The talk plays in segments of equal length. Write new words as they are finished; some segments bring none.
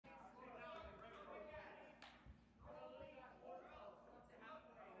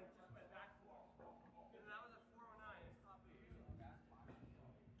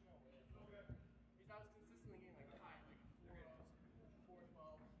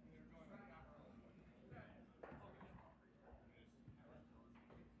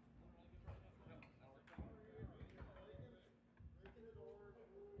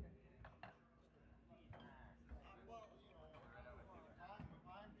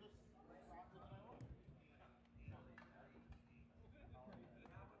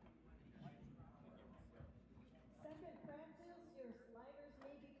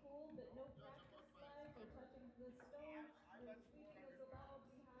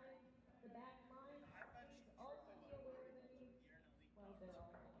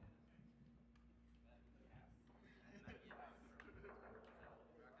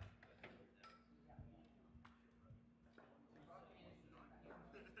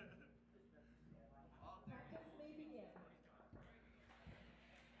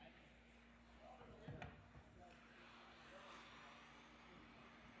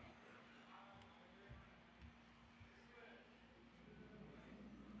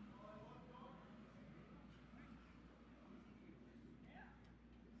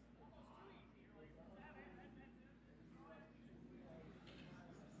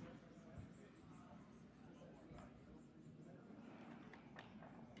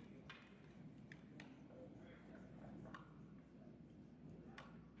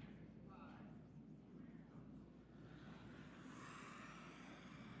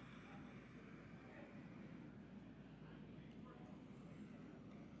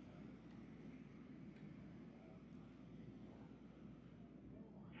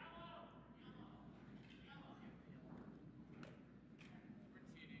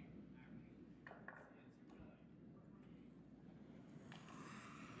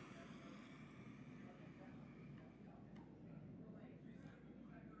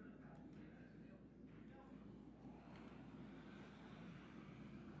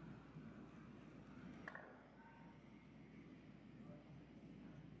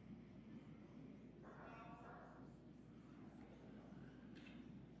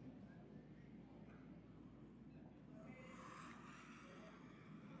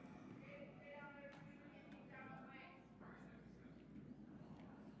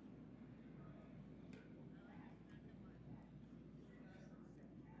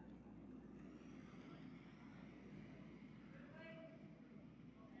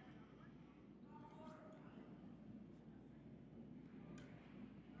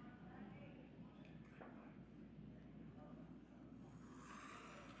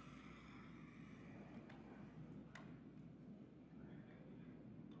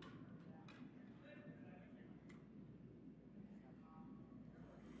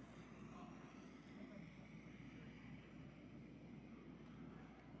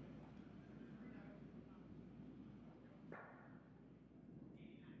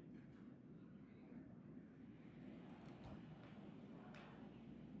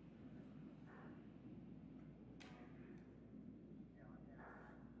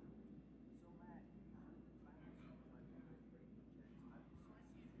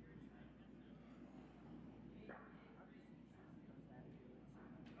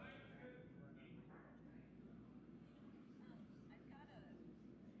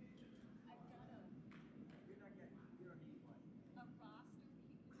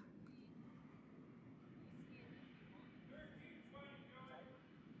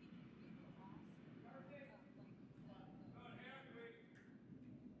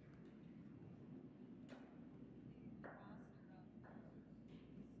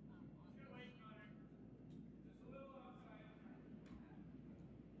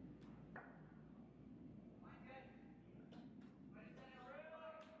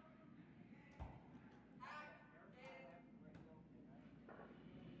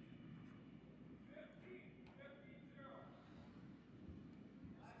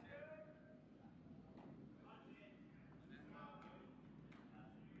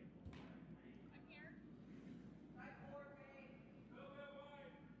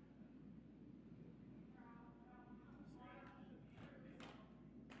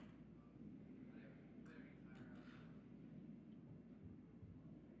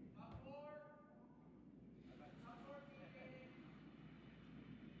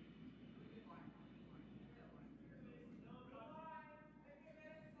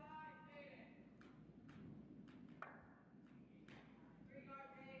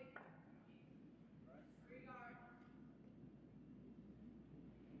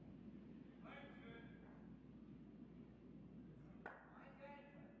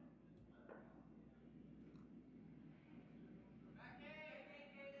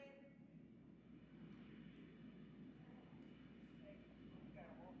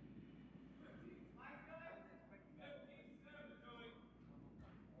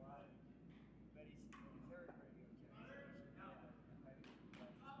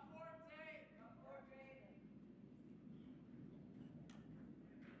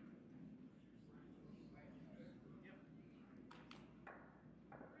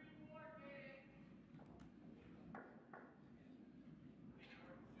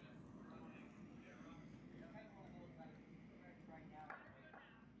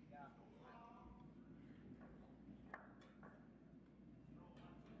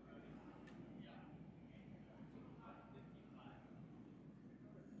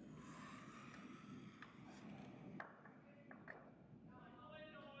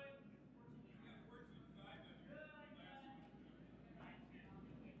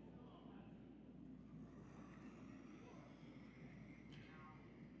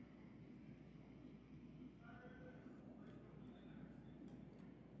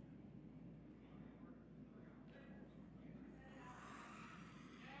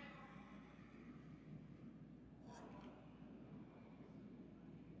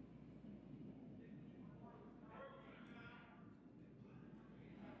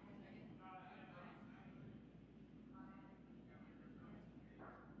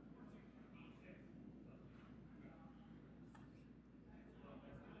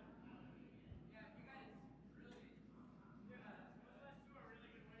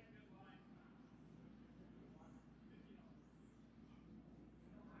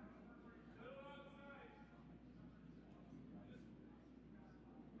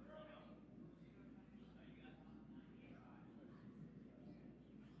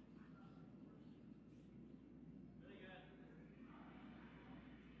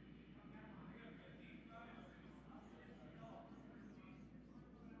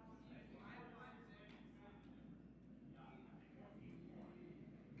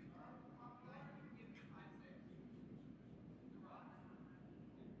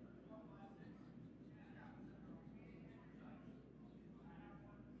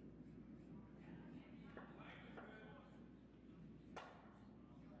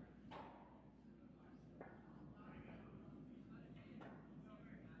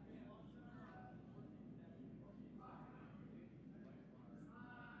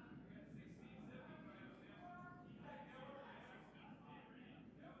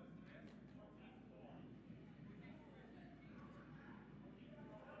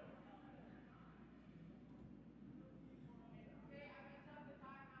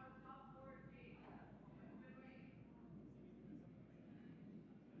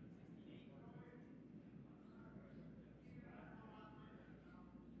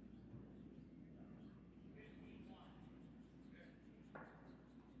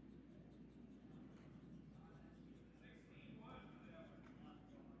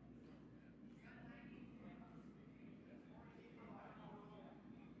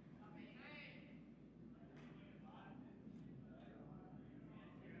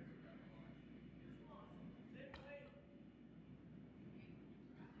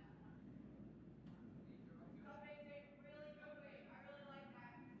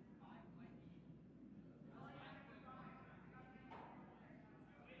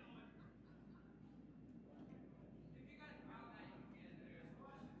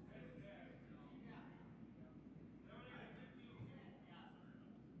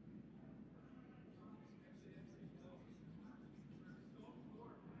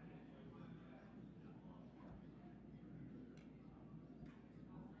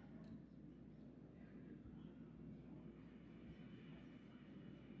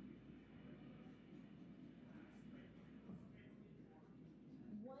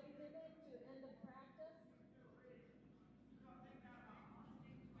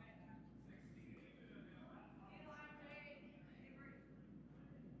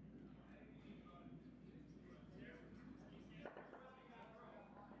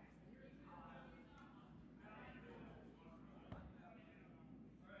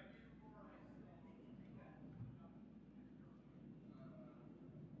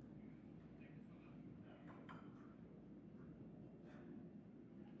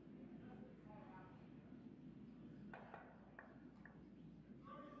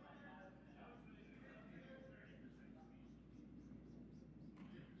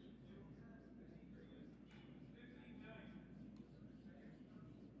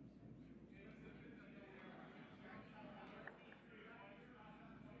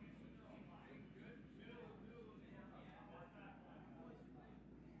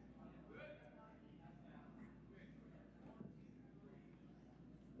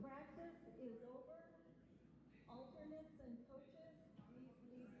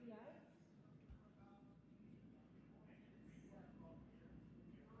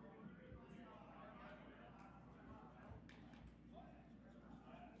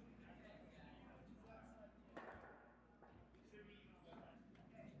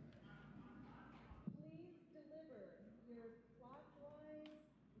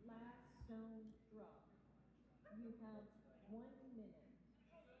You have 1 minute.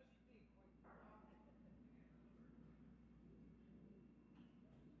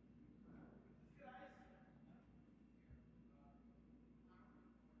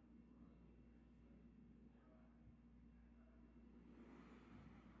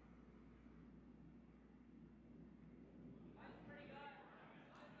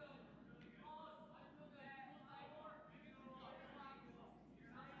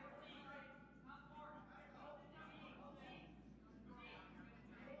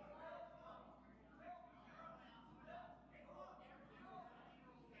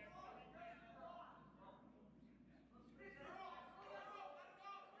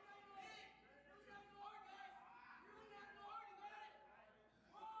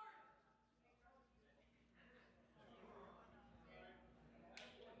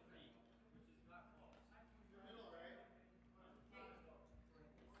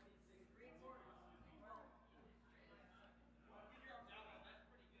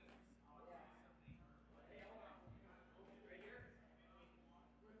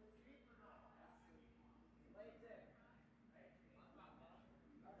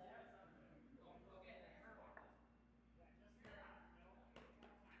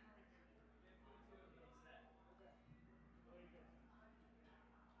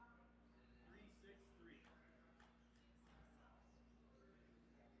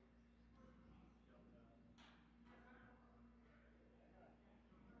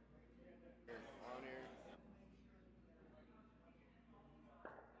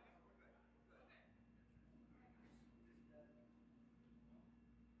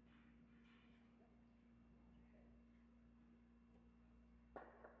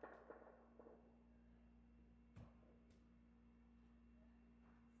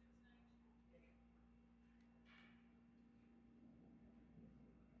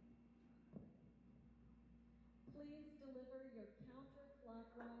 Please deliver your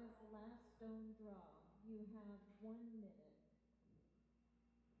counterclockwise last stone draw. You have 1 minute.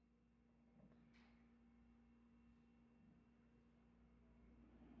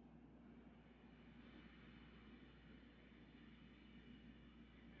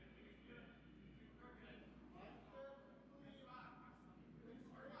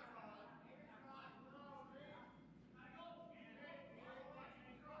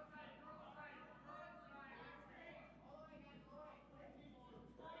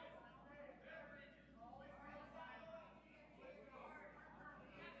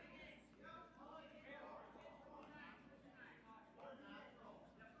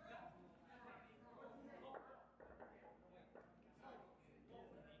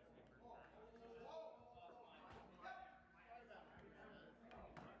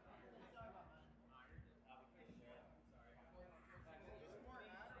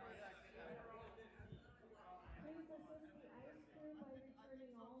 Please assist the ice crew by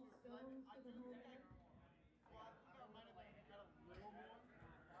returning all stones to the home end. Well, I think I might have had a little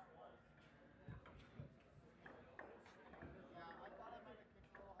more. Yeah, I thought I might have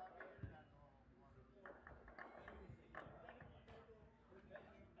kicked a little heavier. You're curling. Oh my God. You're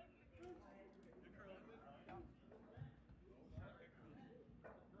curling bad. Curling. I did.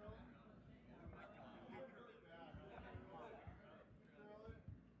 No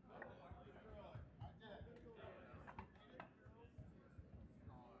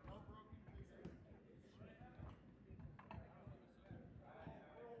broken pieces.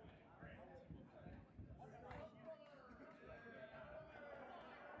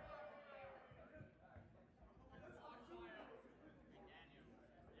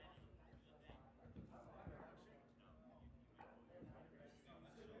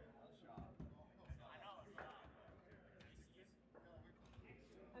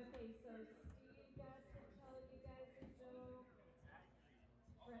 Okay, so Steve got to tell you guys a joke.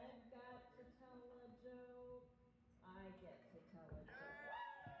 Fred got to tell a joke. I get to tell a joke.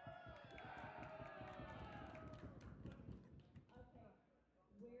 Okay,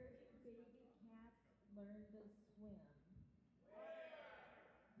 where do baby cats learn to swim? Where?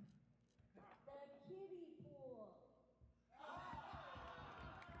 The kiddie pool.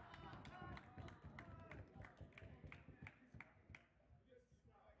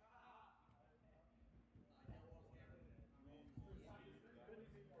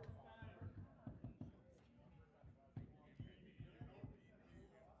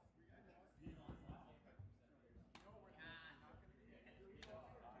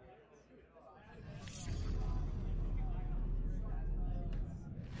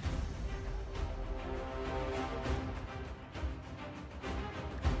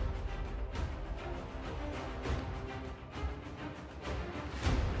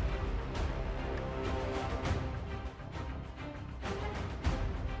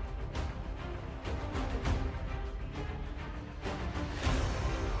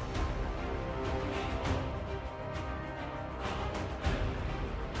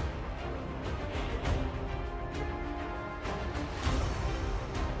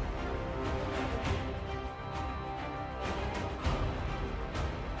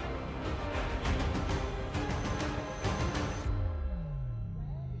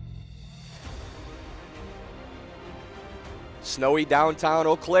 Snowy downtown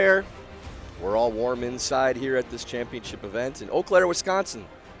Eau Claire. We're all warm inside here at this championship event in Eau Claire, Wisconsin,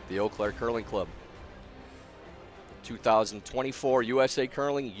 the Eau Claire Curling Club. 2024 USA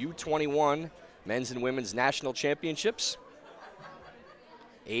Curling U21 Men's and Women's National Championships.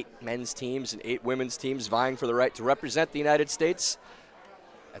 8 men's teams and 8 women's teams vying for the right to represent the United States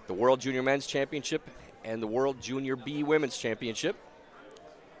at the World Junior Men's Championship and the World Junior B Women's Championship.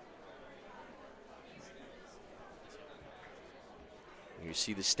 You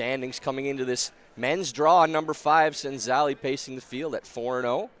see the standings coming into this men's draw. Number 5, Senzali pacing the field at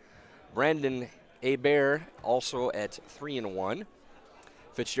 4-0. Brenden Hebert also at 3-1.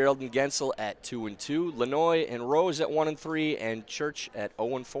 Fitzgerald and Gensel at 2-2. Lanoy and Rose at 1-3, and Church at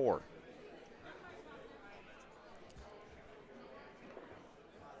 0-4.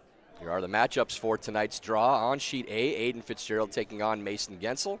 Here are the matchups for tonight's draw. On sheet A, Aiden Fitzgerald taking on Mason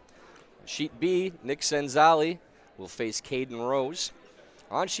Gensel. Sheet B, Nick Senzali will face Caden Rose.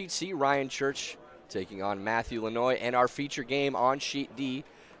 On sheet C, Ryan Church taking on Matthew Lanoy. And our feature game on sheet D,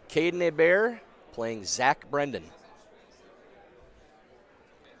 Caden Hebert playing Zach Brenden.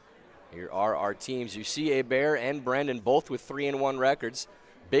 Here are our teams. You see Hebert and Brenden both with 3-1 records.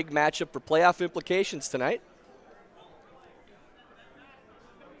 Big matchup for playoff implications tonight.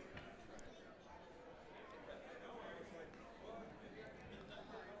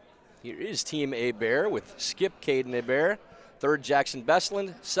 Here is Team Hebert with skip Caden Hebert, third Jackson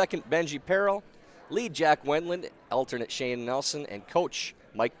Bestland, second Benji Perrell, lead Jack Wendland, alternate Shane Nelson, and coach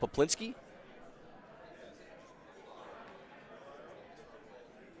Mike Poplinski.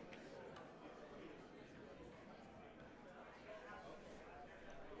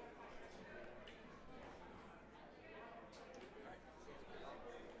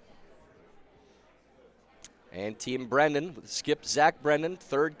 And Team Brenden with skip Zach Brenden,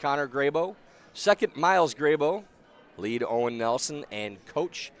 third Connor Grabo, second Miles Grabo, lead Owen Nelson, and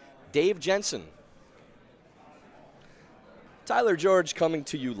coach Dave Jensen. Tyler George coming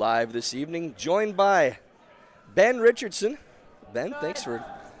to you live this evening, joined by Ben Richardson. Ben, thanks for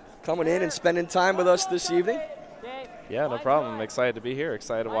coming in and spending time with us this evening. Yeah, no problem. I'm excited to be here.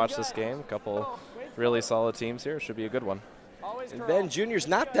 Excited to watch this game. A couple really solid teams here. Should be a good one. And Ben, junior's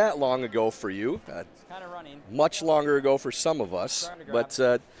not that long ago for you. Much longer ago for some of us. But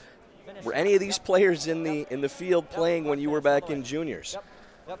were any of these players in the field playing when you were back in juniors?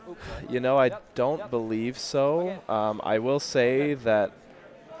 You know, I don't believe so. I will say that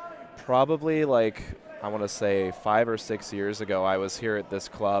probably I want to say 5 or 6 years ago, I was here at this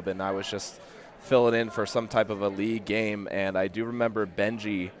club and I was just filling in for some type of a league game. And I do remember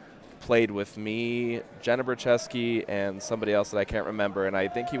Benji played with me, Jenna Brzeski, and somebody else that I can't remember, and I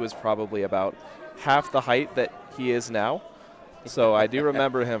think he was probably about half the height that he is now. So I do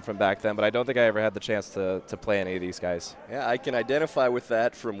remember him from back then, but I don't think I ever had the chance to play any of these guys. Yeah, I can identify with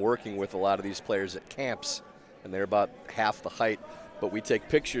that from working with a lot of these players at camps, and they're about half the height, but we take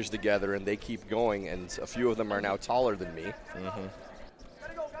pictures together and they keep going, and a few of them are now taller than me. Mm-hmm.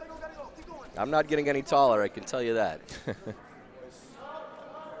 I'm not getting any taller, I can tell you that.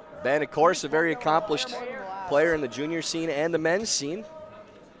 Ben, of course, a very accomplished player in the junior scene and the men's scene.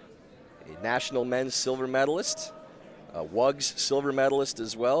 A national men's silver medalist, a WUGS silver medalist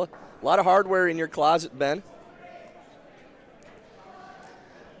as well. A lot of hardware in your closet, Ben.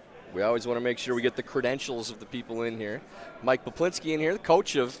 We always want to make sure we get the credentials of the people in here. Mike Poplinski in here, the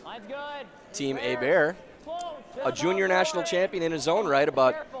coach of Team Hebert, a junior national champion in his own right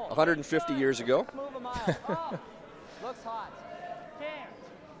about 150 years ago.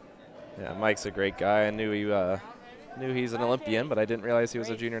 Yeah, Mike's a great guy. I knew he's an Olympian, but I didn't realize he was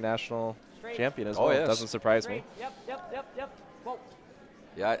a junior national champion as well. Yes. Doesn't surprise me.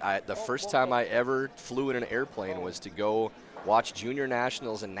 Yeah, the first time I ever flew in an airplane was to go watch junior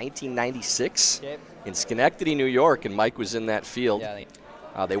nationals in 1996 in Schenectady, New York, and Mike was in that field.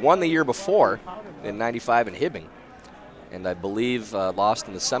 They won the year before in 95 in Hibbing, and I believe lost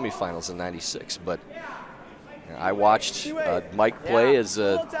in the semifinals in 96. But I watched Mike play as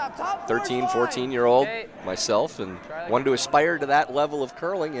a 13, 14-year-old myself and wanted to aspire to that level of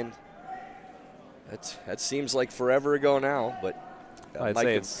curling, and that seems like forever ago now. But I'd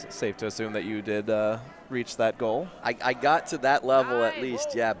say it's safe to assume that you did reach that goal. I got to that level at least,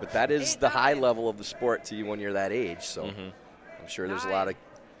 yeah, but that is the high level of the sport to you when you're that age. So I'm sure there's a lot of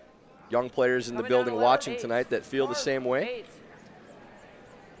young players in the building watching tonight that feel the same way.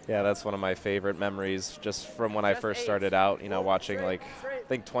 Yeah, that's one of my favorite memories just from when I first started out, watching I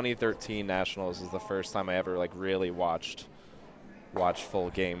think 2013 Nationals is the first time I ever really watched full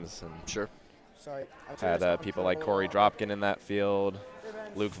games. And sure. Had people like Corey Dropkin in that field.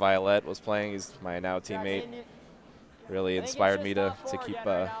 Luke Violette was playing. He's my now teammate. really inspired me to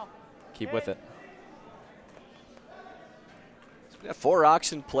keep with it. We got 4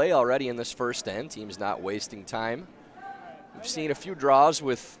 rocks in play already in this first end. Team's not wasting time. We've seen a few draws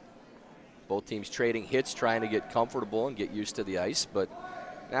with both teams trading hits, trying to get comfortable and get used to the ice. But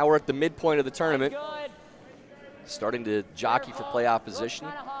now we're at the midpoint of the tournament, starting to jockey for playoff position.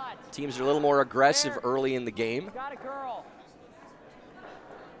 Teams are a little more aggressive early in the game.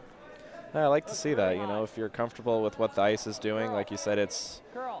 I like to see that. You know, if you're comfortable with what the ice is doing, like you said, it's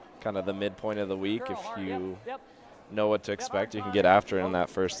kind of the midpoint of the week. If you know what to expect, you can get after it in that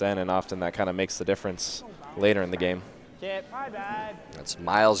first end, and often that kind of makes the difference later in the game. That's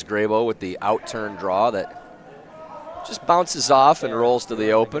Miles Grabo with the out-turn draw that just bounces off and rolls to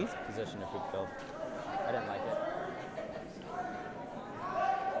the open. Position if we killed. I didn't like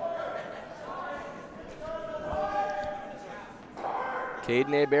it.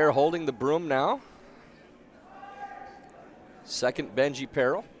 Caden Hebert holding the broom now. Second, Benji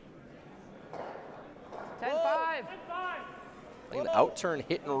Perrell. 10-5. Playing the out-turn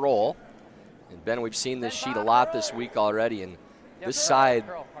hit and roll. And Ben, we've seen this sheet a lot this week already, and this side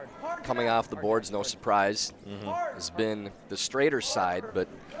coming off the boards, no surprise, has been the straighter side, but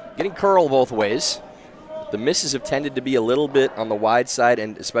getting curl both ways. The misses have tended to be a little bit on the wide side,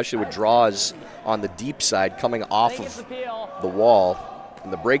 and especially with draws on the deep side coming off of the wall.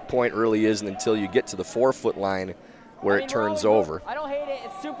 And the break point really isn't until you get to the 4-foot line where it turns over. I don't hate it.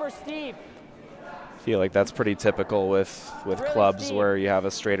 It's super steep. I feel like that's pretty typical with clubs where you have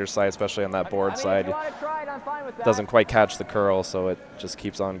a straighter side, especially on that board side. It doesn't quite catch the curl, so it just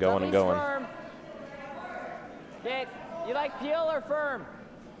keeps on going and going. Okay, you like peel or firm?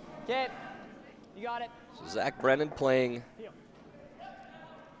 Okay, you got it. So Zach Brenden playing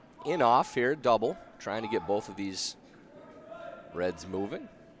in off here, double, trying to get both of these Reds moving.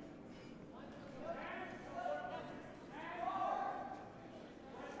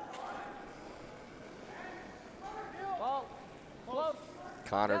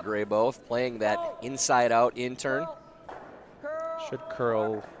 Connor Grabo playing that inside-out in-turn. Should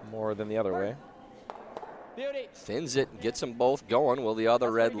curl more than the other way. Thins it and gets them both going. Will the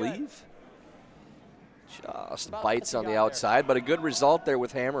other Red leave? Just bites on the outside, but a good result there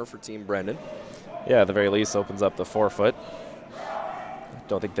with hammer for Team Brenden. Yeah, at the very least opens up the 4-foot.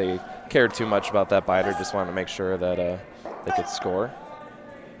 Don't think they cared too much about that biter, just wanted to make sure that they could score.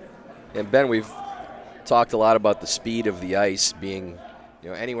 And Ben, we've talked a lot about the speed of the ice being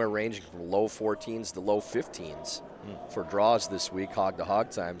anywhere ranging from low 14s to low 15s for draws this week, hog to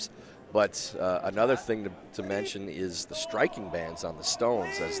hog times. But another thing to mention is the striking bands on the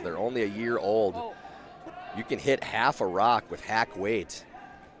stones. As they're only a year old, you can hit half a rock with hack weight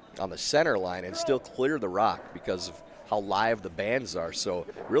on the center line and still clear the rock because of how live the bands are. So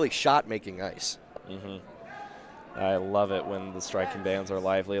really shot-making ice. I love it when the striking bands are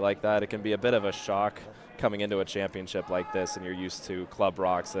lively like that. It can be a bit of a shock coming into a championship like this, and you're used to club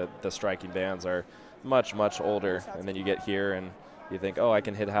rocks that the striking bands are much, much older. And then you get here and you think, oh, I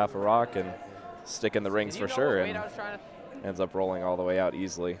can hit half a rock and stick in the rings for sure, and ends up rolling all the way out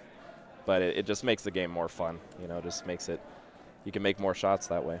easily. But it just makes the game more fun. Just makes it, you can make more shots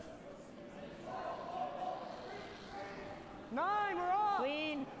that way. 9, we're off.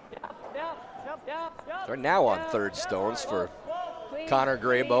 Clean. Yep. They're now on third stones for Connor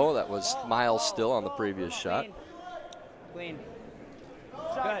Grabo. That was Miles still on the previous shot. Clean.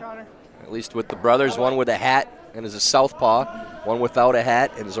 Shot, Connor. At least with the brothers, one with a hat and is a southpaw, one without a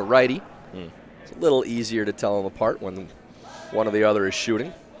hat and is a righty. It's a little easier to tell them apart when one or the other is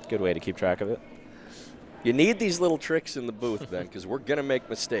shooting. Good way to keep track of it. You need these little tricks in the booth, Ben, because we're going to make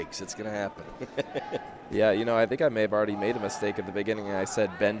mistakes. It's going to happen. Yeah, I think I may have already made a mistake at the beginning. I said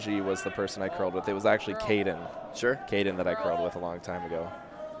Benji was the person I curled with. It was actually Caden. Sure. Caden that I curled with a long time ago.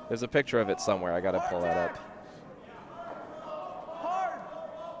 There's a picture of it somewhere. I got to pull that up. Hard.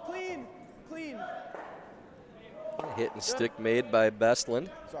 Clean. Hit and stick made by Bestland.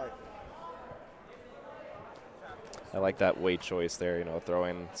 Sorry. I like that weight choice there,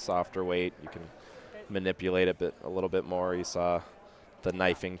 throwing softer weight. You can manipulate it a little bit more. You saw the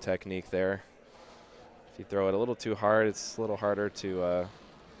knifing technique there. If you throw it a little too hard, it's a little harder to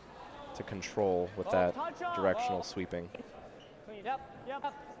control with that directional sweeping.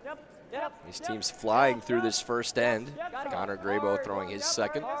 These teams flying through this first end. Connor Grabo throwing his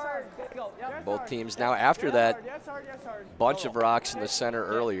second. Both teams now, after that bunch of rocks in the center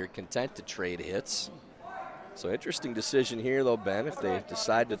earlier, content to trade hits. So interesting decision here, though, Ben, if they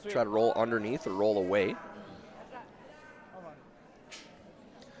decide to try to roll underneath or roll away.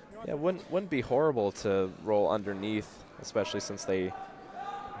 Yeah, wouldn't be horrible to roll underneath, especially since they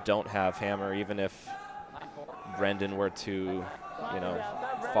don't have hammer. Even if Brenden were to, you know,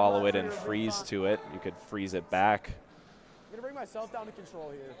 follow it and freeze to it, you could freeze it back. I'm gonna bring myself down to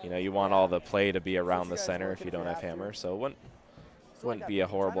control here. You know, you want all the play to be around the center if you don't have hammer, so it wouldn't be a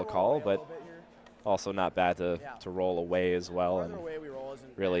horrible call, but also not bad to roll away as well and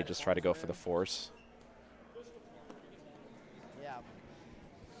really just try to go for the force. Yeah.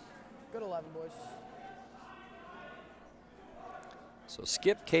 Good 11, boys. So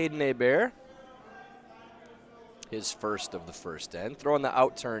skip Caden Hebert. His first of the first end. Throwing the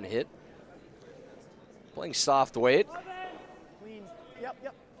outturn hit. Playing soft weight. Clean.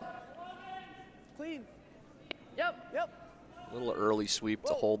 Yep. Clean. Yep. A little early sweep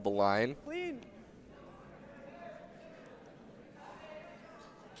to hold the line. Clean.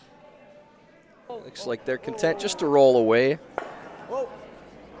 Looks like they're content just to roll away.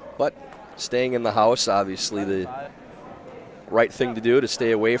 But staying in the house, obviously the right thing to do to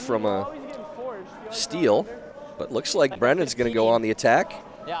stay away from a steal. But looks like Brendan's going to go on the attack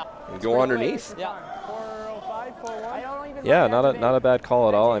and go underneath. Yeah, not a bad call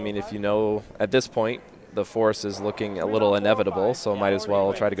at all. I mean, if you know at this point the force is looking a little inevitable, so might as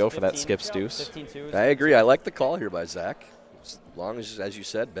well try to go for that skip deuce. I agree. I like the call here by Zach. As long as you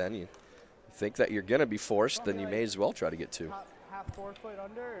said, Ben, you think that you're going to be forced, then you may as well try to get two. Half 4 foot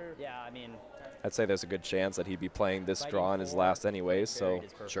under? Or? Yeah, I mean, I'd say there's a good chance that he'd be playing this draw in his last anyways, so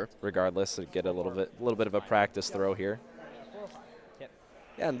sure. Regardless, to get a little bit of a practice throw here. Yeah,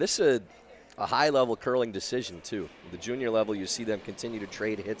 and this is a high-level curling decision, too. The junior level, you see them continue to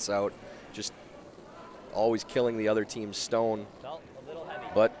trade hits out, just always killing the other team's stone.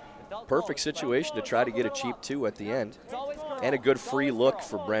 But perfect situation to try to get a cheap two at the end. And a good free look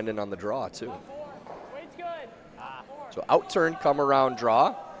for Brenden on the draw, too. So outturn, come around,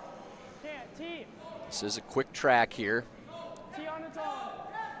 draw. This is a quick track here.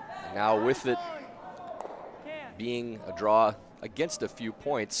 And now with it being a draw against a few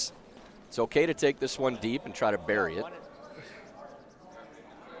points, it's okay to take this one deep and try to bury it.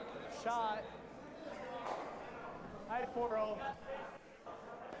 Shot. I had 4-0.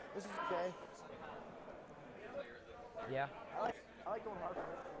 This is okay. yeah. I like going hard for this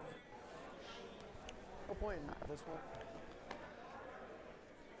one. No point in this one.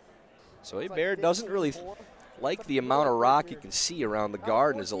 So Hebert doesn't really like the amount of rock you can see around the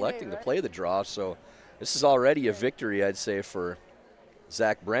guard and is electing to play the draw. So this is already a victory, I'd say, for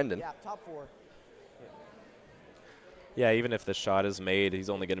Zach Brenden. Yeah, top 4. Yeah, even if the shot is made, he's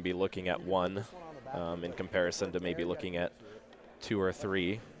only going to be looking at one in comparison to maybe looking at 2 or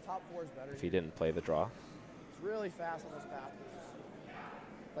 3 Top 4 is better. if he didn't play the draw. It's really fast on this path.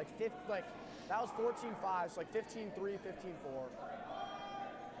 Like that was 14-5, so like 15-3, 15-4.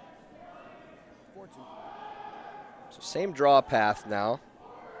 14. So same draw path now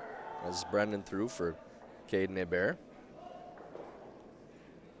as Brenden threw for Caden Hebert.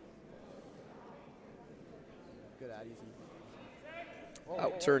 Good at easy.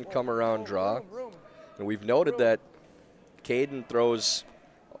 Outturn, come around, draw. And we've noted that Caden throws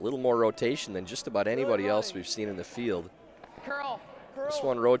a little more rotation than just about anybody else we've seen in the field. Curl. This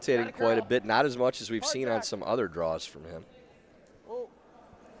one rotating quite a bit, not as much as we've seen on some other draws from him.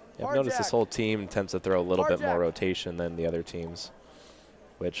 Yeah, I've noticed this whole team tends to throw a little bit more rotation than the other teams,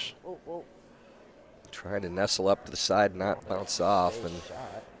 which trying to nestle up to the side, not bounce off, and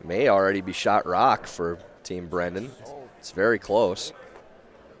may already be shot rock for Team Brenden. It's very close.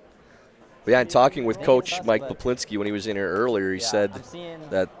 But yeah, in talking with Coach Mike Poplinski when he was in here earlier, he said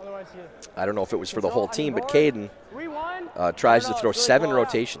that, I don't know if it was for the whole team, but Caden tries to throw 7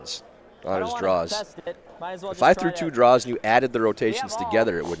 rotations on his draws. If I threw 2 draws and you added the rotations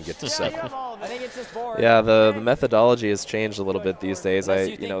together, it wouldn't get to 7. Yeah, the methodology has changed a little bit these days.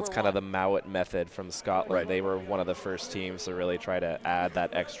 It's kind of the Mowat method from Scotland. Right. They were one of the first teams to really try to add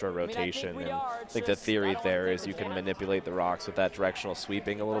that extra rotation. And I think the theory there is you can manipulate the rocks with that directional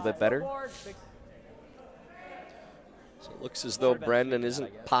sweeping a little bit better. So it looks as though Brenden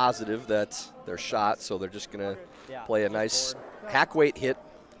isn't positive that they're shot, so they're just going to play a nice hack weight hit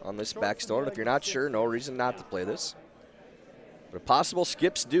on this backstone. And if you're not sure, no reason not to play this. But a possible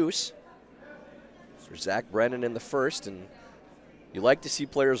skips deuce for Zach Brenden in the first, and you like to see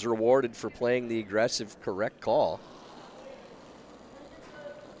players rewarded for playing the aggressive, correct call.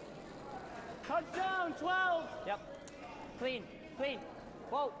 Touchdown, 12. Yep. Clean.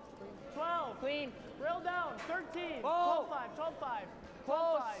 Whoa. 12. Clean. Rail down, 13. Whoa. 12-5.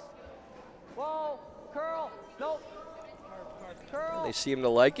 Close. Whoa. Curl. Nope. Curl. They seem to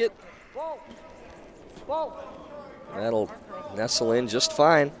like it. Whoa. That'll nestle in just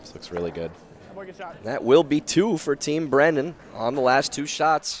fine. This looks really good. That will be 2 for Team Brenden on the last 2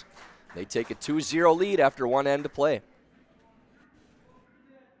 shots They take a 2-0 lead after one end to play.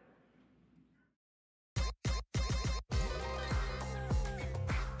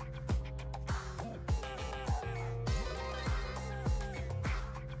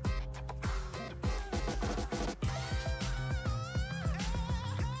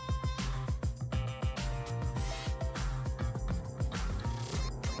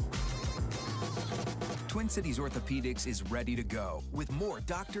 Twin Cities Orthopedics is ready to go with more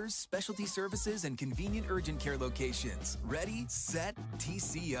doctors, specialty services, and convenient urgent care locations. Ready, set,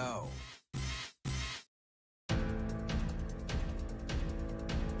 TCO.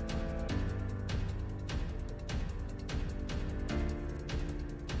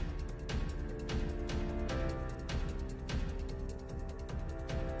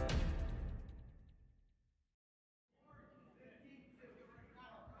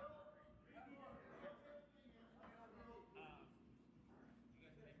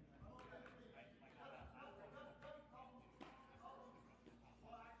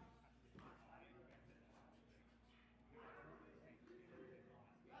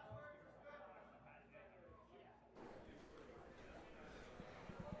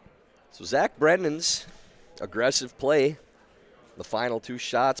 So Zach Brenden's aggressive play, the final 2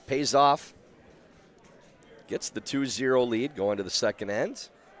 shots, pays off. Gets the 2-0 lead going to the second end.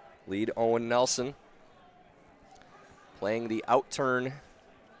 Lead Owen Nelson. Playing the outturn.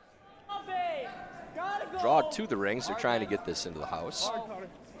 Draw to the rings. They're trying to get this into the house.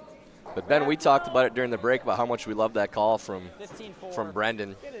 But Ben, we talked about it during the break about how much we love that call from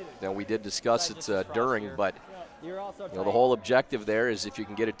Brenden. Now, we did discuss it during, but you know, the whole objective there is if you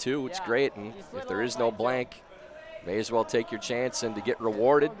can get a 2, it's great. And if there is no blank, may as well take your chance and to get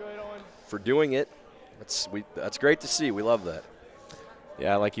rewarded for doing it. That's great to see. We love that.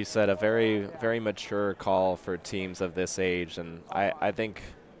 Yeah, like you said, a very, very mature call for teams of this age. And I think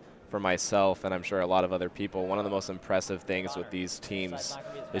for myself, and I'm sure a lot of other people, one of the most impressive things with these teams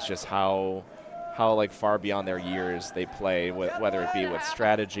is just how like far beyond their years they play, whether it be with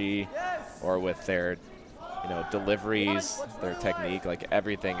strategy or with their deliveries, their technique. Like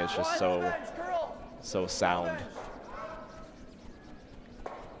everything is just so sound.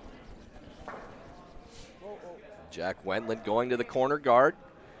 Jack Wendland going to the corner guard.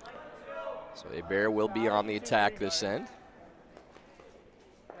 So Hebert will be on the attack this end.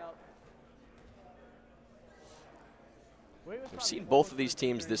 We've seen both of these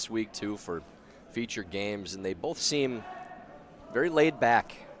teams this week, too, for feature games, and they both seem very laid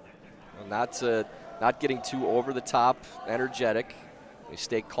back. Not getting too over-the-top energetic. They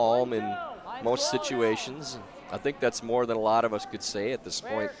stay calm in most situations. I think that's more than a lot of us could say at this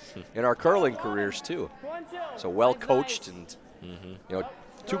point in our curling careers, too. So well coached, and you know,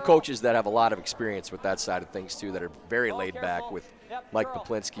 2 coaches that have a lot of experience with that side of things, too, that are very laid back, with Mike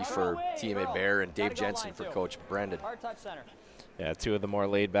Poplinski for Team Hebert and Dave Jensen for Coach Brenden. Yeah, 2 of the more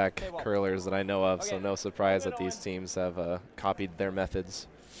laid-back curlers that I know of, so no surprise that these teams have copied their methods.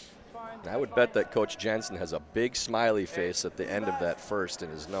 I would bet that Coach Jensen has a big smiley face at the end of that first in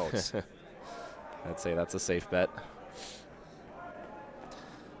his notes. I'd say that's a safe bet.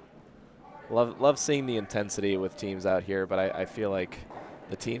 Love seeing the intensity with teams out here, but I feel like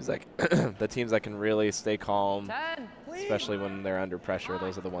the teams that can really stay calm, especially when they're under pressure,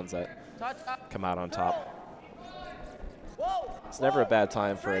 those are the ones that come out on top. It's never a bad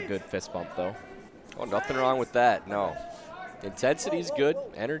time for a good fist bump, though. Oh, nothing wrong with that, no. Intensity's good,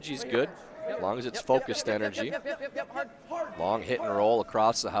 energy's good, as long as it's focused energy. Long hit and roll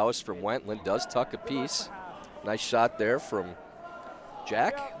across the house from Wendland, does tuck a piece. Nice shot there from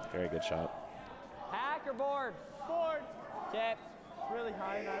Jack. Very good shot. Hack or board? Board. Okay. It's really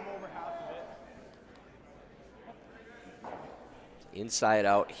high and I'm over half of it. Inside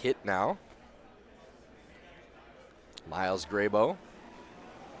out hit now. Miles Graybo.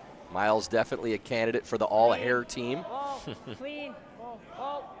 Miles definitely a candidate for the all-hair team. Clean.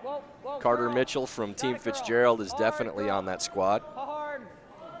 Carter Mitchell from Team Fitzgerald is definitely on that squad. Hard,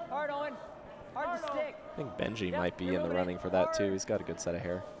 Owen. Hard to stick. I think Benji might be in the running for that, too. He's got a good set of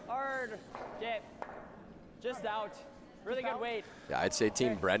hair. Hard. Okay. Just out. Really good weight. Yeah, I'd say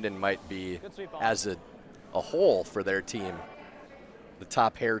Team Brenden might be, as a whole for their team, the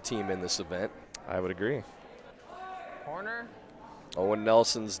top hair team in this event. I would agree. Corner. Owen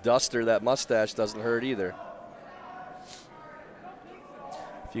Nelson's duster, that mustache doesn't hurt either.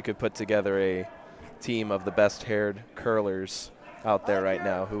 If you could put together a team of the best haired curlers out there right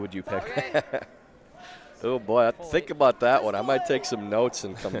now, who would you pick? Oh boy, think about that one. I might take some notes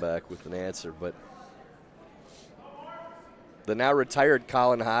and come back with an answer, but the now retired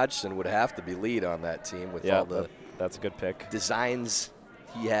Colin Hodgson would have to be lead on that team with all the that's a good pick. Designs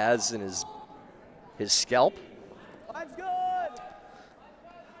he has in his scalp. Line's good. I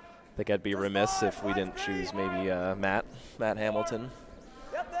think I'd be remiss if we didn't choose maybe Matt Hamilton.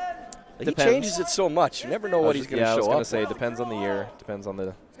 Yep, then. He Depends. changes it so much. You never know what he's going to show I was up going to say, with. depends on the year, depends on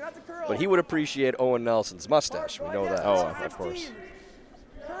the. Got the curl. But he would appreciate Owen Nelson's mustache. We know that. Oh, of course.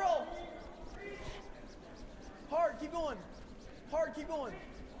 Curl. Hard, keep going. Hard, keep going.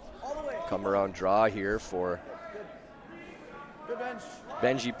 All the way. Come around draw here for Good bench.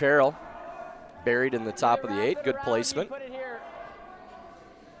 Benji Perrell. Buried in the top of the 8. Good placement. Put it here.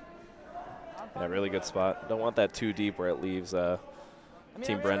 Yeah, really good spot. Don't want that too deep where it leaves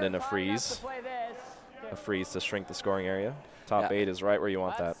Team Brenden a freeze. A freeze to shrink the scoring area. Top 8 is right where you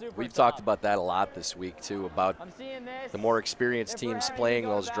want that. We've talked about that a lot this week, too, about the more experienced teams playing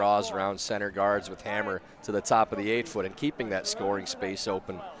those draws around center guards with hammer to the top of the 8-foot and keeping that scoring space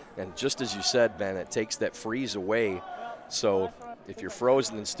open. And just as you said, Ben, it takes that freeze away. So if you're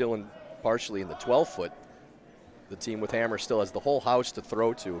frozen and still partially in the 12-foot, the team with hammer still has the whole house to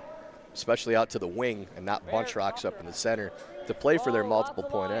throw to, especially out to the wing and not bunch rocks up in the center to play for their multiple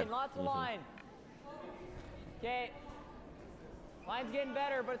point end. Okay. Line's getting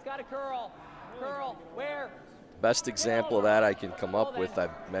better, but it's got to curl. Curl. Where? Best example of that I can come up with,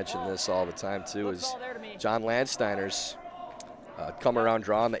 I've mentioned this all the time too, is John Landsteiner's come around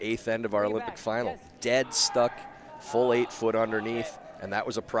draw on the 8th end of our Olympic final. Dead stuck, full 8-foot underneath, and that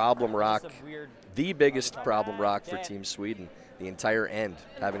was a problem rock, the biggest problem rock for Team Sweden, the entire end,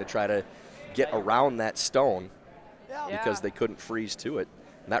 having to try to get around that stone because they couldn't freeze to it.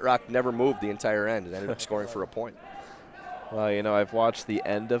 And that rock never moved the entire end and ended up scoring for a point. Well, you know, I've watched the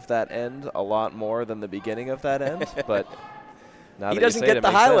end of that end a lot more than the beginning of that end, but now he doesn't get the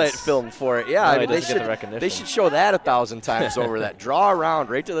highlight film for it. Yeah, no, I mean, they should show that 1,000 times over that. Draw around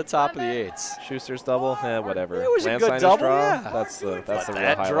right to the top of the 8s. Schuster's double, whatever. It was a good double, draw, yeah. That's the real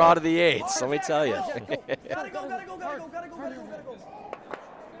that highlight. draw to the 8s, let me tell you. Gotta go.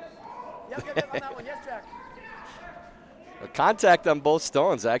 Yep, on that one. Yes, Jack. The contact on both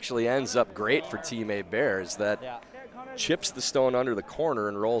stones actually ends up great for Team Hebert, as that chips the stone under the corner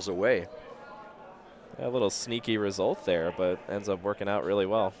and rolls away. A little sneaky result there, but ends up working out really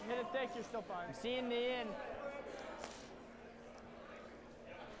well. Hit it thick, you're still fine. I'm seeing the in.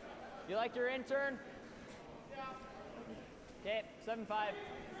 You like your intern? Okay, 7-5.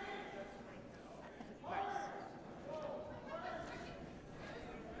 Nice.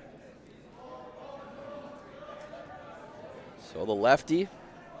 So the lefty,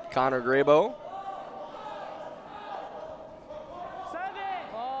 Connor Grabo. 7.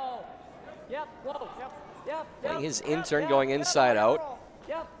 Oh. Yep. Whoa. Yep. Playing his intern going inside out.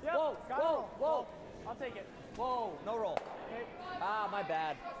 Yep. Whoa. I'll take it. Whoa. No roll. Okay. Ah, my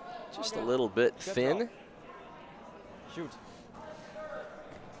bad. Just a little bit thin. Shoot.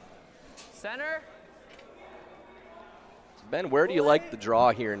 Center. So Ben, where do you like the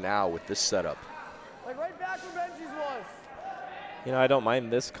draw here now with this setup? Like right back where Benji's was. You know, I don't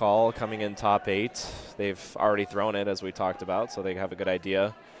mind this call coming in top 8. They've already thrown it, as we talked about, so they have a good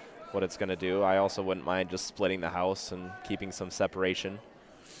idea what it's going to do. I also wouldn't mind just splitting the house and keeping some separation,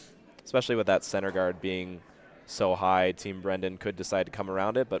 especially with that center guard being so high. Team Brenden could decide to come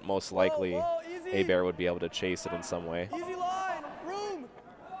around it, but most likely Hebert would be able to chase it in some way. Easy line.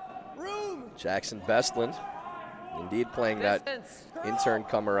 Room. Jackson Bestland, indeed playing that intern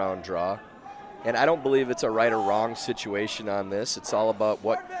come around draw. And I don't believe it's a right or wrong situation on this. It's all about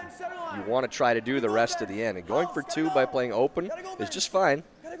what you want to try to do the rest of the end. And going for 2 by playing open is just fine.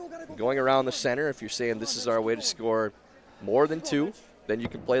 Going around the center, if you're saying this is our way to score more than 2, then you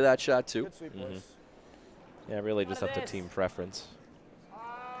can play that shot too. Yeah, really just up to team preference.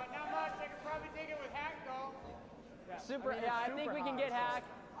 Not much. I could probably take it with Hack, though. Super. Yeah, I think we can get Hack.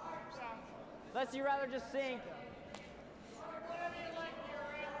 Unless you rather just sink. I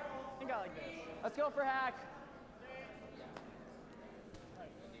think I like this. Let's go for Hack.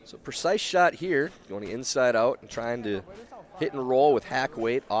 So precise shot here, going inside out and trying to hit and roll with hack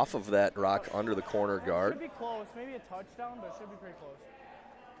weight off of that rock under the corner guard. Should be close. Maybe a touchdown, but it should be pretty close.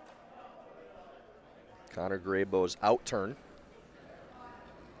 Connor Grabo's out turn.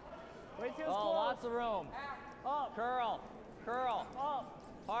 Oh, lots of room. Up. Curl. Up.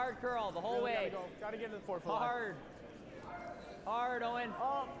 Hard curl the whole way. Gotta get to the 4-foot. Hard, Owen.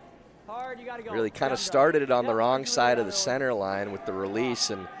 Up. Hard, you gotta go. Really kind of started it on the wrong side of the center line with the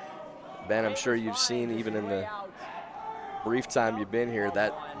release. And Ben, I'm sure you've seen even in the brief time you've been here,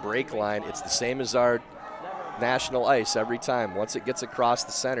 that break line, it's the same as our national ice every time. Once it gets across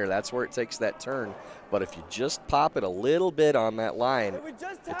the center, that's where it takes that turn. But if you just pop it a little bit on that line,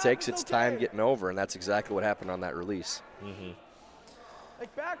 it takes its time getting over, and that's exactly what happened on that release.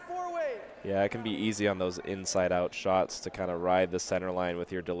 Like back 4-way. Yeah, it can be easy on those inside-out shots to kind of ride the center line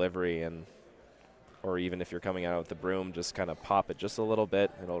with your delivery, and or even if you're coming out with the broom, just kind of pop it just a little bit.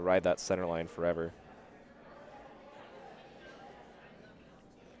 It'll ride that center line forever.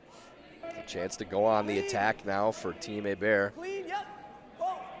 A chance to go on the attack now for Team Hebert. Clean, yep.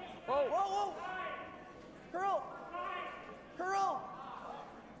 Whoa, whoa, whoa, whoa. Curl, curl.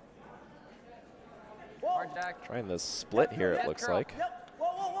 Whoa. Hard jack. Trying the split here, it looks like. Yep. Whoa,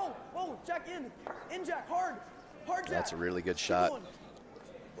 whoa, whoa, whoa. Jack in jack, hard, hard jack. That's a really good Keep shot. going.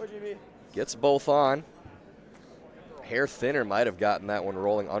 Where'd you be? Gets both on. Hair thinner might have gotten that one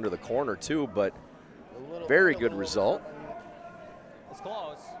rolling under the corner too, but very good result. It's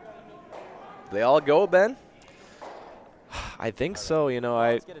close. They all go, Ben? I think so. You know,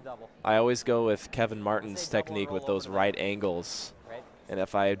 Let's get a double. I always go with Kevin Martin's Say double technique roll with over those the right net. angles. Right? And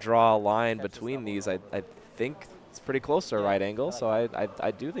if I draw a line Catches between double these, roll. I think it's pretty close to a right angle, so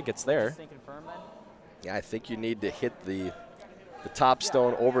I do think it's there. Thinking firm then? Yeah, I think you need to hit the top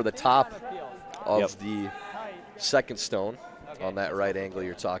stone over the top Kind of appeals. of Yep. the second stone Okay. on that right angle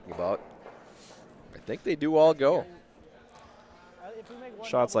you're talking about. I think they do all go.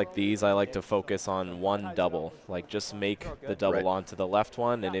 Shots like these, I like to focus on one double. Like, just make the double Right. onto the left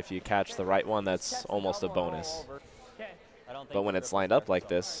one, and if you catch the right one, that's almost a bonus. I don't think But when it's lined up like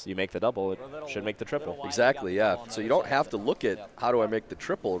this, you make the double, it should make the triple. Exactly, yeah. So you don't have to look at how do I make the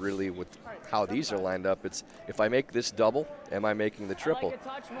triple really with how these are lined up. It's if I make this double, am I making the triple?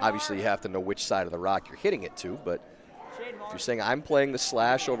 Obviously, you have to know which side of the rock you're hitting it to, but if you're saying I'm playing the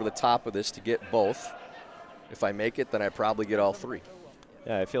slash over the top of this to get both, if I make it, then I probably get all three.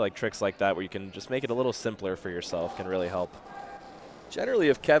 Yeah, I feel like tricks like that where you can just make it a little simpler for yourself can really help. Generally,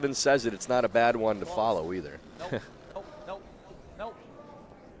 if Kevin says it, it's not a bad one to follow either. Nope, nope, nope,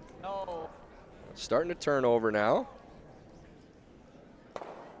 no. Starting to turn over now.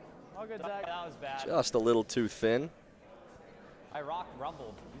 All good, Zach. That was bad. Just a little too thin. I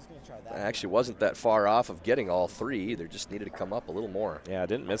rumbled. That actually wasn't that far off of getting all three either. Just needed to come up a little more. Yeah, I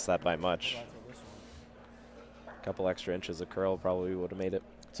didn't miss that by much. A couple extra inches of curl probably would have made it.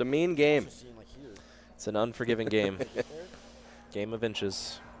 It's a mean game. It's an unforgiving game. Game of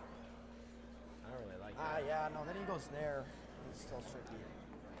inches. Yeah, no, then he goes there. It's still tricky.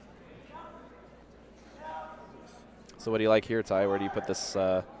 So what do you like here, Ty? Where do you put this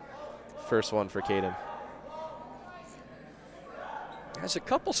first one for Caden? There's a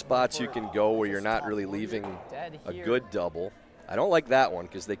couple spots you can go where you're not really leaving Dead a here. good double. I don't like that one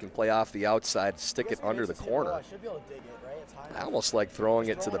because they can play off the outside, stick it under the corner. I should be able to dig it, right? It's high I enough. almost like throwing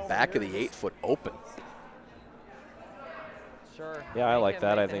it to the back of the 8-foot open. Sure. Yeah, I like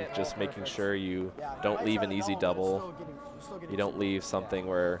that. I Make the think hit just roll making perfect. sure you Yeah, don't right leave side an of easy down, but double. it's still getting You don't leave something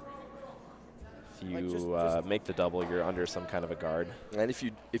where if Like you just- make the double, you're under some kind of a guard. And if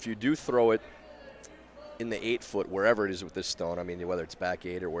you do throw it in the 8-foot, wherever it is with this stone, I mean, whether it's back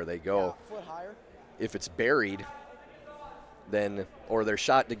 8 or where they go, foot higher. if it's buried, then, or their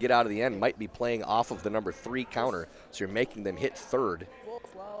shot to get out of the end might be playing off of the number 3 counter, so you're making them hit third.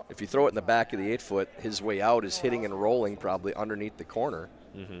 If you throw it in the back of the 8-foot, his way out is hitting and rolling probably underneath the corner.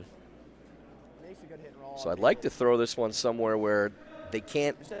 Mm-hmm. Makes a good hit and roll. So I'd like to throw this one somewhere where they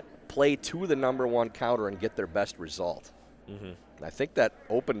can't play to the number 1 counter and get their best result. Mm-hmm. I think that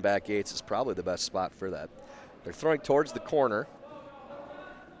open back 8s is probably the best spot for that. They're throwing towards the corner.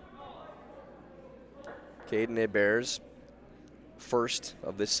 Caden Hebert's first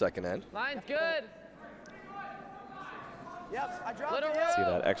of this second end. Line's good. Yep, I dropped Little it. roll. See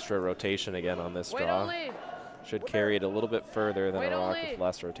that extra rotation again on this Wait draw. only. Should carry it a little bit further than Wait a rock only. with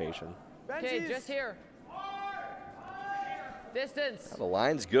less rotation. Okay, Benjies. just here. Distance. The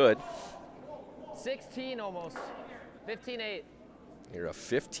line's good. 16 almost. 15-8. You're a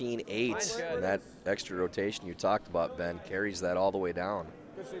 15-8, Line's good. and that extra rotation you talked about, Ben, carries that all the way down.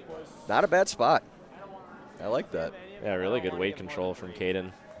 Good sweep, boys. Not a bad spot. I like that. Yeah, really good weight control from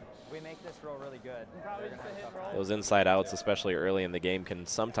Caden. We make this roll really good. Those inside outs, especially early in the game, can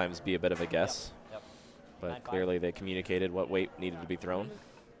sometimes be a bit of a guess. Yep. But clearly they communicated what weight needed to be thrown.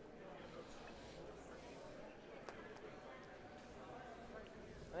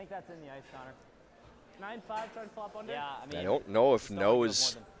 I think that's in the ice, Connor. 9-5, trying to flop under. Yeah, I mean. I don't know if Stone nose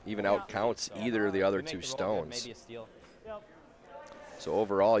goes more even than- outcounts So, either of the other we make 2 the roll good, stones. Maybe a steal. Yep. So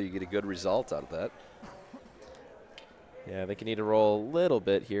overall, you get a good result out of that. Yeah, I think you need to roll a little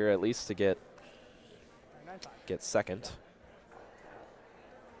bit here, at least to get 9-5. second.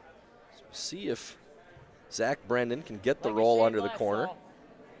 See if Zach Brenden can get the Like a roll shade under the less, corner. Saul.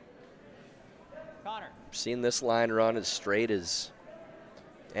 Connor. Seen this line run as straight as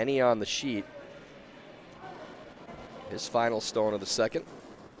any on the sheet. his final stone of the second.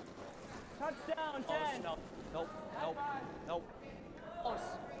 Touchdown, 10. No, nope, nope, nope. Close.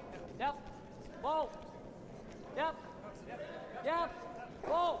 Yep. Whoa. Yep. Yep.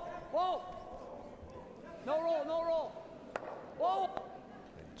 Whoa. Whoa. No roll, no roll. Whoa.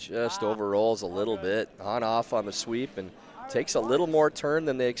 Just overrolls a little bit, on-off on the sweep, and takes a little more turn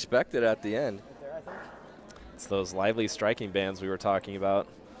than they expected at the end. It's those lively striking bands we were talking about.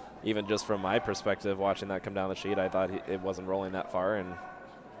 Even just from my perspective, watching that come down the sheet, I thought it wasn't rolling that far and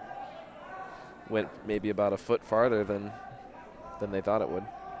went maybe about a foot farther than they thought it would.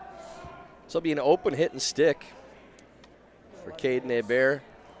 So it'll be an open hit and stick for Caden Hebert.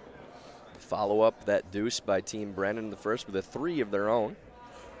 Follow up that deuce by Team Brenden, the first with a 3 of their own.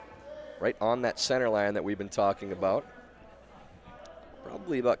 Right on that center line that we've been talking about.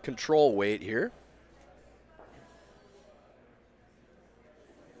 Probably about control weight here.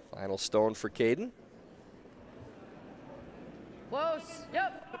 Final stone for Caden. Close.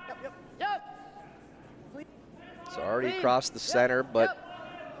 Yep. Yep. It's already across the center, but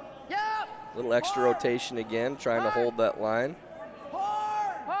Yep. a little extra rotation again, trying to hold that line.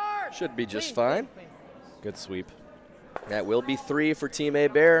 Hard. Should be just fine. Good sweep. That will be 3 for Team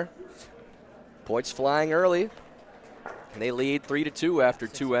Hebert. Points flying early. And they lead 3-2 after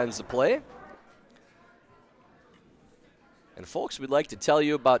 2 ends of play. And folks, we'd like to tell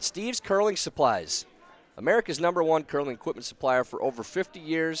you about Steve's Curling Supplies. America's #1 curling equipment supplier for over 50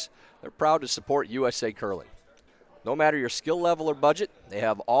 years. They're proud to support USA Curling. No matter your skill level or budget, they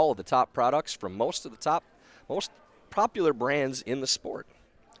have all of the top products from most popular brands in the sport.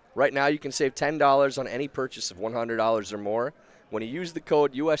 Right now, you can save $10 on any purchase of $100 or more when you use the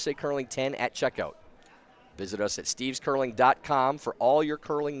code USACurling10 at checkout. Visit us at stevescurling.com for all your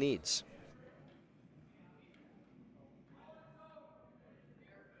curling needs.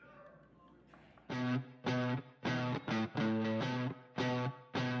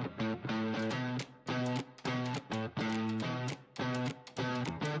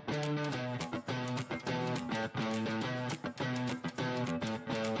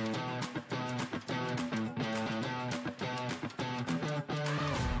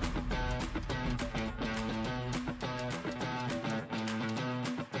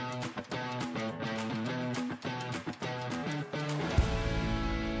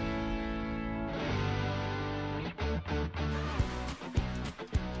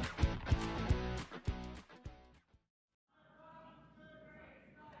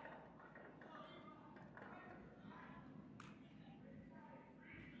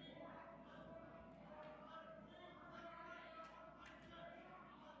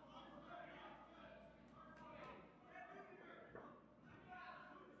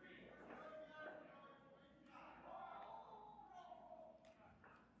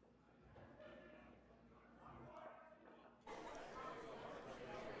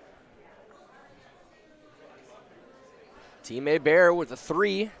 Team Hebert with a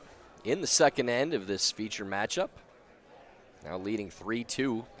 3 in the second end of this feature matchup. Now leading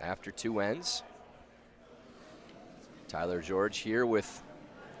 3-2 after 2 ends. Tyler George here with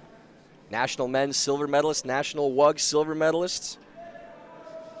national men's silver medalist, national WUG silver medalist,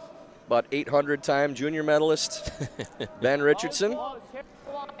 about 800-time junior medalist, Ben Richardson.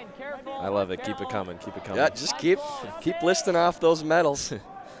 I love it. Keep it coming. Keep it coming. Yeah, just keep listing off those medals.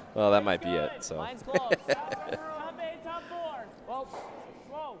 Well, that might be it. So.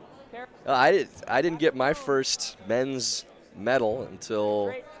 I didn't get my first men's medal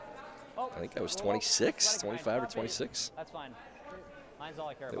until I think I was 26, 25 or 26. That's fine. Mine's all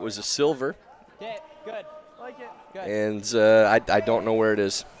I care about. It was a silver. Okay, good. Like it. Good. And I don't know where it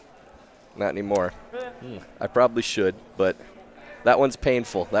is. Not anymore. I probably should, but that one's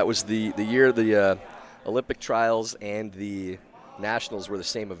painful. That was the year the Olympic trials and the nationals were the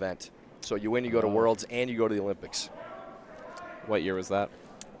same event. So you win, you go to Worlds, and you go to the Olympics. What year was that?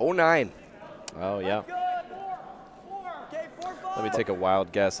 09. Oh, yeah. Let me take a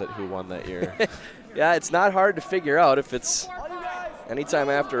wild guess at who won that year. Yeah, it's not hard to figure out if it's anytime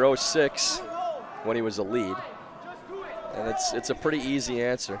after 06 when he was a lead. And it's a pretty easy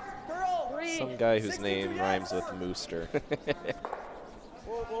answer. Some guy whose name rhymes with Mooster.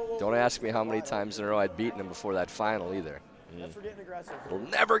 Don't ask me how many times in a row I'd beaten him before that final either. That's for getting aggressive. It'll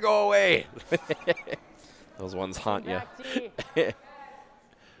never go away. Those ones haunt you.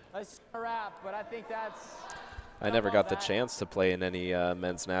 That's a wrap, but I think that's... I never got the chance to play in any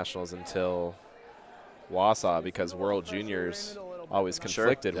men's nationals until Wausau because World Juniors always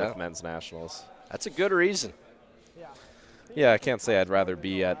conflicted with men's nationals. That's a good reason. Yeah, I can't say I'd rather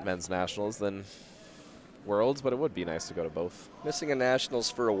be at men's nationals than Worlds, but it would be nice to go to both. Missing a nationals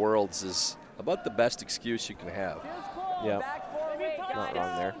for a Worlds is about the best excuse you can have. Yeah, Back forward. not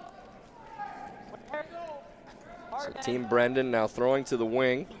wrong there. So Team Brenden now throwing to the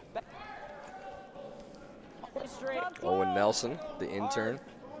wing. Owen Nelson, the intern.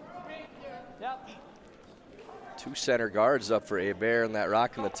 Yep. 2 center guards up for Hebert in that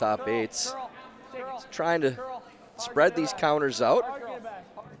rock in the top 8s. He's trying to spread these counters out.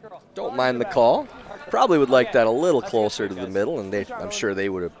 Don't mind the call. Probably would like that a little closer to the middle, and I'm sure they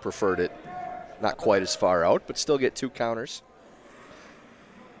would have preferred it not quite as far out, but still get 2 counters.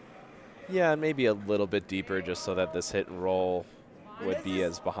 Yeah, and maybe a little bit deeper just so that this hit and roll would be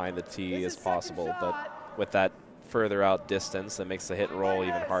as behind the tee as possible. But with that further out distance, that makes the hit and roll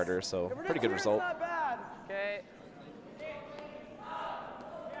even harder. So pretty good result. Okay.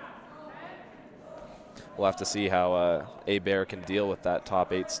 We'll have to see how Hebert can deal with that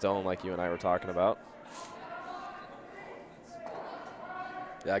top 8 stone like you and I were talking about.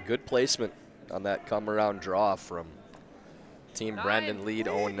 Yeah, good placement on that come around draw from Team Brenden lead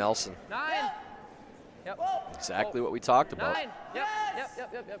Owen Nelson. 9. Yep. Exactly what we talked about. 9. Yep.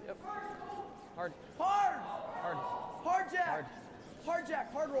 Hard. Hard jack. Hard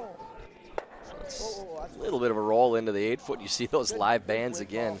jack, hard roll. A little bit of a roll into the 8-foot. You see those live bands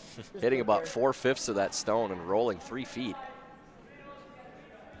again, hitting about 4/5 of that stone and rolling 3 feet.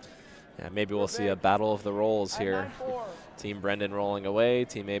 Yeah, maybe we'll see a battle of the rolls here. Team Brenden rolling away,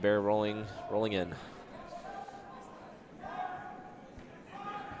 Team Hebert rolling in.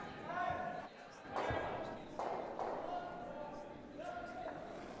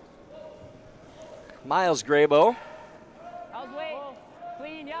 Miles Graybo. How's weight?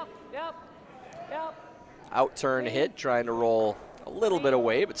 Clean. Yep. Out turn hit, trying to roll a little bit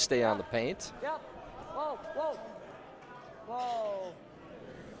away, but stay on the paint. Yep. Whoa.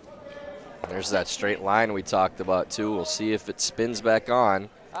 There's that straight line we talked about too. We'll see if it spins back on.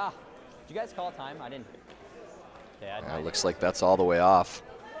 Did you guys call time? I didn't. Yeah, Looks like that's all the way off.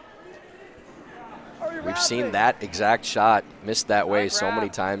 We've seen that exact shot missed that way so many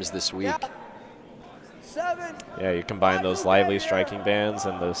times this week. 7. Yeah, you combine those lively striking bands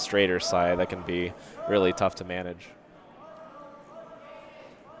and the straighter side, that can be really tough to manage.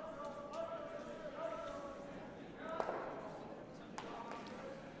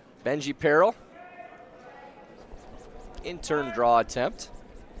 Benji Perrell. In-turn draw attempt.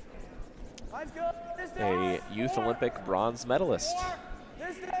 A Youth Olympic bronze medalist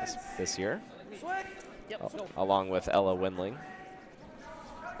this year, along with Ella Windling.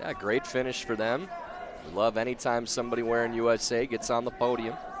 Yeah, great finish for them. We love anytime somebody wearing USA gets on the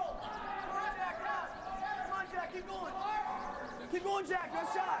podium. Keep going, Jack. No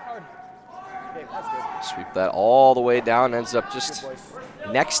shot. Okay, that's good. Sweep that all the way down, ends up just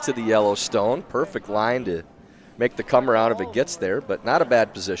next to the yellow stone. Perfect line to make the come around if it gets there, but not a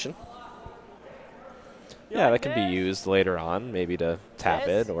bad position. Yeah, that can be used later on, maybe to tap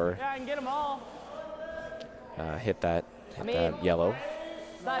it or I can get them all. hit that yellow.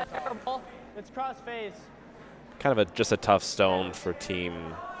 It's not terrible. It's cross face. Kind of just a tough stone for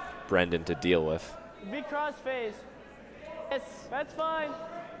Team Brenden to deal with. Be cross face. Yes, that's fine.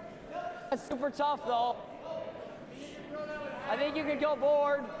 That's super tough though. I think you could go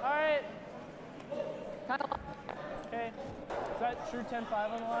board. All right. Okay. Is that true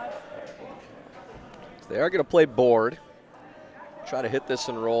 10-5 on the last? They are going to play board. Try to hit this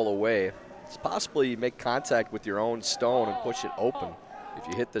and roll away. It's possible you make contact with your own stone and push it open if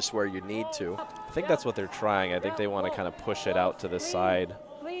you hit this where you need to. I think that's what they're trying. I think they want to kind of push it out to the side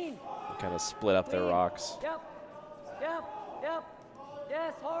and kind of split up their rocks. Yep.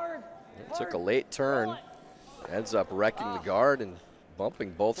 Yes, hard. It took a late turn. Ends up wrecking the guard and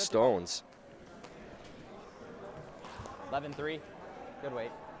bumping both stones. 11-3. Good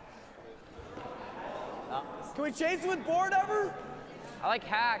weight. Can we chase it with board ever? I like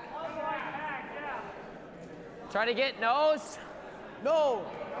hack. Try to get nose. No.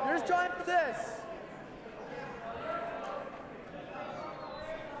 You're just trying for this.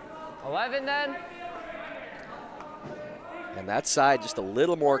 11 then. And that side just a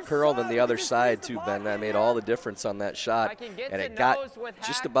little more curl than the other side too, Ben. That made all the difference on that shot. And it got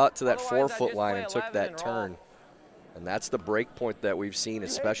just about to that 4-foot line and took that turn. And that's the break point that we've seen,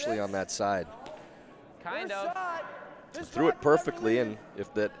 especially on that side. Kind of. Threw it perfectly, and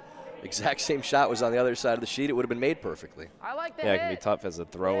if that exact same shot was on the other side of the sheet, it would have been made perfectly. I like the Yeah, it can be tough as a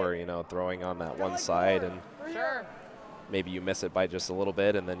thrower, you know, throwing on that one side and maybe you miss it by just a little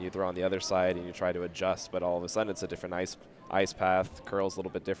bit and then you throw on the other side and you try to adjust, but all of a sudden it's a different ice path, curls a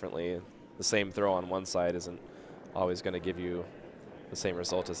little bit differently. The same throw on one side isn't always going to give you the same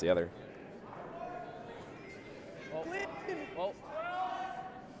result as the other.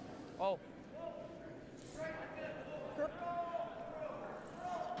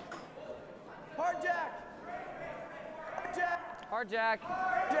 Hard jack.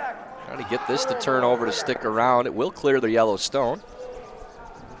 Trying to get this to turn over to stick around. It will clear the yellow stone.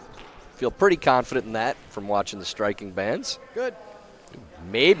 Feel pretty confident in that from watching the striking bands. Good.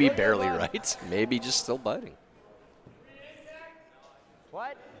 Maybe barely right. Maybe just still biting.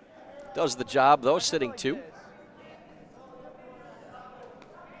 What? Does the job, though, sitting 2.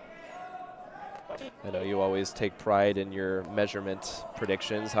 I know you always take pride in your measurement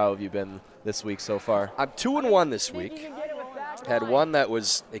predictions. How have you been this week so far? I'm 2-1 this week. Had one that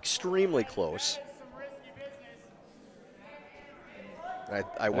was extremely close.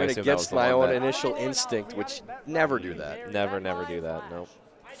 I went against my own initial instinct, which never do that. Never do that, no.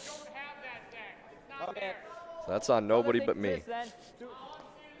 Okay. So that's on nobody but me.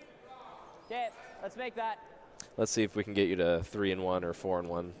 Okay, let's make that. Let's see if we can get you to 3-1 or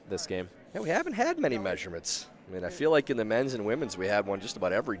 4-1 this game. Yeah, we haven't had many measurements. I mean, I feel like in the men's and women's we had one just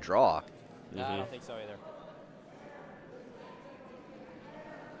about every draw. No, I don't think so either.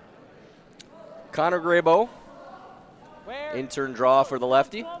 Connor Graybo, Where? intern draw for the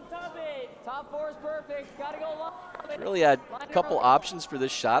lefty. Top 4 is perfect. Gotta go long. Really had a couple options for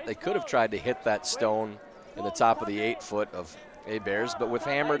this shot. They could have tried to hit that stone in the top of the 8-foot of Hebert's, but with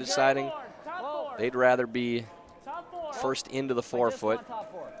Hammer deciding they'd rather be first into the 4-foot.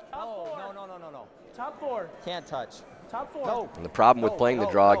 No. Top 4. Can't touch. Top 4. No. And the problem with playing the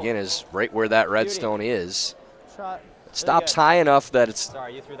draw again is right where that red stone is. Shot. It stops high enough that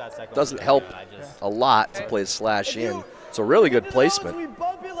it doesn't help I a lot to play the slash in. It's a really good placement. We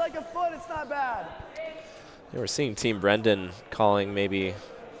bump it like a foot, it's not bad. Yeah, we're seeing Team Brenden calling maybe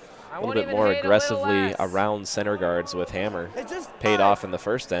a little bit more aggressively around center guards with Hammer. Paid off in the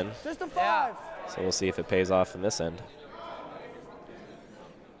first end. Just a 5. So we'll see if it pays off in this end.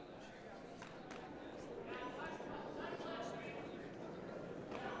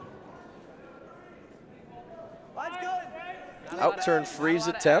 Mine's good. Outturn freeze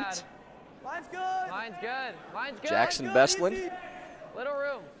attempt. Mine's good. Mine's good. Mine's good. Jackson Bestland. Little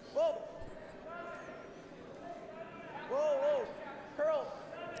room. Whoa. Whoa. Curl.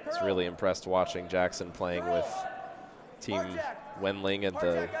 It's really impressed watching Jackson playing with Team Wendling at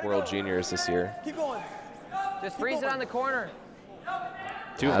the World Juniors this year. Keep going. Just freeze it on the corner.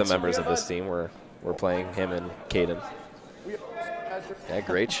 2 of the members of this team were playing, him and Caden. Yeah,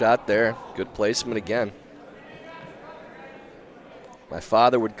 great shot there. Good placement again. My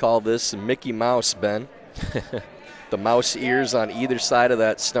father would call this Mickey Mouse, Ben. The mouse ears on either side of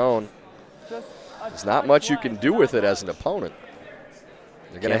that stone. There's not much you can do with it as an opponent.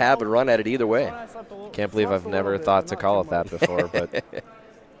 You're going to have a run at it either way. Can't believe I've never thought to call it that before, but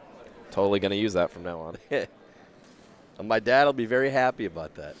totally going to use that from now on. And my dad will be very happy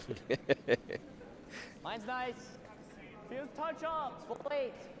about that. Mine's nice. Feels touch up.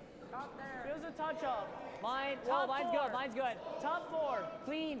 Late. Feels a touch up. Mine's good. Mine's good. Top 4.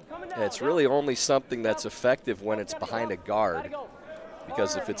 Clean. Coming down. Yeah, it's really only something that's effective when it's behind a guard.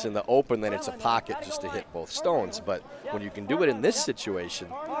 Because if it's in the open, then it's a pocket just to hit both stones. But when you can do it in this situation,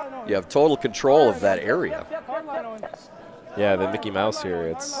 you have total control of that area. Yeah, the Mickey Mouse here,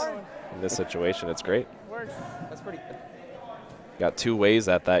 it's in this situation, it's great. That's pretty good. Got 2 ways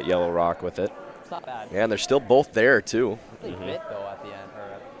at that yellow rock with it. It's not bad. Yeah, and they're still both there, too. Bit, though, at the end.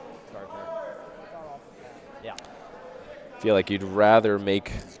 Or start there. Yeah. Feel like you'd rather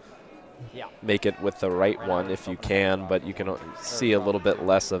make it with the right one if you can, but you can see a little bit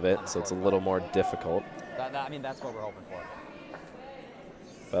less of it, so it's a little more difficult. I mean, that's what we're hoping for.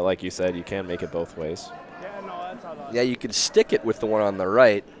 But like you said, you can make it both ways. Yeah, you can stick it with the one on the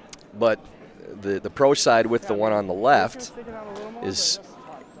right, but the pro side with the one on the left is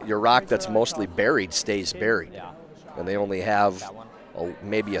your rock that's mostly buried stays buried. And they only have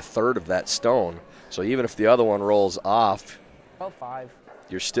maybe a third of that stone. So even if the other one rolls off,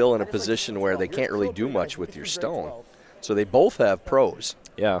 you're still in a position where they can't really do much with your stone. So they both have pros.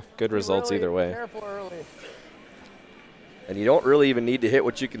 Yeah, good results either way. And you don't really even need to hit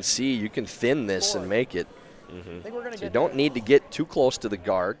what you can see. You can thin this and make it. So you don't need to get too close to the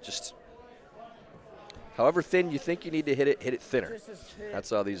guard. Just however thin you think you need to hit it thinner. That's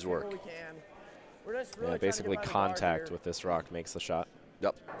how these work. Yeah, basically contact with this rock makes the shot.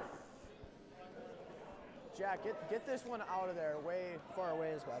 Yep. Jack, get this one out of there. Way far away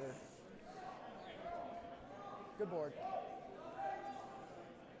is better. Good board.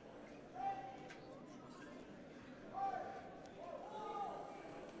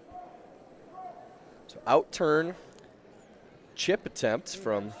 So outturn chip attempt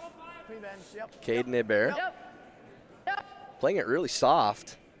from Caden Hebert. Playing it really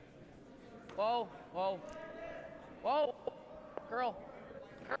soft. Whoa. Girl.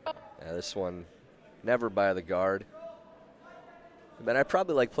 Yeah, this one never by the guard. But I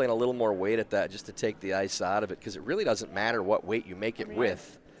probably like playing a little more weight at that just to take the ice out of it, because it really doesn't matter what weight you make it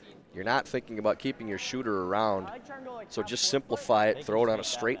with. You're not thinking about keeping your shooter around, so just simplify it, throw it on a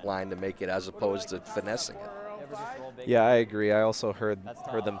straight line to make it, as opposed to finessing it. Yeah, I agree. I also heard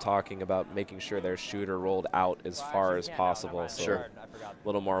them talking about making sure their shooter rolled out as far as possible. So Sure. a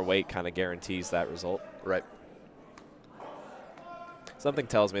little more weight kind of guarantees that result. Right. Something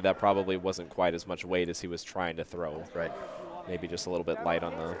tells me that probably wasn't quite as much weight as he was trying to throw. Right. Maybe just a little bit light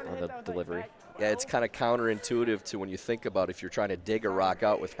on the delivery. Yeah, it's kind of counterintuitive to when you think about if you're trying to dig a rock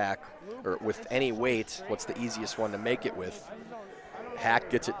out with hack or with any weight, what's the easiest one to make it with? Hack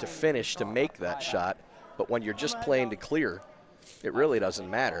gets it to finish to make that shot, but when you're just playing to clear, it really doesn't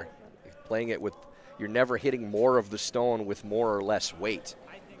matter. Playing it with, you're never hitting more of the stone with more or less weight.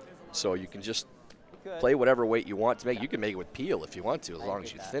 So you can just play whatever weight you want to make. You can make it with peel if you want to, as long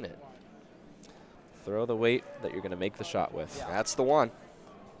as you thin it. Throw the weight that you're going to make the shot with. Yeah. That's the one.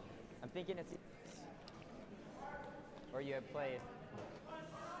 I'm thinking it's or you play.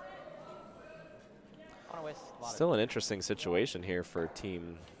 Still an interesting situation here for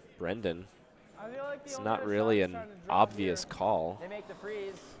Team Brenden. I feel like It's not really an obvious call. They make the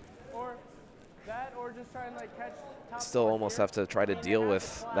freeze. Or that, or just try and like catch top Still spot almost here. have to try to deal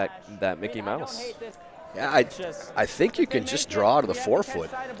with that Mickey Mouse. Yeah, I think you can just draw to the forefoot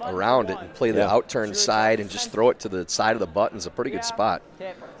around it and play the outturned side and just throw it to the side of the button's a pretty good spot.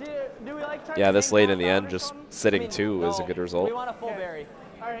 Do we like try Yeah, to this hang late in the top end, or just something? sitting two is a good result. We want a full berry.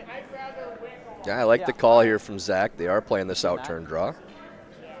 All right, I'd rather wing them. Yeah, I like the call here from Zach. They are playing this outturned draw.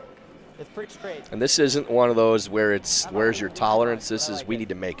 It's pretty straight. And this isn't one of those where it's, where's your tolerance? This is, we need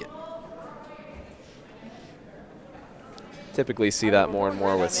to make it. Typically see that more and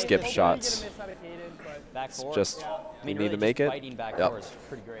more with skip shots. It's just you need to make it. Yep.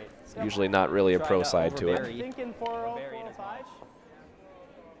 Pretty great. Usually not really a pro side to it. Thinking 4-0, 4-5.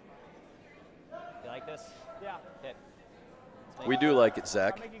 You like this? Yeah. Okay. We do like it,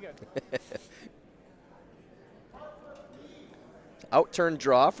 Zach. Make it good. Outturned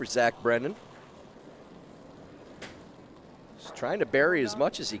draw for Zach Brenden. He's trying to bury as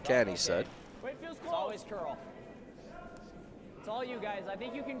much as he can, he said. Wait, feels It's close. always curl. It's all you guys. I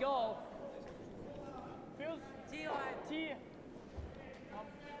think you can go. Feels T-line. T.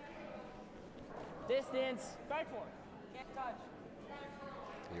 Distance. Back four. Can't touch.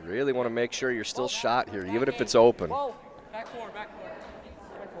 You really want to make sure you're still shot here, even if it's open. Whoa. Back four. Back four.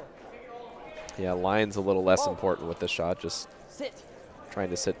 Back four. Yeah, line's a little less important with this shot, just Sit. trying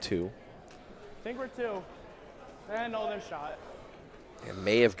to sit two. Think we're two. And no, their shot. It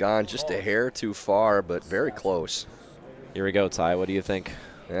may have gone just a hair too far, but very close. Here we go, Ty. What do you think?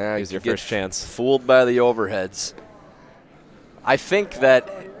 Yeah, Here's you your get first chance. Fooled by the overheads. I think that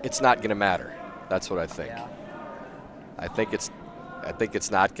it's not going to matter. That's what I think. I think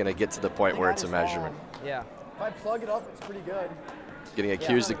it's not going to get to the point where it's a measurement. Yeah. If I plug it up, it's pretty good. Getting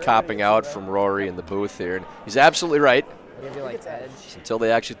accused of copping out from Rory in the booth here. And he's absolutely right. Give you like edge. Until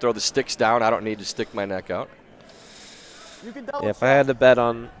they actually throw the sticks down, I don't need to stick my neck out. You can double Yeah, if I had to bet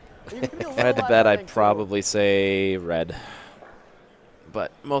on, if I'd probably say red.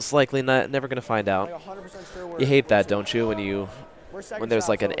 But most likely never gonna find out. Like 100% sure You hate that, don't you? When there's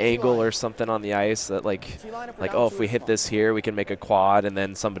like an angle T-line. or something on the ice that like T-line, like down oh, two if we is hit fine. this here, we can make a quad, and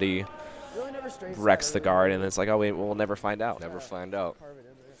then somebody Really never straight wrecks set, the really. guard, and it's like, oh wait, we'll never find out. Never find out. Carve it in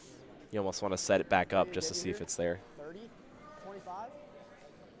there. You almost want to set it back up just to see if it's there. 30, 25.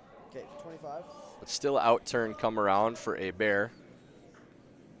 Okay, 25. But still out-turn come around for a bear.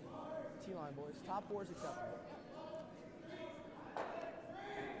 T-line, boys. Top four is acceptable.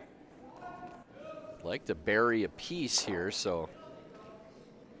 Like to bury a piece here, so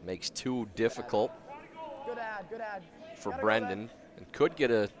makes two difficult Good ad, good ad. for Gotta go Brenden, and could get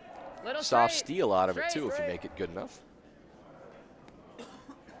a Little soft straight. steal out of it Straight, too if you straight. make it good enough.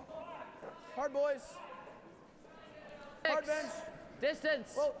 Hard, boys. Hard, bench.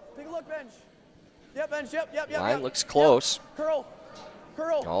 Distance. Whoa, take a look, bench. Yep, bench, yep. Line looks close. Curl.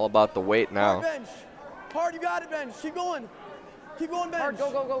 All about the weight Hard, now. bench. Hard, you got it, bench. Keep going. Keep going, bench. Hard.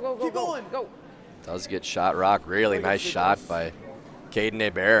 Go. Keep going. Go. Does get shot rock. Really Very good, nice good shot pass. by Caden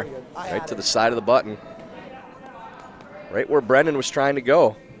Hebert. I Right had to it. the side of the button. Right where Brenden was trying to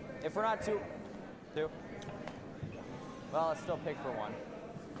go. If we're not two. Well, let's still pick for one.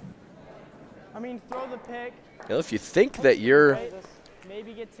 I mean, throw the pick. You know, if you think that you're Right?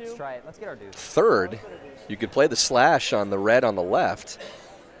 Maybe get two. Let's try it. Let's get our dude. third, you could play the slash on the red on the left,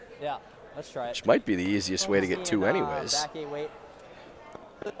 Yeah. Let's try it. which might be the easiest way to get two anyways. Back eight weight.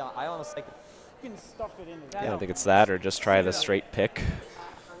 I almost like. You can stuff it in. Yeah, I think it's that, or just try the straight pick.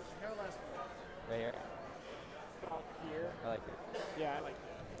 Right here. like it. Yeah, I like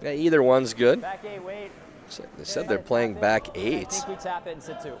that. Yeah, either one's good. Back 8, wait. So they said they're playing back I 8. think we tap it and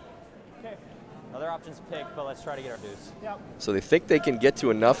sit 2. Okay. Other options pick, but let's try to get our deuce. Yep. So they think they can get to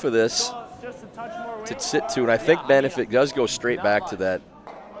enough of this So just a touch more weight. to sit 2. And I think, Ben, if it does go straight back to that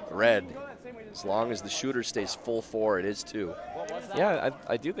red, as long as the shooter stays full 4, it is 2. Yeah,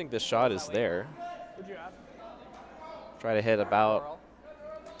 I do think this shot is there. What'd you have? Try to hit about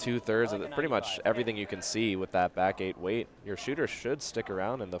 2/3 of it, pretty much everything you can see with that back 8 weight. Your shooter should stick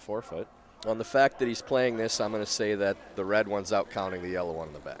around in the 4-foot. On the fact that he's playing this, I'm going to say that the red one's out counting the yellow one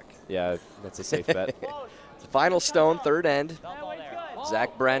in the back. Yeah, that's a safe bet. The final stone, third end.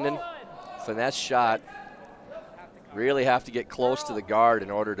 Zach Brenden, finesse shot. Really have to get close to the guard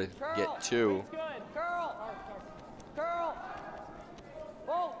in order to get 2. Good. Curl. Curl.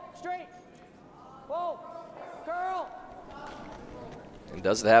 Whoa, straight. Whoa, curl. And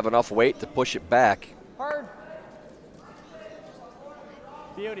doesn't have enough weight to push it back. Hard.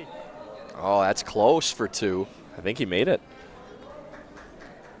 Beauty. Oh, that's close for 2. I think he made it.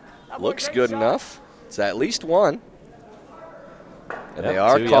 Looks good enough. It's at least 1. And they Yep,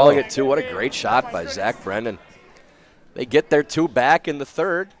 are 2 calling yellow. it 2. What a great shot by Zach Brenden. They get their 2 back in the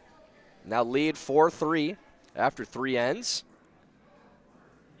third. Now lead 4-3 after 3 ends.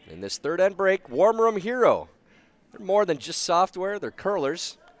 In this third end break, Warm Room Hero. They're more than just software. They're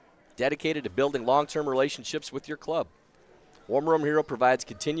curlers dedicated to building long-term relationships with your club. Warm Room Hero provides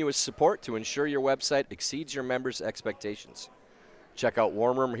continuous support to ensure your website exceeds your members' expectations. Check out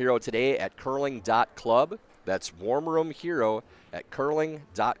Warm Room Hero today at curling.club. That's Warm Room Hero at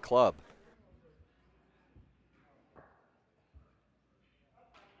curling.club.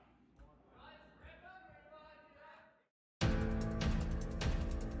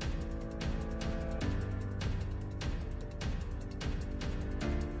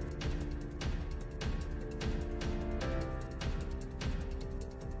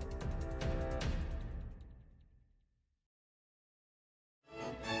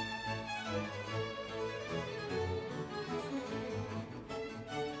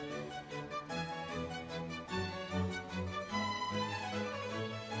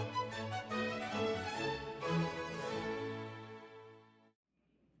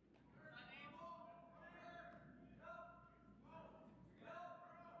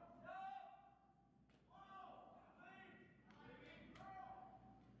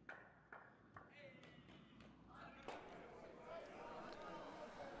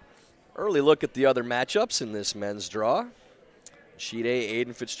 Early look at the other matchups in this men's draw. Sheet A,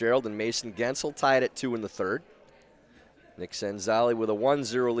 Aiden Fitzgerald and Mason Gensel tied at 2 in the third. Nick Senzali with a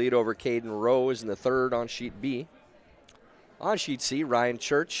 1-0 lead over Caden Rose in the third on sheet B. On sheet C, Ryan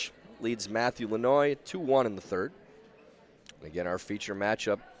Church leads Matthew Lanoy 2-1 in the third. And again, our feature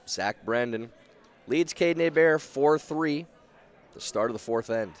matchup, Zach Brenden leads Caden Hebert 4-3 at the start of the fourth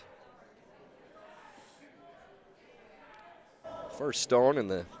end. First stone in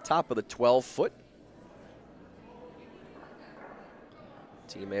the top of the 12-foot.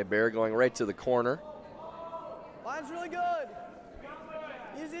 Team Hebert going right to the corner. Line's really good.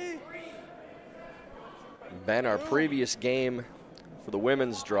 Easy. Ben, our previous game for the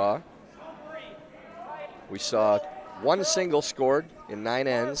women's draw, we saw 1 single scored in 9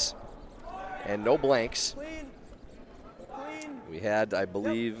 ends and no blanks. Clean. Clean. We had, I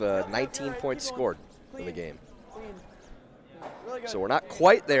believe, 19 points scored in the game. Clean. Really good. So we're not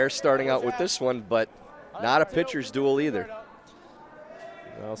quite there starting out with this one, but not a pitcher's duel either.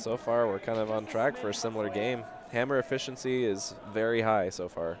 Well, so far we're kind of on track for a similar game. Hammer efficiency is very high so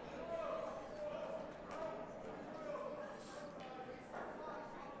far.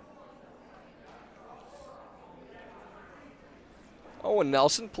 Owen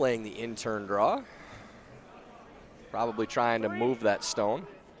Nelson playing the in-turn draw. Probably trying to move that stone.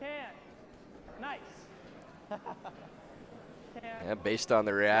 Nice. Yeah, based on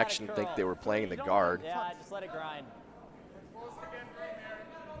the reaction, think they were playing the guard. Yeah, just let it grind.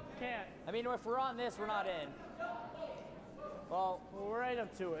 Can't. I mean, if we're on this, we're not in. Well, We're right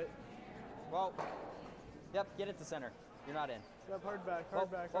up to it. well, yep, get it to center. You're not in. Step hard back,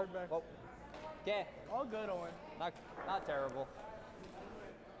 hard back, hard back. Okay, All good, Owen. not terrible.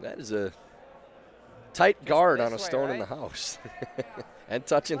 That is a tight guard this on a way, stone in the right? house. And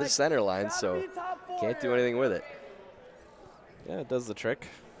touching the center line, Gotta so be top 4 can't do here. anything with it. Yeah, it does the trick.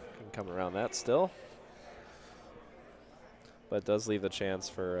 Can come around that still. But it does leave the chance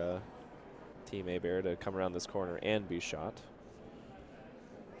for Team Hebert to come around this corner and be shot.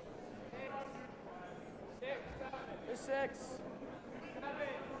 6.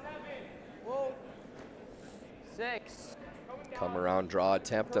 Whoa. 6. Come around draw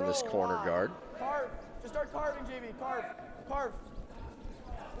attempt on this corner guard. Hard. Just start carving, JV. Carve. Carve.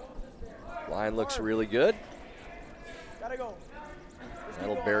 Line looks really good. Gotta go.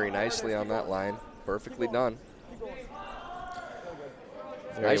 That'll bury nicely on that line. Perfectly done.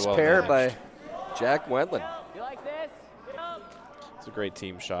 Very Nice well pair matched. by Jack Wendland. You like this? It's a great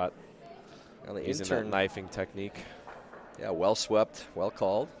team shot. Now the Using intern, that knifing technique. yeah, well swept, well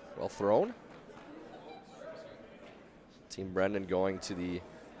called, well thrown. Team Brenden going to the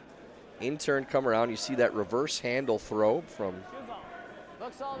intern come around. You see that reverse handle throw from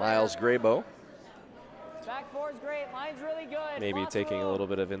Miles Graybo. Back four is great. Line's really good. Maybe Lots of taking a room. little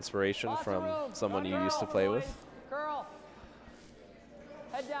bit of inspiration Lots of from room. someone you Curl, used to play boys. with. Curl.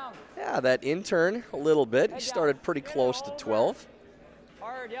 Head down. Yeah, that intern a little bit. He Head started down. pretty Get close it to over. 12.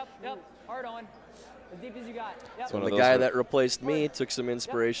 Hard, yep. Hard on. As deep as you got. Yep. one And of the those guy where- that replaced me took some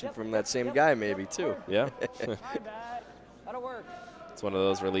inspiration from that same guy maybe too. Yeah. My bad. That'll work. It's one of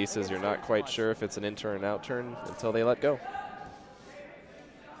those releases you're not quite sure if it's an in turn, out turn until they let go.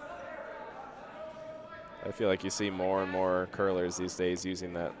 I feel like you see more and more curlers these days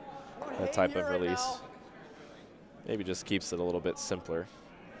using that type of release. Maybe just keeps it a little bit simpler.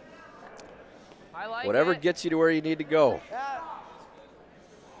 I like Whatever it. gets you to where you need to go.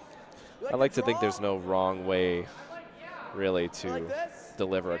 I like to think there's no wrong way, really, to Like this?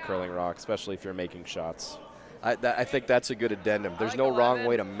 deliver a curling rock, especially if you're making shots. I think that's a good addendum. There's like no wrong 11.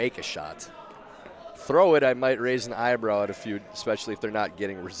 way to make a shot. Throw it, I might raise an eyebrow at a few, especially if they're not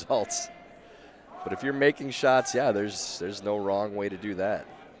getting results. But if you're making shots, yeah, there's no wrong way to do that.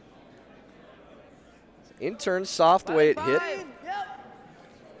 Intern, soft way it hit. Yep.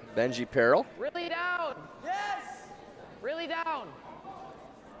 Benji Perrell. Really down. Yes. Really down.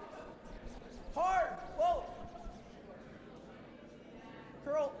 Hard. Whoa.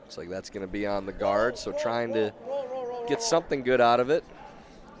 Curl. Looks like that's going to be on the guard, so trying to roll, get something good out of it.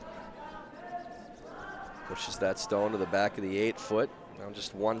 Pushes that stone to the back of the 8-foot. Now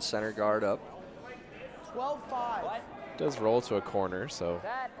just one center guard up. 12-5. What? Does roll to a corner, so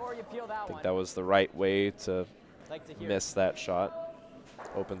That or you peel that I think one. that was the right way to Like to hear. miss that shot.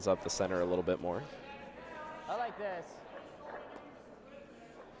 Opens up the center a little bit more. I like this.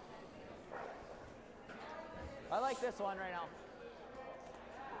 I like this one right now.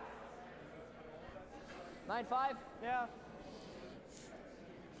 9-5? Yeah.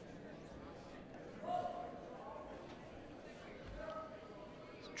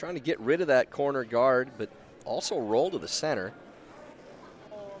 Trying to get rid of that corner guard, but also roll to the center.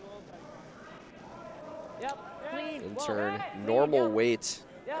 Yep. Clean. In Whoa. turn, Clean. normal Yep. weight,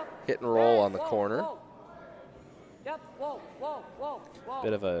 Yep. hit and roll on the Whoa, corner. whoa. Yep. Whoa. Whoa. Whoa. Whoa.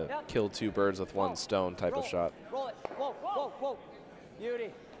 Bit of a Yep. kill two birds with one Whoa. stone type Roll. of shot. Roll it. Whoa. Whoa. Whoa.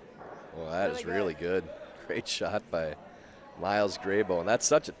 Beauty. Well, that is Really really good. Great shot by Miles Graybo, and that's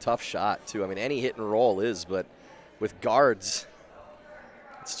such a tough shot too. I mean, any hit and roll is, but with guards,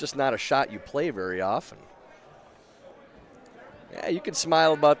 it's just not a shot you play very often. Yeah, you can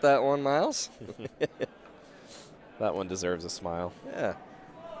smile about that one, Miles. That one deserves a smile. Yeah.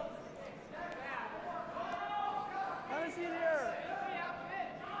 How is he here?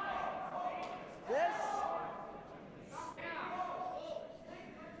 This.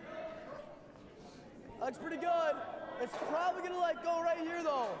 Looks pretty good. It's probably gonna like go right here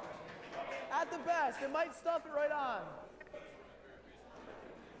though. At the best, it might stuff it right on.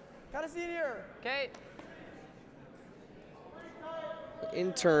 Kind of see it here. Okay.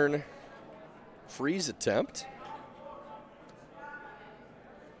 Intern freeze attempt.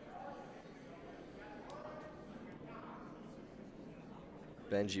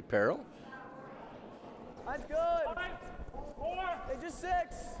 Benji Perrell. That's good. Hey, just 6.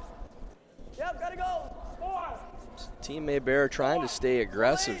 Yep, gotta go. 4. Team Hebert trying to stay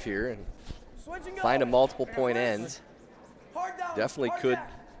aggressive here and Switch and go. find a multiple point end. Hard down. Definitely hard could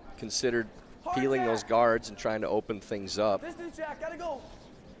jack. consider peeling those guards and trying to open things up. Distance, Jack. Gotta go.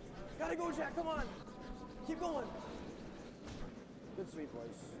 Gotta go, Jack. Come on. Keep going. Good sweep, boys.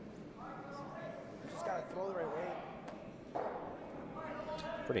 Just gotta throw the right way.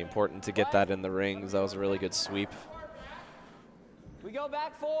 Pretty important to get that in the rings. That was a really good sweep. We go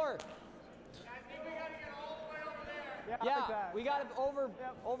back 4. Yeah, we got to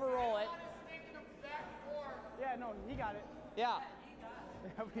overroll it. Yeah, no, he got it. Yeah.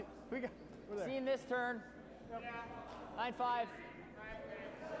 we got. We're there. Seeing this turn. 9-5.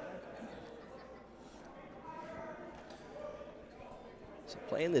 So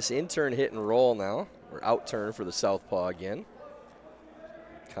playing this intern hit and roll now, or out turn for the southpaw again.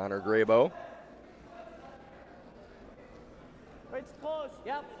 Connor Graybo. Wait, it's close.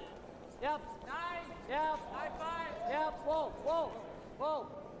 Yep. Yep. 9. Yep. 9-5. Yep. Whoa. Whoa. Whoa.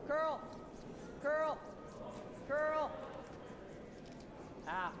 Curl. Curl. Curl.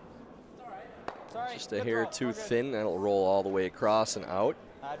 Ah. It's all right. Sorry. Just a hair too thin. That'll roll all the way across and out.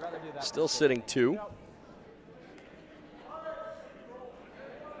 I'd rather do that. Still sitting 2.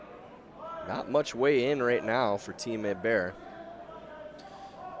 Not much way in right now for Team Hebert.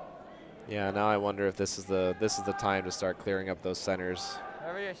 Yeah, now I wonder if this is the time to start clearing up those centers.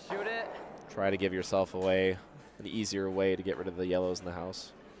 Whenever you shoot it. Try to give yourself away an easier way to get rid of the yellows in the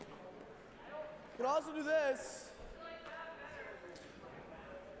house. You can also do this.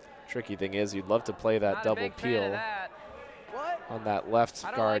 Tricky thing is you'd love to play that double peel on that left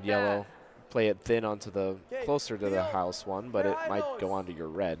guard yellow. Play it thin onto the closer to the house one, but it might go onto your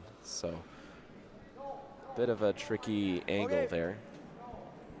red. So bit of a tricky angle there.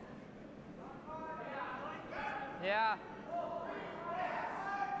 Yeah.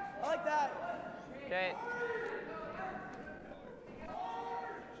 I like that. Okay.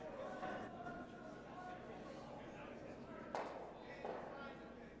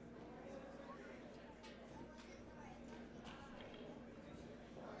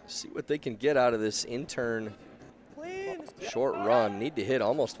 See what they can get out of this intern short run. Need to hit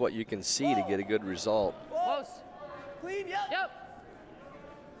almost what you can see to get a good result. Close. Clean, yep. Yep.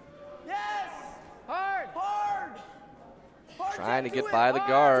 Yes. Hard. Hard. Hard. Trying to Do get it. by the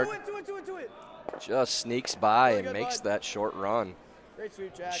guard. Do it. Just sneaks by Really and good, makes bud. that short run. Great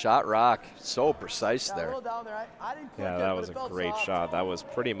sweep, Jack. Shot rock. So precise Yeah, a there. little down there. I didn't click Yeah, it, that but was it a felt great soft. shot. That was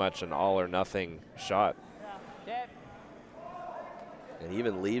pretty much an all or nothing shot. Okay. And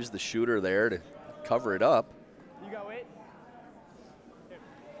even leaves the shooter there to cover it up. You got weight?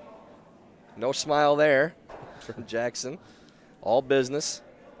 No smile there from Jackson. All business.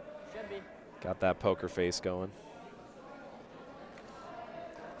 Should be. Got that poker face going.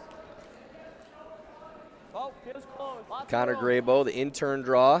 Oh, feels close. Lots of Connor room. Graybo, the intern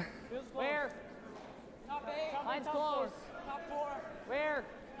draw. Feels close. Where? Top 8. Mine's close. Top 4. Where?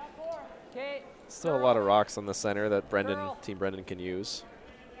 Top 4. Okay. Still a lot of rocks on the center that Team Brenden can use.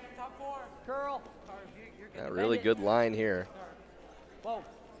 Top 4. Curl. Yeah, really good line here. Whoa.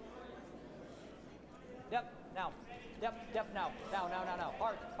 Yep. Now. Yep. Now. Now.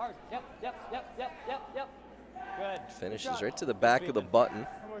 Hard. Yep. Good. Finishes right to the back of the button.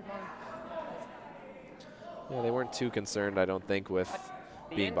 Yeah, they weren't too concerned, I don't think, with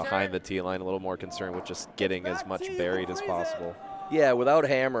being behind the tee line. A little more concerned with just getting as much buried as possible. Yeah, without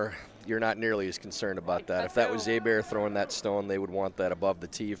hammer, you're not nearly as concerned about that. If that was Hebert throwing that stone, they would want that above the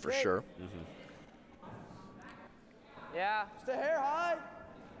tee for sure. Yeah. Just a hair high.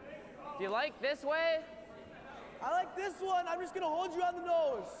 Do you like this way? I like this one. I'm just going to hold you on the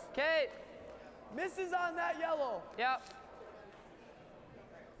nose. Okay. Misses on that yellow. Yep.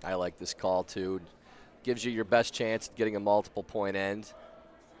 I like this call too. Gives you your best chance at getting a multiple point end.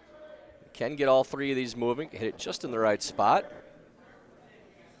 You can get all 3 of these moving, hit it just in the right spot.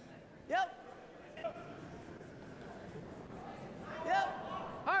 Yep.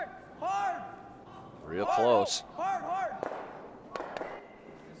 Hard. Real close. Hard.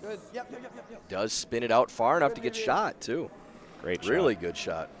 Good. Yep. Does spin it out far enough to get shot too. Great shot. Really good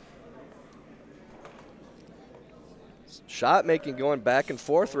shot. Shot making going back and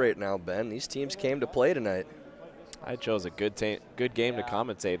forth right now, Ben. These teams came to play tonight. I chose a good game to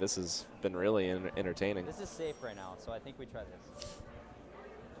commentate. This has been really entertaining. This is safe right now, so I think we try this.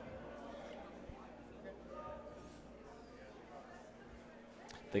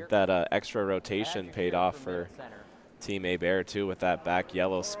 I think that extra rotation paid off for Team Hebert too, with that back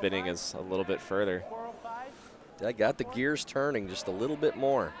yellow spinning is a little bit further. That got the gears turning just a little bit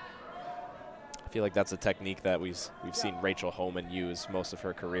more. I feel like that's a technique that we've seen Rachel Homan use most of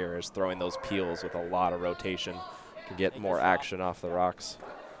her career, is throwing those peels with a lot of rotation to get more action off the rocks.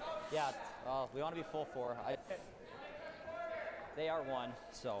 Yeah, we want to be full 4. They are 1,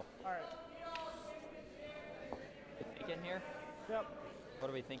 so. All right. Think in here? Yep. What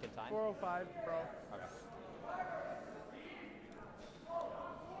are we thinking time? 4:05, bro. Okay.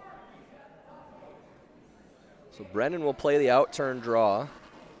 So Brenden will play the outturn draw.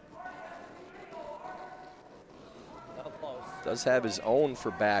 Close. Does have his own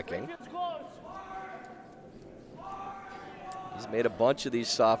for backing. He's made a bunch of these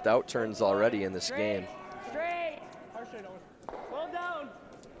soft outturns already in this game. Straight. Hard straight, Owen. Well down.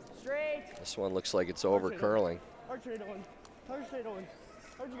 Straight. This one looks like it's over curling. Hard straight, Owen. Hard straight, Owen.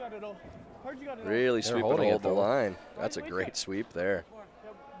 Hard you got it, Owen. Hard you got it, Owen. Really sweeping holding hold it, the though. line. That's a great sweep there.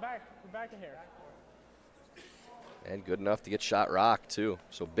 Yep, back a hair. And good enough to get shot rock too.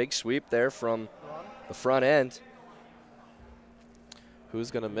 So big sweep there from the front end. Who's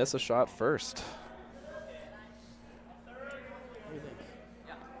going to miss a shot first?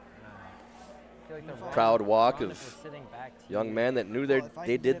 proud walk of young men that knew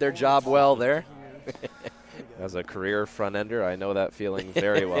they did their job well there. As a career front ender, I know that feeling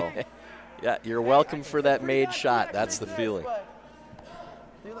very well. Yeah, you're welcome for that made shot. That's the feeling. I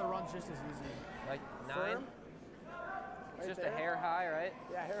think the run's just as easy. Like 9? It's just a hair high, right?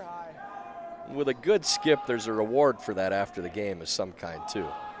 Yeah, hair high. With a good skip, there's a reward for that after the game of some kind, too,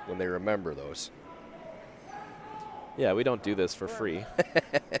 when they remember those. Yeah, we don't do this for free.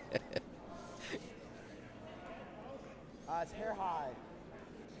 It's hair high.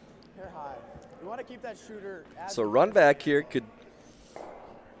 Hair high. You want to keep that shooter. So run back here could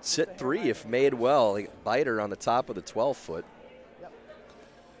sit 3 if made well. Biter on the top of the 12-foot. Yep.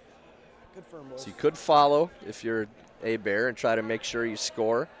 Good for him, So you could follow if you're Hebert and try to make sure you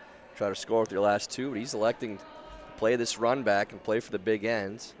score. Try to score with your last 2, but he's electing to play this run back and play for the big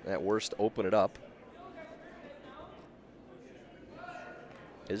ends. At worst, open it up.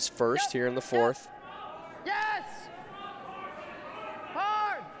 His first here in the 4th. Yes!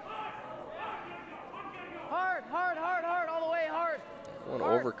 Hard! Hard, hard, hard, hard, all the way hard. One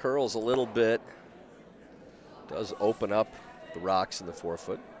over curls a little bit. Does open up the rocks in the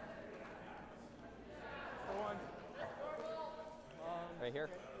 4-foot. Right here.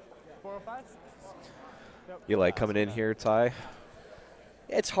 405? You like coming in here, Ty?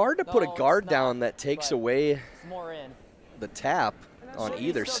 It's hard to put a guard down that takes away More in. the tap on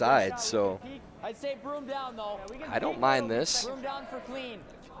either side, so I'd say broom down, though. I don't mind this. Broom down for clean.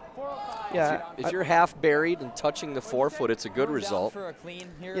 405. Yeah, If you're half buried and touching the 4-foot, it's a good result. For a clean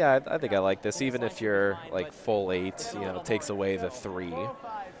here. Yeah, I think I like this. Even if you're like full 8, you know, it takes away the 3.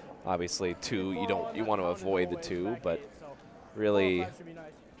 Obviously, 2, you want to avoid the 2, but really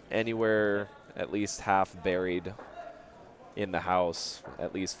anywhere at least half buried in the house,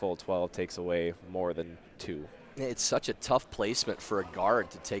 at least full 12 takes away more than 2. It's such a tough placement for a guard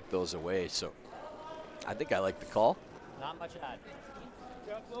to take those away, so I think I like the call. Not much add.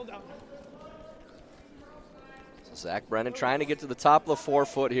 So Zach Brenden trying to get to the top of the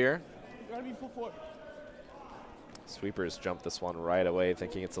 4-foot here. Sweepers jump this one right away,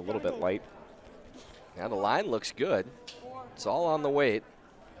 thinking it's a little bit light. Now the line looks good. It's all on the weight.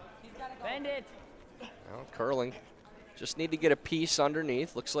 Bend it. Now curling. Just need to get a piece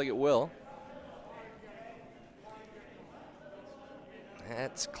underneath. Looks like it will.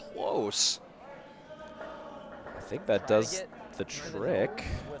 That's close. I think that does the trick.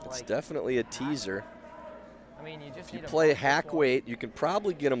 It's definitely a teaser. I mean, you just If you need a play hack weight, you can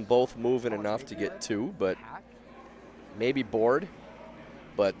probably get them both moving enough to get 2, but maybe board,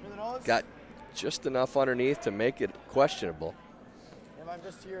 but got just enough underneath to make it questionable. If I'm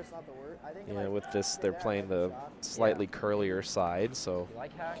just here, it's not the word. I think Yeah, with this, they're playing the slightly curlier side, so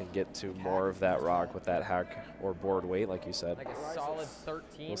can get to more of that rock with that hack or board weight, like you said. like a solid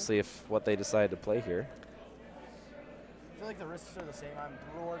 13. We'll see if what they decide to play here. I feel like the risks are the same.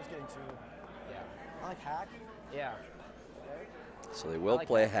 Reward is getting 2. Yeah. I like hack. Yeah. So they will like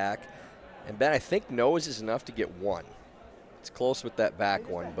play that. hack. And Ben, I think nose is enough to get 1. It's close with that back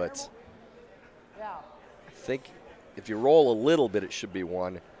one, but I think if you roll a little bit, it should be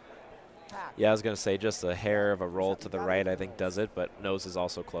 1. Yeah, I was going to say just a hair of a roll to the right, I think, does it, but nose is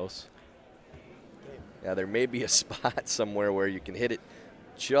also close. Yeah, there may be a spot somewhere where you can hit it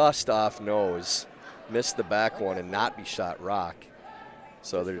just off nose, miss the back one, and not be shot rock.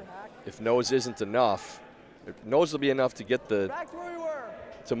 So there, if nose isn't enough, nose will be enough to get to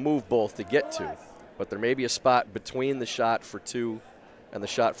move both to get 2. But there may be a spot between the shot for 2 and the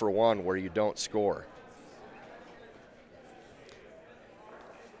shot for 1 where you don't score.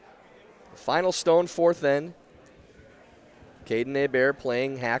 Final stone, 4th end. Caden Hebert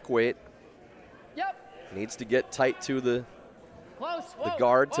playing hack weight. Yep. Needs to get tight to the Close. the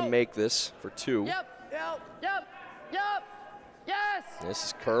guard to make this for 2. Yep. Yep. Yep. Yep. Yes. This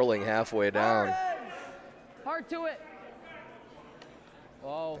is curling halfway down. Hard to it.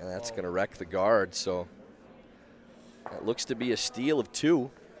 Oh. And that's going to wreck the guard. So that looks to be a steal of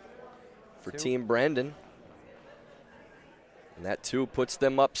 2 for Team Brenden. And that 2 puts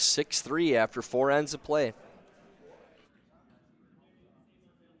them up 6-3 after 4 ends of play.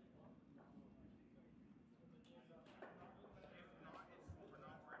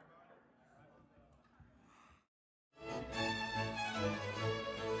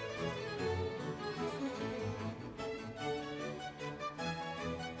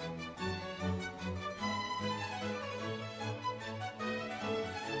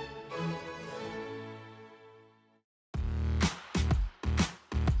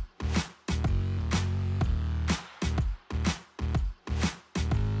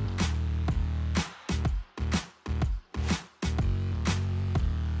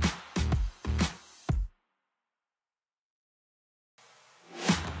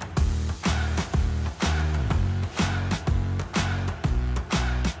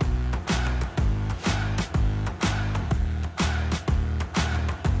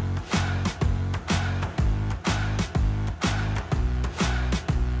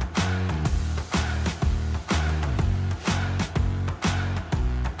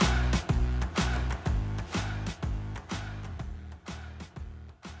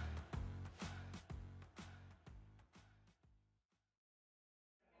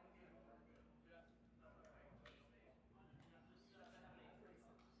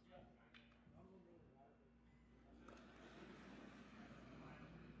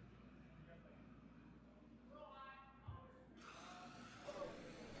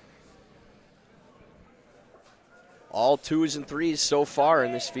 All 2s and 3s so far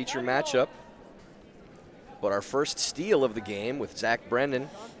in this feature matchup. But our first steal of the game with Zach Brenden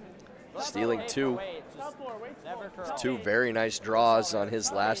stealing 2. 2 very nice draws on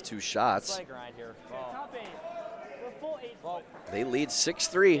his last 2 shots. They lead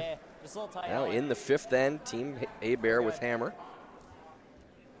 6-3. Now in the 5th end, Team Hebert with hammer.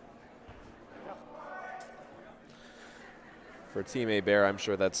 For Team Hebert, I'm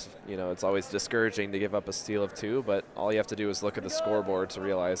sure that's, you know, it's always discouraging to give up a steal of 2, but all you have to do is look at the scoreboard to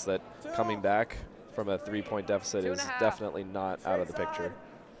realize that coming back from a 3-point deficit is definitely not out of the picture.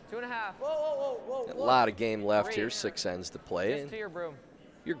 2.5. A lot of game left here, 6 ends to play. Just to your broom.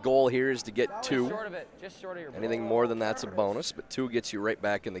 Your goal here is to get 2. Short of it. Just short of your broom. Anything more than that's a bonus, but 2 gets you right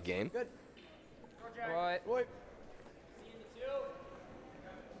back in the game. Right.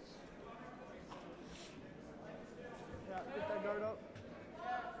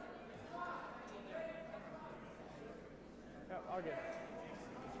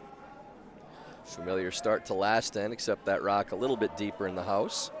 Familiar start to last end, except that rock a little bit deeper in the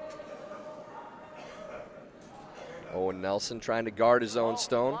house. Owen Nelson trying to guard his own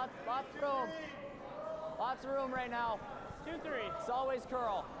stone. Lots of room. Lots of room right now. 2-3. It's always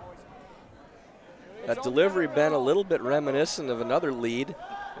curl. That delivery been a little bit reminiscent of another lead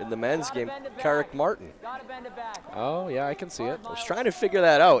in the men's game, Carrick Martin. Gotta bend it back. Oh, yeah, I can see it. I was trying to figure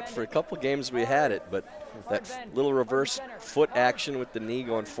that out. For a couple games we had it, but that little reverse foot action with the knee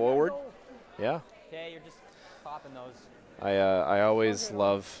going forward. Yeah. Okay, you're just popping those. I always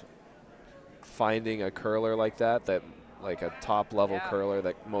love finding a curler like that, like a top-level curler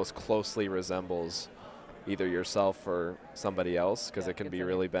that most closely resembles either yourself or somebody else, because it can be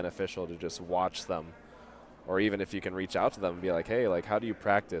really beneficial to just watch them. Or even if you can reach out to them and be like, hey, like, how do you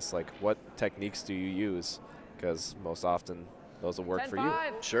practice? Like, what techniques do you use? Because most often those will work for you.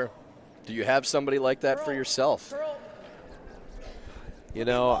 Sure. Do you have somebody like that for yourself? You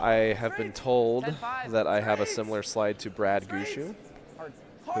know, I have been told that I have a similar slide to Brad Gushu.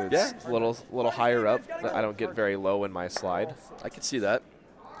 It's a little higher up. I don't get very low in my slide. I can see that.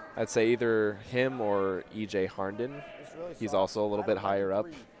 I'd say either him or E.J. Harnden. He's also a little bit higher up.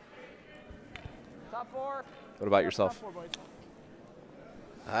 Top 4. What about yourself?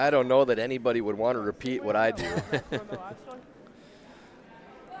 I don't know that anybody would want to repeat what I do.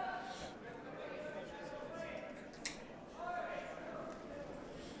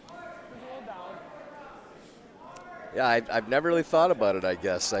 Yeah, I've never really thought about it, I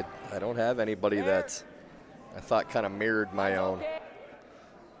guess. I don't have anybody that I thought kind of mirrored my own.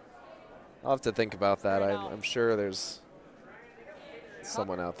 I'll have to think about that. I'm sure there's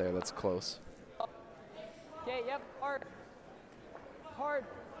someone out there that's close. Okay, yep, hard. Hard.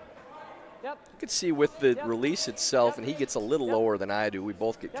 Yep. You can see with the release itself, and he gets a little lower than I do. We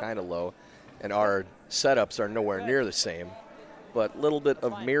both get kind of low, and our setups are nowhere near the same. But a little bit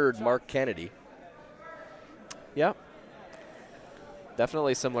of mirrored Mark Kennedy. Yeah.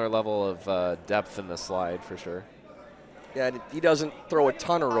 Definitely similar level of depth in the slide for sure. Yeah, he doesn't throw a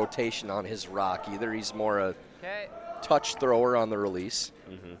ton of rotation on his rock either. He's more a touch thrower on the release.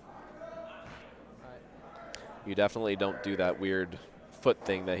 Mm-hmm. You definitely don't do that weird foot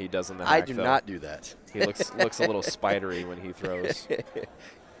thing that he does in the hack, I do not do that. He looks a little spidery when he throws.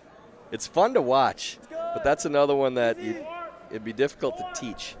 It's fun to watch, but that's another one that it'd be difficult to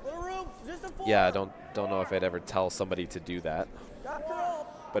teach. Yeah, I don't know if I'd ever tell somebody to do that.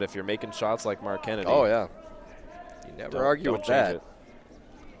 But if you're making shots like Mark Kennedy, oh yeah, you never argue with that. It.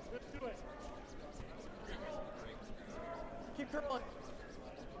 Keep curling.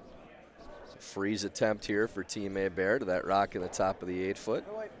 Freeze attempt here for Team Hebert to that rock in the top of the 8-foot.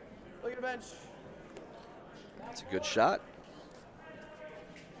 Look at the bench. That's a good shot.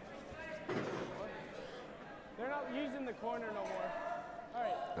 They're not using the corner no more. All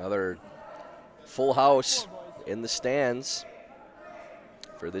right. Another full house in the stands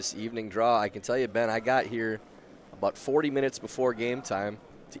for this evening draw. I can tell you, Ben, I got here about 40 minutes before game time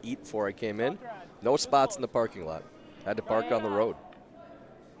to eat before I came in. No spots in the parking lot. Had to park on the road.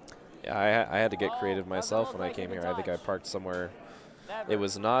 Yeah, I had to get creative myself when I came here. I think I parked somewhere. It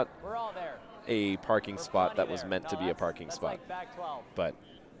was not a parking spot that was meant to be a parking spot, but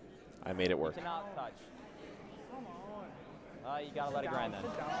I made it work. You gotta let it grind then.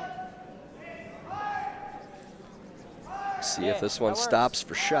 See if this one stops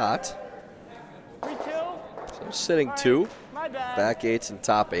for shot. 3-2. So sitting 2, back 8s and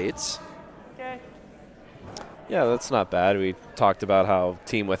top 8s. Okay. Yeah, that's not bad. We talked about how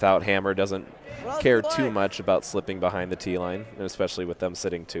team without hammer doesn't care too much about slipping behind the tee line, and especially with them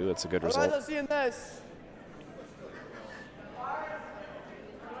sitting 2, it's a good result.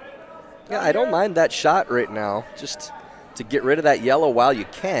 Yeah, I don't mind that shot right now, just to get rid of that yellow while you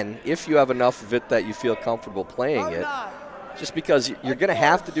can, if you have enough of it that you feel comfortable playing it. Just because you're going to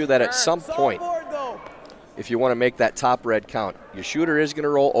have to do that at some point if you want to make that top red count. Your shooter is going to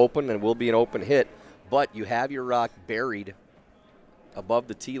roll open and will be an open hit, but you have your rock buried above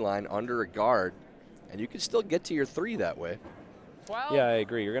the tee line under a guard, and you can still get to your 3 that way. Yeah, I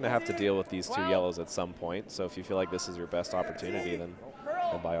agree. You're going to have to deal with these 2 yellows at some point, so if you feel like this is your best opportunity, then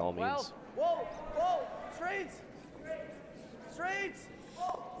by all means. Whoa, whoa, straights, straights,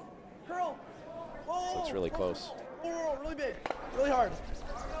 curl, whoa. So it's really close. Whoa, really big, really hard.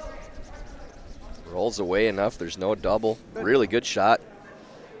 Rolls away enough, there's no double. Really good shot.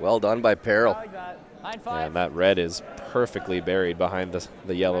 Well done by Peril. Yeah, and that red is perfectly buried behind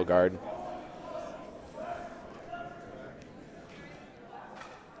the yellow guard.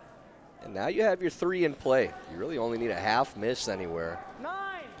 And now you have your 3 in play. You really only need a half miss anywhere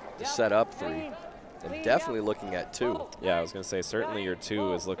to set up 3. And definitely looking at 2. Yeah, I was going to say, certainly your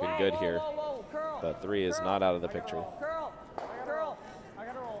 2 is looking good here. But 3 is not out of the picture. I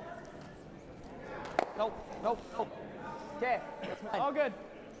gotta roll. Nope. Okay. All good.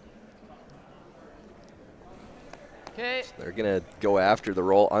 Okay. So they're going to go after the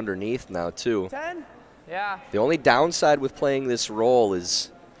roll underneath now, too. 10? Yeah. The only downside with playing this roll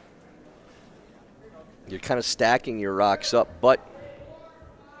is you're kind of stacking your rocks up, but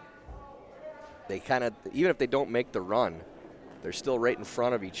they kind of, even if they don't make the run, they're still right in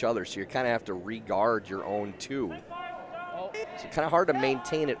front of each other, so you kind of have to re-guard your own 2. It's kind of hard to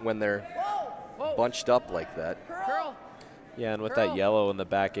maintain it when they're bunched up like that. Yeah, and with that yellow in the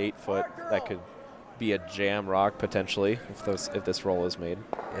back 8 foot, that could be a jam rock potentially if this roll is made.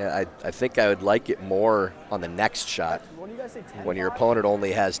 Yeah, I think I would like it more on the next shot when your opponent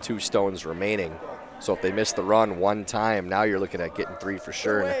only has 2 stones remaining. So if they miss the run 1 time, now you're looking at getting 3 for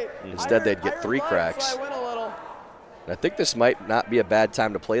sure. And instead, they'd get 3 cracks. And I think this might not be a bad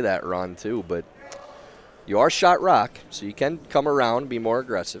time to play that run too, but you are shot rock, so you can come around, be more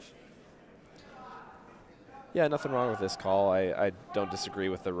aggressive. Yeah, nothing wrong with this call. I don't disagree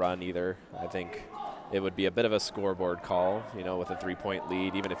with the run either. I think it would be a bit of a scoreboard call, you know, with a 3-point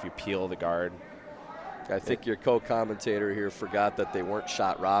lead, even if you peel the guard. I think your co-commentator here forgot that they weren't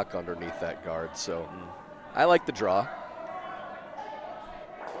shot rock underneath that guard, so I like the draw.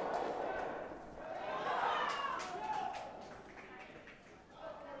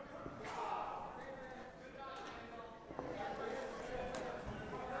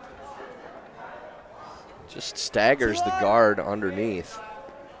 Just staggers the guard underneath.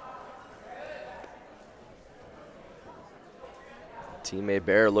 Team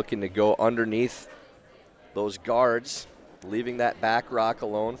Hebert looking to go underneath those guards, leaving that back rock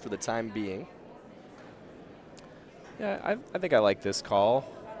alone for the time being. Yeah, I think I like this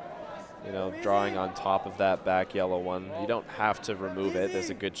call. You know, drawing on top of that back yellow one. You don't have to remove it. There's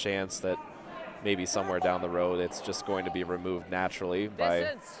a good chance that maybe somewhere down the road it's just going to be removed naturally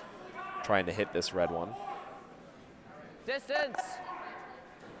by trying to hit this red one. Distance.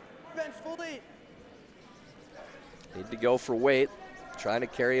 Bench full deep. Need to go for weight, trying to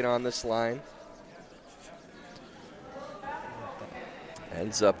carry it on this line.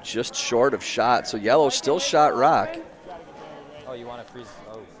 Ends up just short of shot, so yellow still shot rock. Oh, you want to freeze?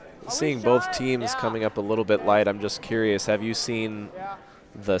 Oh. Seeing both teams coming up a little bit light, I'm just curious, have you seen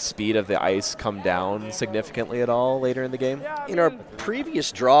the speed of the ice come down significantly at all later in the game? In our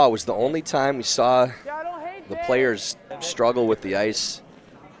previous draw was the only time we saw the players struggle with the ice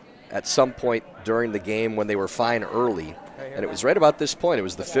at some point during the game when they were fine early. And it was right about this point. It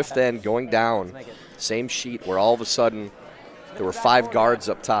was the 5th end going down, same sheet where all of a sudden there were 5 guards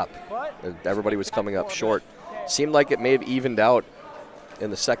up top. Everybody was coming up short. Seemed like it may have evened out in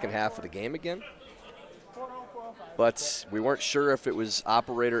the second half of the game again. But we weren't sure if it was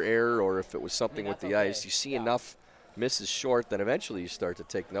operator error or if it was something with the ice. You see enough misses short, then eventually you start to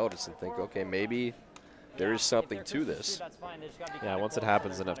take notice and think, okay, maybe there is something to this. Yeah, once it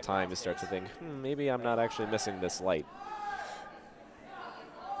happens enough time, you start to think, maybe I'm not actually missing this light.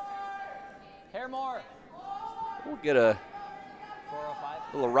 We'll get a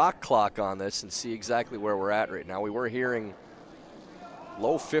little rock clock on this and see exactly where we're at right now. We were hearing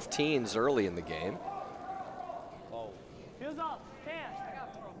low 15s early in the game. Heels up. Can't.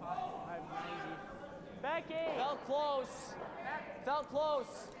 Back 8. Felt close. Felt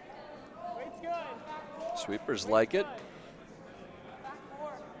close. Weight's good. Sweepers like it. Back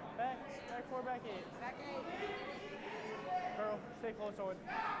 4, back 8. Back 8. Girl, stay close, Owen.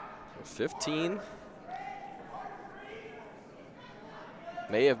 15.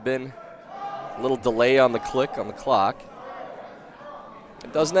 May have been a little delay on the click on the clock.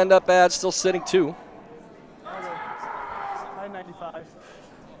 It doesn't end up bad, still sitting 2. Okay. 995.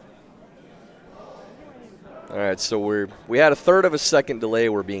 All right, so we had a third of a second delay,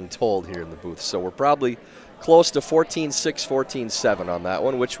 we're being told here in the booth. So we're probably close to 14.6, 14.7 on that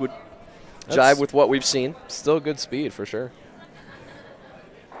one, which would jive with what we've seen. Still good speed for sure.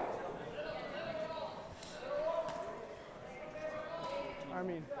 I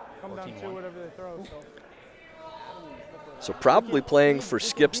mean, come down to whatever they throw. So probably playing for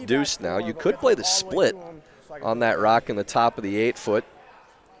Skip's deuce now. You could play the split on that rock in the top of the 8-foot.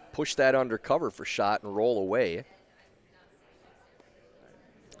 Push that under cover for shot and roll away.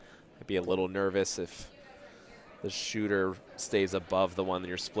 I'd be a little nervous if the shooter stays above the one that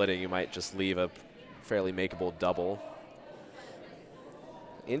you're splitting. You might just leave a fairly makeable double.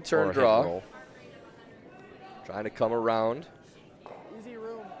 In-turn draw. Trying to come around. Easy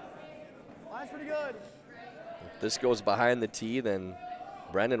room. Line's pretty good. If this goes behind the tee, then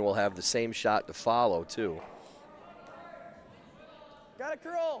Brenden will have the same shot to follow, too. Got it,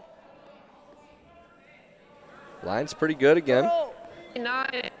 curl. Line's pretty good again. Curl.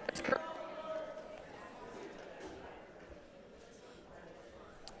 9.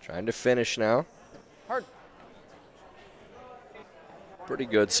 Trying to finish now. Hard. Pretty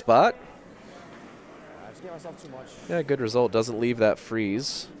good spot. I just gave myself too much. Yeah, good result. Doesn't leave that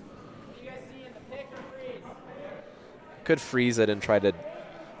freeze. Could freeze it and try to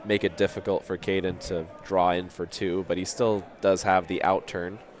make it difficult for Caden to draw in for 2, but he still does have the out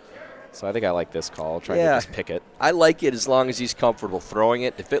turn. So I think I like this call, trying to just pick it. I like it as long as he's comfortable throwing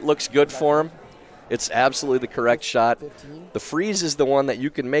it. If it looks good for him, it's absolutely the correct shot. The freeze is the one that you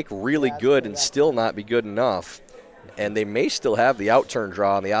can make really good and still not be good enough. And they may still have the out turn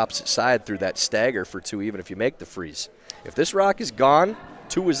draw on the opposite side through that stagger for 2, even if you make the freeze. If this rock is gone,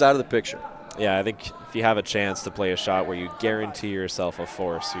 2 is out of the picture. Yeah, I think if you have a chance to play a shot where you guarantee yourself a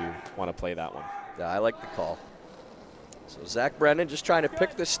force, you want to play that one. Yeah, I like the call. So Zach Brenden just trying to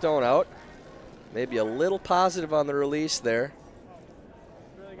pick this stone out. Maybe a little positive on the release there.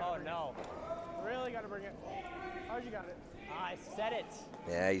 Oh, no. Really got to bring it. How'd you got it? I said it.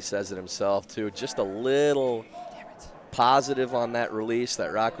 Yeah, he says it himself, too. Just a little positive on that release.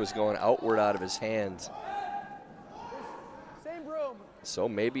 That rock was going outward out of his hands. Same room. So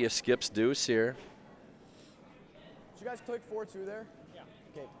maybe a Skip's deuce here. Did you guys click 4-2 there? Yeah.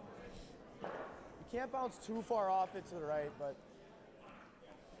 Okay. You can't bounce too far off it to the right, but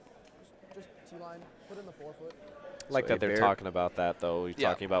just T-line. Put in the 4-foot. I like that they're talking about that, though. You're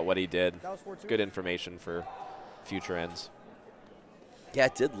talking about what he did. That was 4-2. Good information for future ends. Yeah,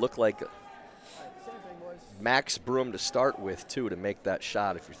 it did look like Same thing, boys. max broom to start with, too, to make that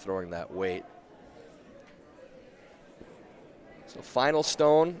shot if you're throwing that weight. So final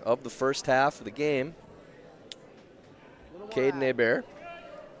stone of the first half of the game. Caden Hebert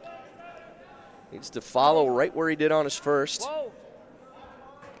needs to follow right where he did on his first. Whoa.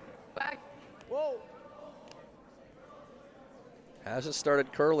 Back. Whoa. Hasn't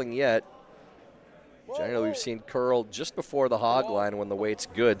started curling yet. Generally, we've seen curl just before the hog line when the weight's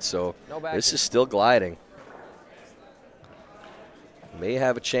good, so this is still gliding. May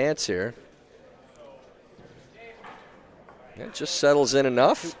have a chance here. It just settles in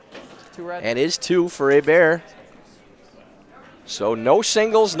enough, and is 2 for Hebert. So no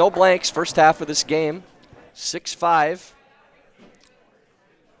singles, no blanks first half of this game. 6-5.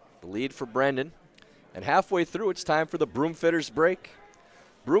 The lead for Brenden. And halfway through, it's time for the Broomfitters break.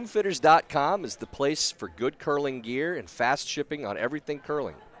 Broomfitters.com is the place for good curling gear and fast shipping on everything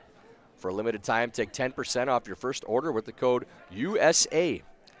curling. For a limited time, take 10% off your first order with the code USA.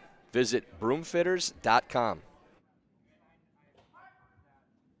 Visit broomfitters.com.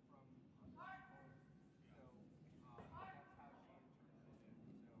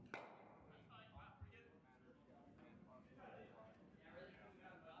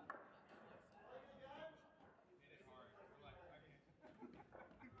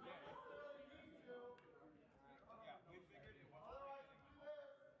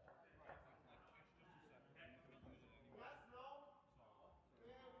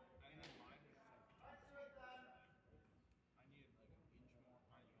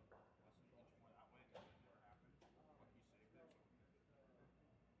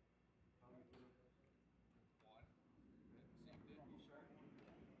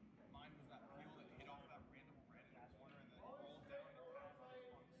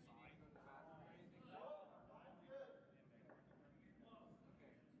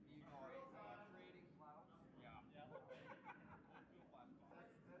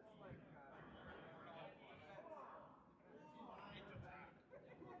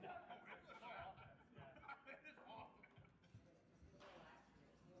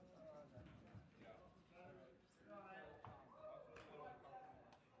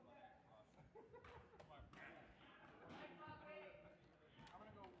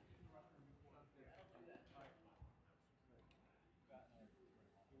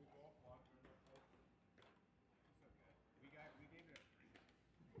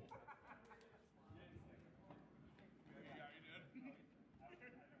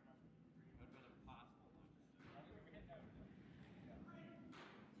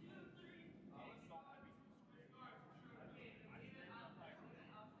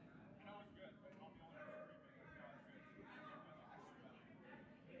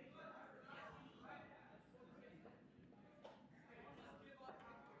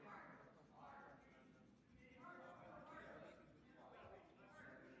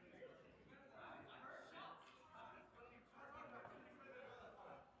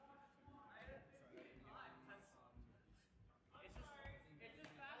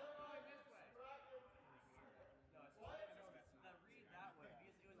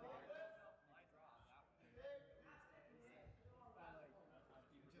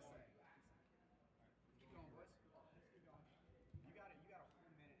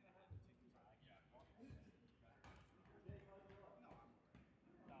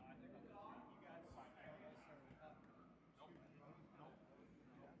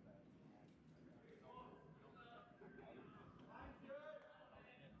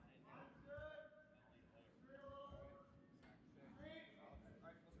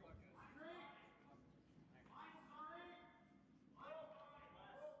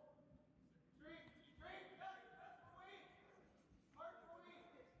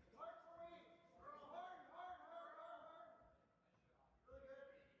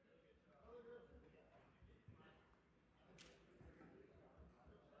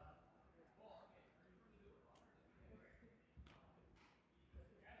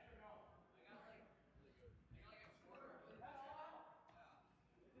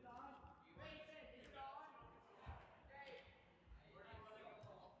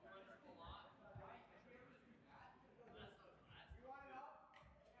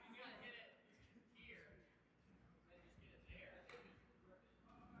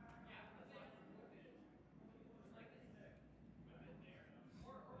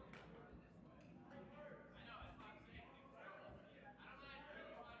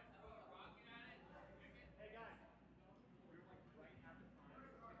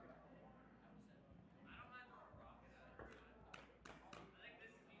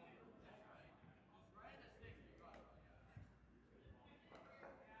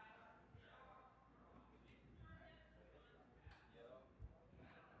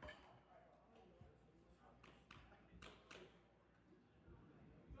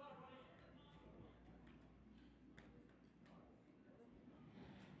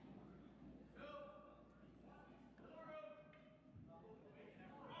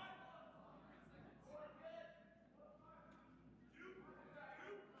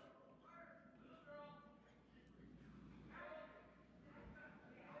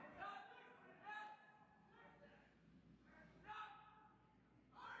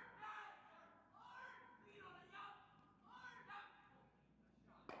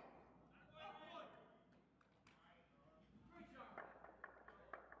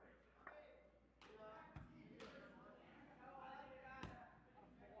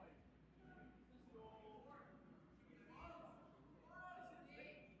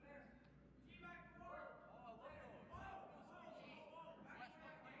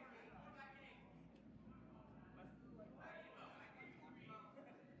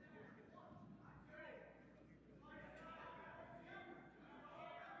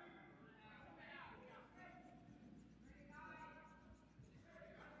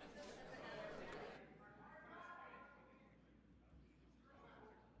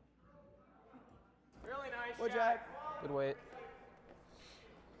 Go, Jack. Good weight.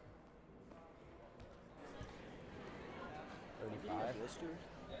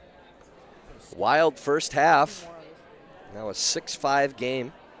 Wild first half. Now a 6-5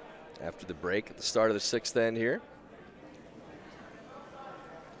 game after the break at the start of the 6th end here.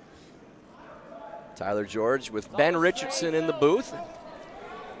 Tyler George with Ben Richardson in the booth.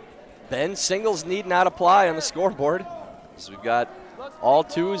 Ben, singles need not apply on the scoreboard. So we've got all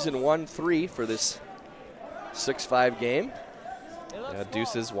 2s and 1 3 for this 6-5 game. Yeah,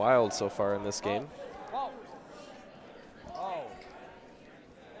 deuce is wild so far in this game.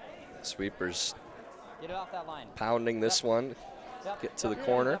 Sweepers Get it off that line. pounding this one. Get to the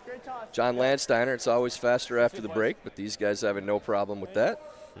corner. John Landsteiner, it's always faster after the break, but these guys having no problem with that.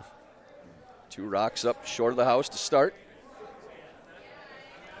 2 rocks up short of the house to start.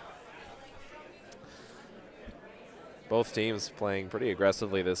 Both teams playing pretty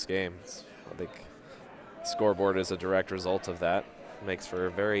aggressively this game. I think scoreboard is a direct result of that. Makes for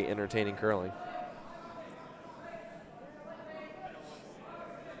very entertaining curling.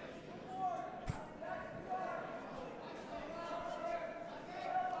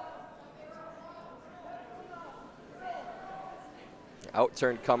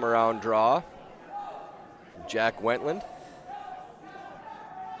 Outturn come around draw. Jack Wentland.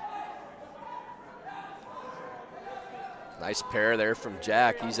 Nice pair there from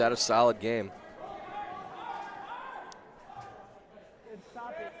Jack. He's had a solid game. It's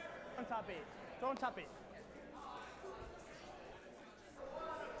top 8. On top 8. Don't top 8.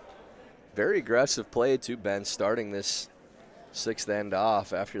 Very aggressive play too, Ben, starting this 6th end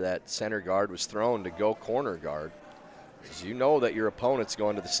off after that center guard was thrown to go corner guard. Because you know that your opponent's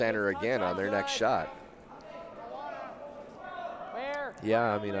going to the center again on their next shot. Where? Yeah,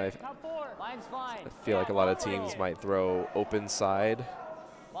 I mean, I Line's fine. feel like a lot of teams might throw open side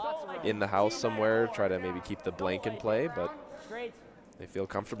in the house somewhere, try to maybe keep the blank in play, but Straight. they feel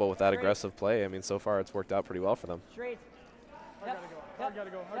comfortable with that aggressive play. I mean, so far it's worked out pretty well for them. Straight. Hard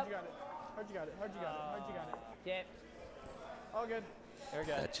gotta go. Hard you got it. Hard you got it. Hard you got it. Hard you got it. Get. All good. Very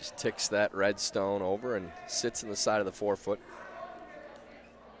good. That just ticks that red stone over and sits in the side of the 4-foot.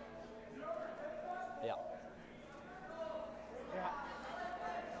 Yeah. Yeah.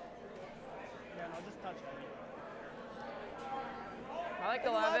 Yeah, no, just touch it. I like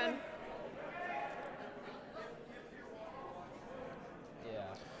 11. Yeah.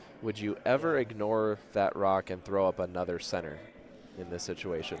 Would you ever ignore that rock and throw up another center in this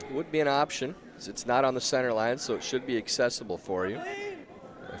situation? Would be an option. It's not on the center line, so it should be accessible for you.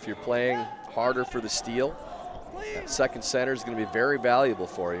 If you're playing harder for the steal, that second center is going to be very valuable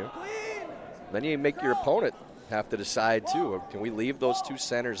for you. Then you make your opponent have to decide too, can we leave those 2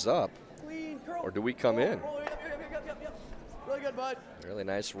 centers up or do we come in? Really good, bud. Really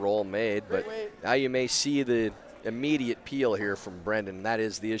nice roll made, but now you may see the immediate peel here from Brenden. That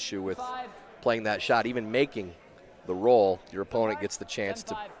is the issue with playing that shot. Even making the roll, your opponent gets the chance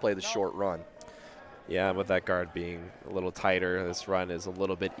to play the short run. Yeah, with that guard being a little tighter, this run is a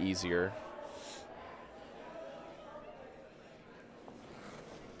little bit easier.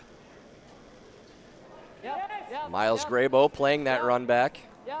 Miles Grabo playing that run back.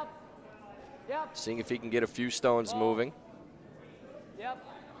 Yep. Yep. Seeing if he can get a few stones moving. Yep.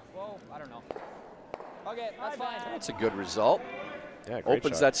 Whoa, I don't know. Okay, that's fine. That's a good result. Yeah, great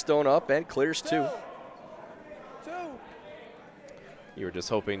Opens shot. that stone up and clears 2. You were just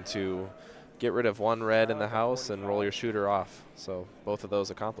hoping to get rid of 1 red in the house and roll your shooter off. So both of those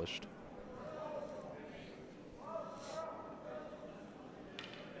accomplished.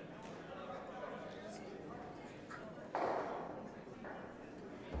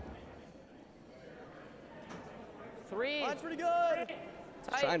 Three. That's pretty good.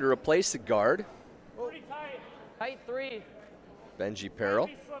 Trying to replace the guard, Pretty tight. Tight 3. Benji Perrell.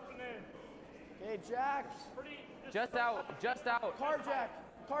 He's slipping in. Okay, Jack. Just out. Just out. Carve Jack.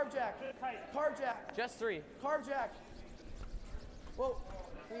 Carve Jack. Carve Jack. Just 3. Carve Jack. Whoa.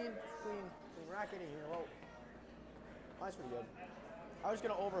 Clean. Racket in here. Whoa. That's pretty good. I was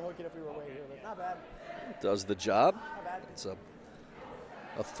going to overhook it if we were way here, but not bad. Does the job. Not bad. It's a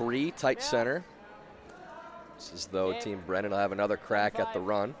 3 tight center. It's as though Team Brenden will have another crack at the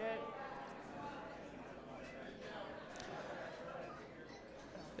run.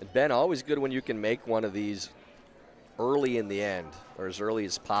 And Ben, always good when you can make one of these early in the end, or as early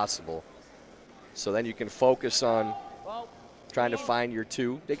as possible. So then you can focus on trying to find your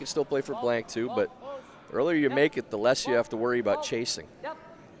 2. They can still play for blank too, but the earlier you make it, the less you have to worry about chasing. Yep.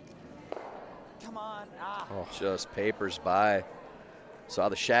 Come on. Ah. Oh, just papers by. Saw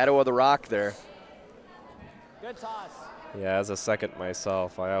the shadow of the rock there. Good toss. Yeah, as a second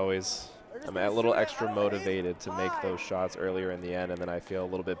myself, I always I'm a little extra motivated to make those shots earlier in the end, and then I feel a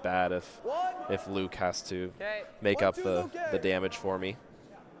little bit bad if Luke has to make up the damage for me.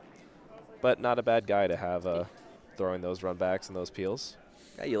 But not a bad guy to have throwing those run backs and those peels.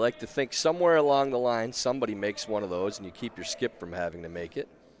 Yeah, you like to think somewhere along the line somebody makes one of those and you keep your skip from having to make it.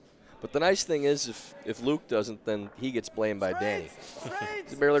 But the nice thing is if Luke doesn't, then he gets blamed by Danny.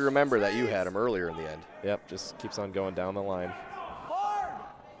 You barely remember that you had him earlier in the end. Yep, just keeps on going down the line.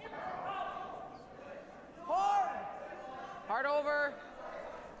 Hard over.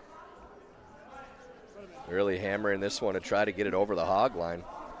 Really hammering this one to try to get it over the hog line.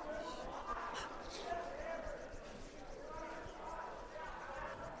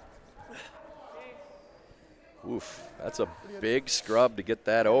 Oof, that's a big scrub to get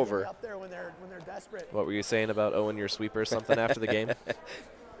that over. Up there when they're desperate. What were you saying about Owen, your sweeper, something after the game?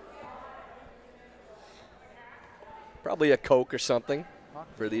 Probably a Coke or something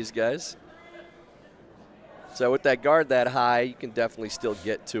for these guys. So with that guard that high, you can definitely still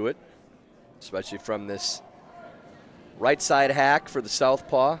get to it, especially from this right side hack for the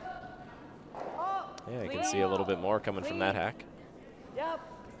southpaw. Yeah, you can see a little bit more coming from that hack. Yep.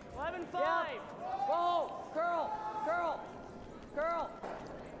 11-5. Whoa. Curl. Curl. Curl.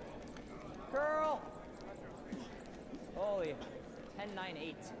 Curl. Holy.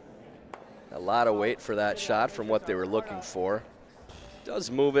 10-9-8. A lot of weight for that shot from what they were looking for. Does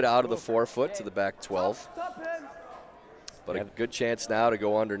move it out of the 4-foot to the back 12. But a good chance now to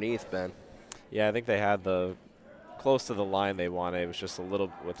go underneath, Ben. Yeah, I think they had the close to the line they wanted. It was just a little,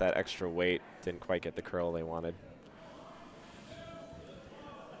 with that extra weight, didn't quite get the curl they wanted.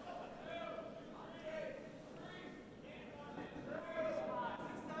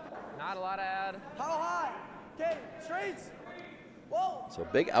 Not a lot to add. How high? Okay, straights. Whoa. So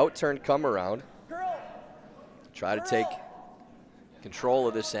big out-turn come around. Curl. Try to take control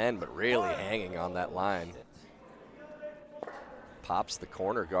of this end, but really hanging on that line. Pops the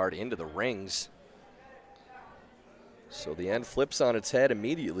corner guard into the rings. So the end flips on its head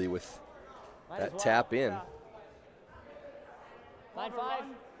immediately with that tap in. 9-5. Like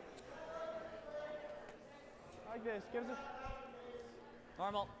this. Give us a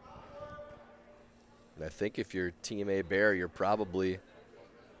Normal. And I think if you're Team Hebert, you're probably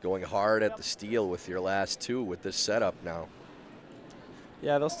going hard at the steal with your last two with this setup now.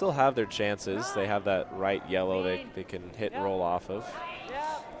 Yeah, they'll still have their chances. They have that right yellow they can hit and roll off of.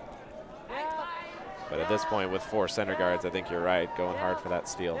 But at this point, with 4 center guards, I think you're right, going hard for that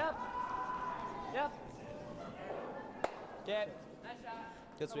steal. Yep. Get.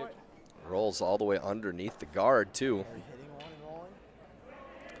 Good sweep. Rolls all the way underneath the guard, too.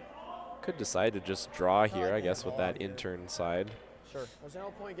 Could decide to just draw here, I guess, with that intern side. Sure. There's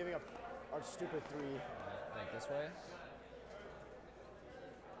no point giving up our stupid 3. Like this way.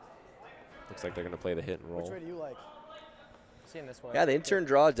 Looks like they're going to play the hit and roll. Which way do you like? Seeing this way. Yeah, the intern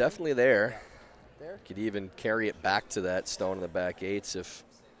draw is definitely there. There? Could even carry it back to that stone in the back 8s if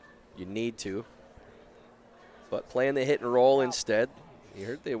you need to. But playing the hit and roll instead. You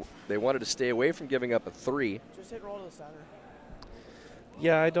heard they wanted to stay away from giving up a 3. Just hit and roll to the center.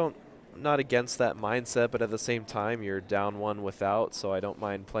 Yeah, I'm not against that mindset, but at the same time, you're down 1 without, so I don't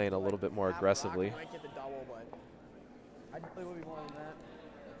mind playing a little bit more aggressively. Might get the double, but I definitely would be more than that.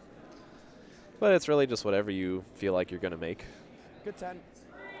 But it's really just whatever you feel like you're going to make. Good 10.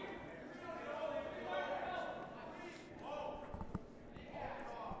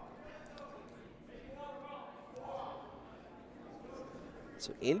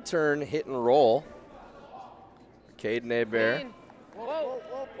 So intern hit and roll. Caden Hebert. Whoa,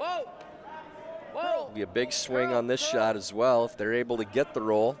 whoa, whoa. Be a big swing on this shot as well if they're able to get the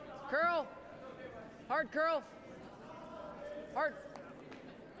roll. Curl. Hard curl. Hard.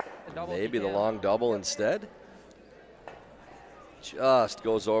 Maybe the long double instead. Just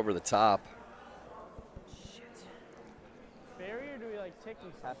goes over the top. shit. Barrier, do we like take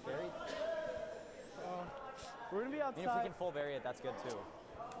these? Half buried. We're gonna be I mean, if we outside. can full bury it, that's good too.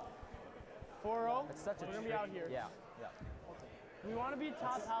 4-0. It's such a We're gonna be out here. Yeah. We want to be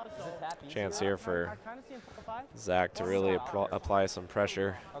top house. Is it tap easy? Chance here for I kind of see him 4-5. Zach to really apply some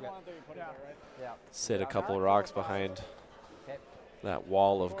pressure. Okay. Yeah. Sit a couple rocks behind that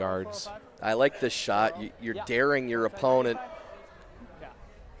wall of guards. I like this shot. You're daring your opponent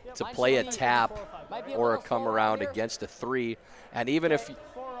to play a tap or a come around against a 3. And even if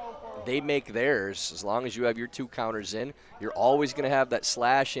they make theirs, as long as you have your 2 counters in, you're always going to have that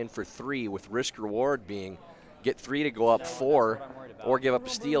slash in for 3 with risk reward being get 3 to go up 4 or give up a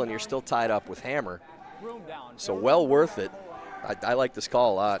steal and you're still tied up with hammer. So well worth it. I like this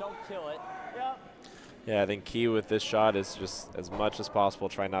call a lot. Don't kill it. Yeah, I think key with this shot is just as much as possible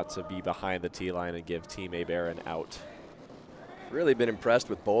try not to be behind the tee line and give Team Hebert an out. Really been impressed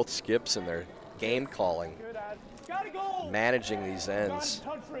with both skips and their game calling, managing these ends.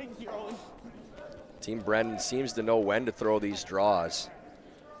 Team Brenden seems to know when to throw these draws.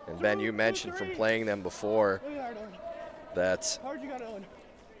 And Ben, you mentioned from playing them before that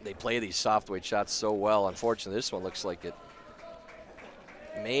they play these soft weight shots so well. Unfortunately, this one looks like it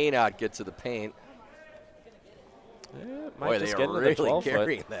may not get to the paint. Boy, they are really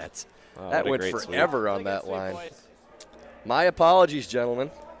carrying that. Oh, that went forever on that line. My apologies,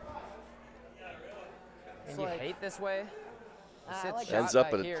 gentlemen. And you hate this way? Ends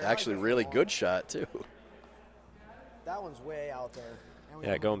up an actually really good shot, too. That one's way out there.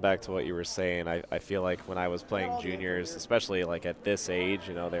 Yeah, going back to what you were saying, I feel like when I was playing juniors, especially like at this age,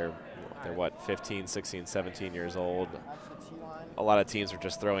 you know, they're what, 15, 16, 17 years old. A lot of teams are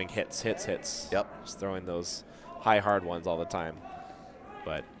just throwing hits. Yep. Just throwing those high, hard ones all the time.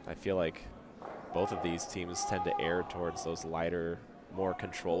 But I feel like both of these teams tend to err towards those lighter, more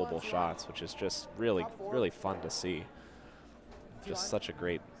controllable shots, which is just really, really fun to see. Just such a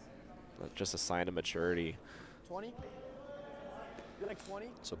great, just a sign of maturity. 20? You like 20?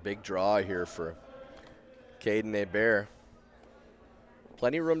 It's a big draw here for Caden Hebert.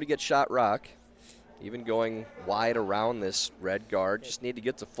 Plenty of room to get shot rock. Even going wide around this red guard. Just need to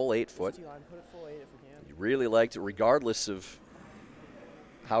get to full 8 foot. You really liked it regardless of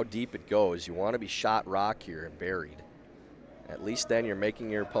how deep it goes. You want to be shot rock here and buried. At least then you're making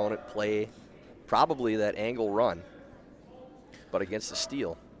your opponent play probably that angle run, but against a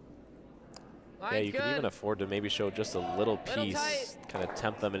steal. Yeah, you can even afford to maybe show just a little piece, kind of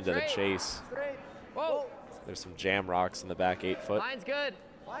tempt them into the chase. Whoa. There's some jam rocks in the back 8 foot. Line's good.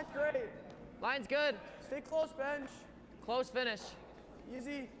 Line's great. Line's good. Stay close, bench. Close finish.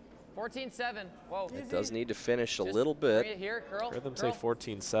 Easy. 14-7. Whoa. It does need to finish a little bit. Here, curl. I heard them say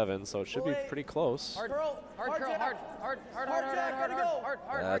 14-7, so it should be pretty close. Hard curl, hard.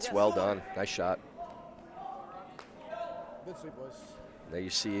 That's well done. Nice shot. Good sweep, boys. There you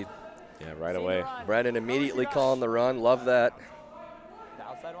see. Yeah, right away. Brenden immediately calling the run. Love that. The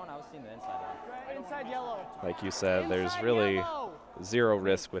outside one? I was seeing the inside one. Inside yellow. Like you said, there's really zero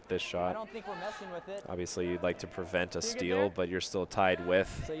risk with this I shot. don't think we're messing with it. Obviously, you'd like to prevent a steal, but you're still tied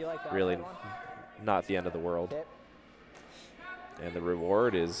with. So you like the really outside one? not the end of the world. Okay. And the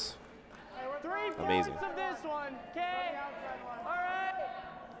reward is amazing. Of this one. Okay. All right.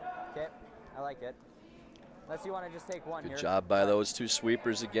 Okay. I like it. Unless you want to just take one here. Good job by those two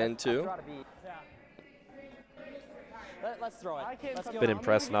sweepers again, too. Let's throw it. Been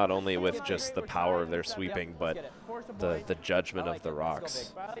impressed not only with just the power of their sweeping, but the judgment of the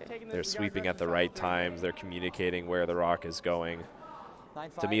rocks. They're sweeping at the right times. They're communicating where the rock is going.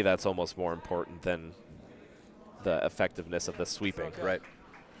 To me, that's almost more important than the effectiveness of the sweeping. Right.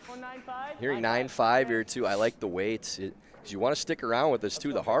 Hearing 9-5 here, too. I like the weights. You want to stick around with this,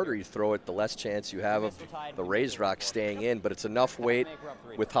 too. The harder you throw it, the less chance you have of the raised rock staying in. But it's enough weight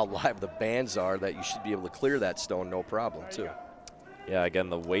with how live the bands are that you should be able to clear that stone no problem, too. Yeah, again,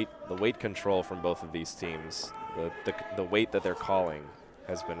 the weight control from both of these teams, the weight that they're calling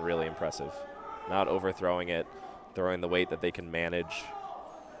has been really impressive. Not overthrowing it, throwing the weight that they can manage.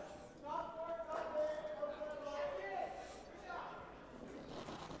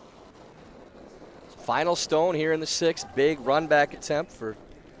 Final stone here in the 6th. Big run back attempt for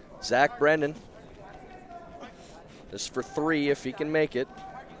Zach Brenden. Just for 3 if he can make it.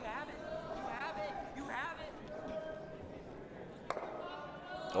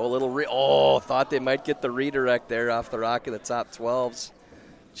 Oh, a little thought they might get the redirect there off the rock of the top 12s.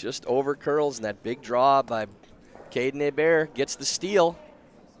 Just over curls, and that big draw by Caden Hebert gets the steal.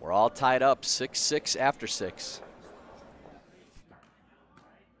 We're all tied up, 6-6 after 6.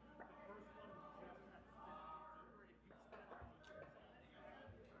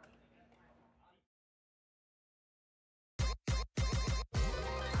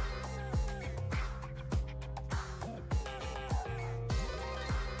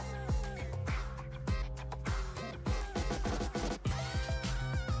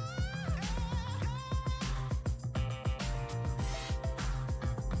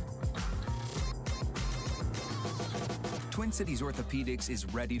 Twin Cities Orthopedics is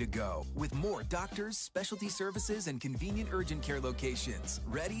ready to go with more doctors, specialty services, and convenient urgent care locations.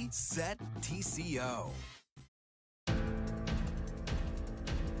 Ready, set, TCO.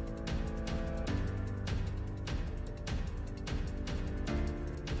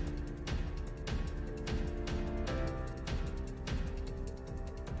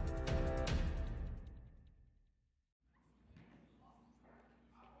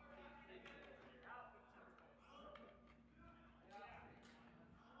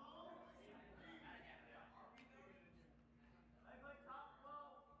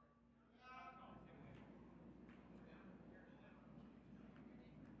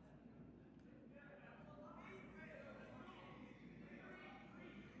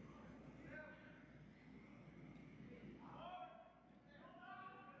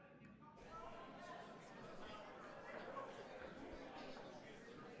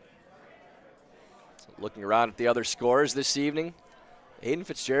 Looking around at the other scores this evening, Aiden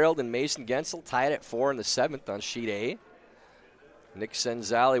Fitzgerald and Mason Gensel tied at 4 in the 7th on sheet A. Nick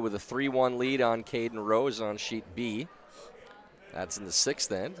Senzali with a 3-1 lead on Caden Rose on sheet B. That's in the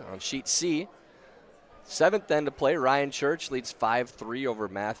 6th end. On sheet C, 7th end to play, Ryan Church leads 5-3 over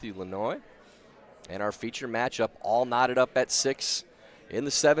Matthew Lanois. And our feature matchup all knotted up at 6 in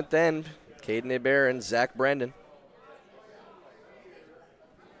the 7th end, Caden Hebert and Zach Brenden.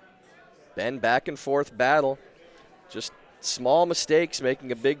 Then back and forth battle. Just small mistakes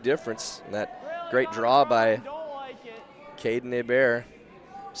making a big difference. And that great draw by Caden Hebert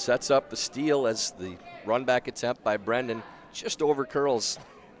sets up the steal as the run back attempt by Brenden just over curls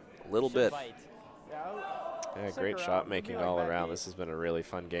a little bit. Yeah, great shot making all around. This has been a really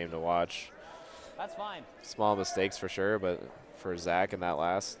fun game to watch. That's fine. Small mistakes for sure, but for Zach in that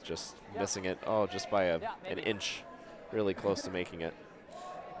last, just missing it, just by an inch, really close to making it.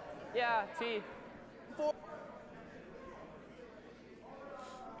 Yeah, T.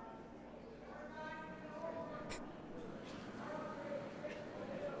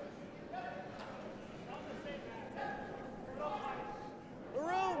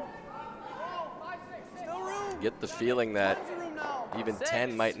 Get the feeling that even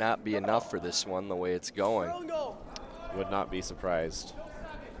 10 might not be enough for this one the way it's going. Would not be surprised.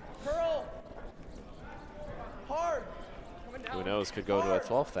 Curl. Hard. Who knows, could go to a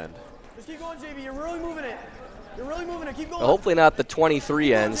 12th end. Just keep going, JV. You're really moving it. You're really moving it. Keep going. Well, hopefully not the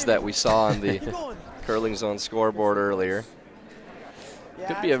 23 ends that we saw on the curling zone scoreboard earlier.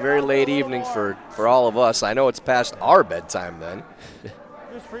 Could be a very late evening for all of us. I know it's past our bedtime then.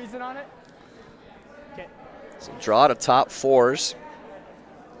 Just freezing on it. Okay. So draw to top 4s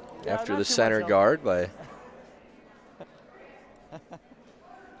after the center guard by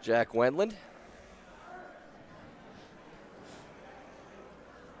Jack Wendland.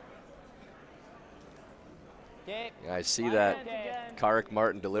 I see that Karik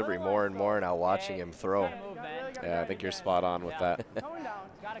Martin delivery more and more now watching him throw. Yeah, I think you're spot on with that. Going down.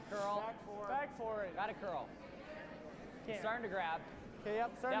 Got a curl. Back forward. Got a curl. Starting to grab. Okay,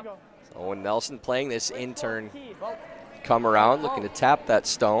 yep, starting to go. So Owen Nelson playing this intern come around, looking to tap that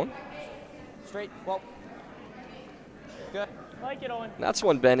stone. Straight. Whoa. Good. Like it, Owen. And that's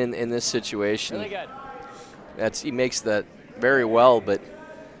one Ben in this situation. Really good. He makes that very well, but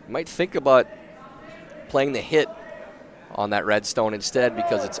you might think about playing the hit on that red stone instead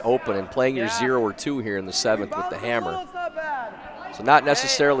because it's open, and playing your 0 or 2 here in the 7th with the hammer. So not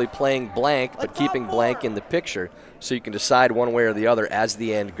necessarily playing blank, but keeping blank in the picture so you can decide one way or the other as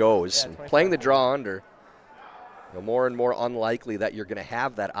the end goes. And playing the draw under, more and more unlikely that you're going to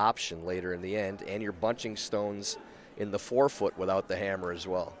have that option later in the end, and you're bunching stones in the 4-foot without the hammer as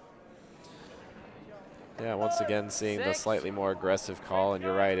well. Yeah, once again, seeing the slightly more aggressive call, and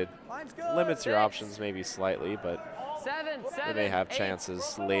you're right, it limits your options maybe slightly, but they may have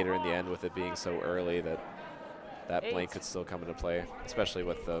chances later in the end with it being so early that that blank could still come into play, especially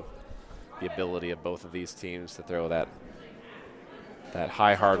with the ability of both of these teams to throw that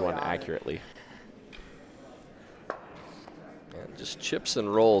high, hard one accurately. And just chips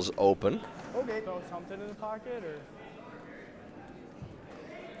and rolls open. Okay. Throw something in the pocket, or?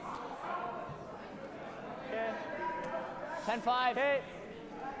 Okay. 10-5. Okay.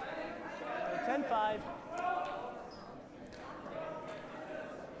 10-5.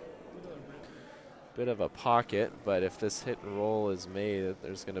 Bit of a pocket, but if this hit and roll is made,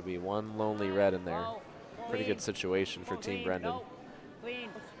 there's going to be one lonely red in there. Pretty good situation for Team Brenden. Clean.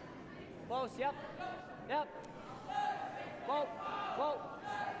 Close, yep. Yep. Whoa, whoa,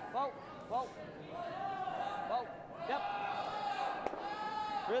 whoa, whoa, whoa, yep.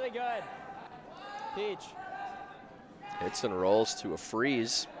 Really good. Peach. Hits and rolls to a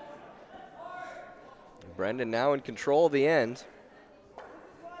freeze. Brenden now in control of the end.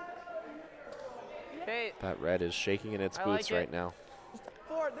 That red is shaking in its boots right now.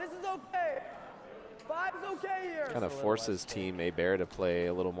 4, this is okay. 5's okay here. Kind of forces Team Hebert to play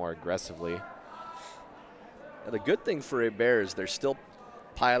a little more aggressively. Now, the good thing for Hebert is they're still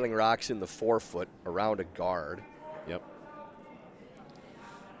piling rocks in the 4-foot around a guard. Yep.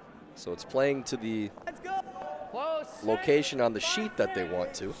 So it's playing to the location on the sheet that they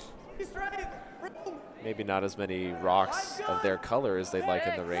want to. Maybe not as many rocks of their color as they'd like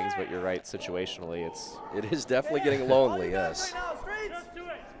in the rings, but you're right, situationally it is definitely getting lonely, yes. Just do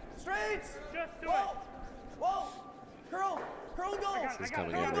it. Straights. Just do it. Whoa. Curl. Curl, go. This is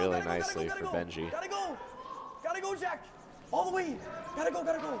coming in really nicely for Benji. Gotta go. Gotta go, Jack. All the way. Gotta go,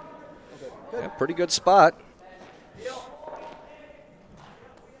 gotta go. Okay, good. Yeah, pretty good spot.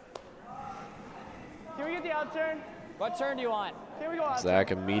 Can we get the out turn? What turn do you want? Here we go. Out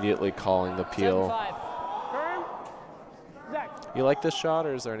Zach immediately calling the peel. 7-5. You like this shot,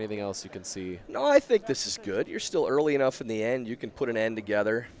 or is there anything else you can see? No, I think this is good. You're still early enough in the end. You can put an end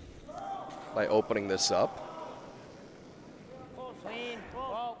together by opening this up. Clean.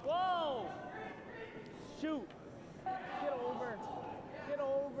 Whoa, whoa. Shoot. Get over. Get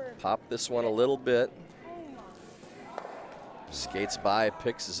over. Pop this one a little bit. Skates by,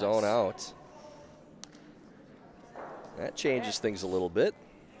 picks his own out. That changes things a little bit.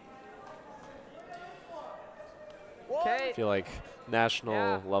 I feel like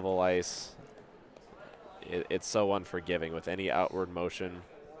national level ice, it's so unforgiving with any outward motion,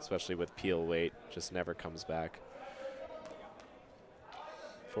 especially with peel weight, just never comes back.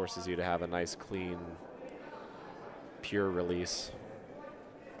 Forces you to have a nice, clean, pure release.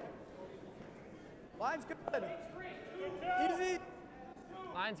 Line's good. Easy.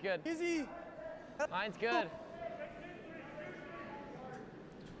 Line's good. Easy. Line's good.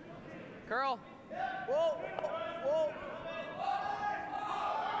 Curl. Whoa. Whoa.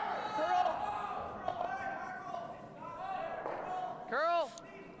 Curl.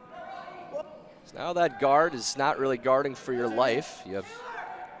 So now that guard is not really guarding for your life. You have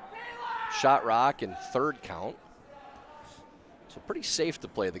shot rock and third count. So pretty safe to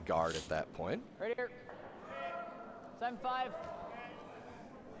play the guard at that point. Right here. 7-5.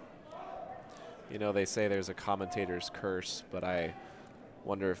 You know, they say there's a commentator's curse, but I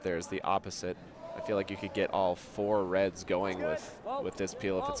wonder if there's the opposite. I feel like you could get all 4 reds going with this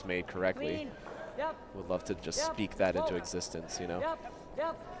peel if it's made correctly. Would love to just speak that into existence, you know.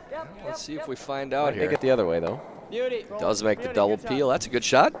 Let's see if we find out here. Make it the other way, though. Beauty. Does make the double peel. That's a good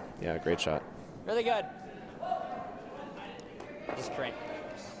shot. Yeah, great shot. Really good. Just train.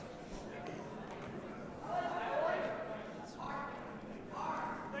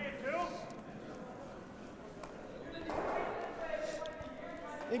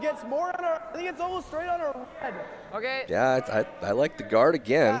 It gets more on our, I think it's almost straight on our red. Okay. Yeah, I like the guard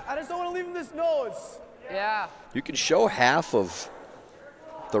again. I just don't want to leave him this nose. Yeah. You can show half of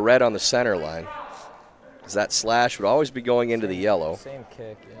the red on the center line, because that slash would always be going into the yellow. Same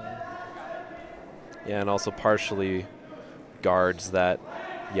kick, yeah. Yeah, and also partially guards that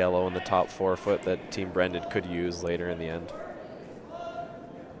yellow in the top 4 foot that Team Brenden could use later in the end. A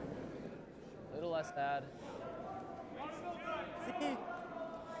little less bad.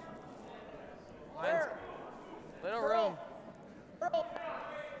 Little room. Curl.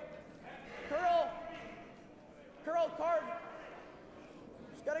 Curl. Curl, carve.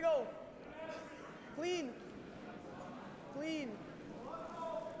 Just gotta go. Clean. Clean.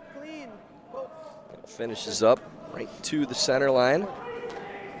 Clean. Oh. Finishes up right to the center line.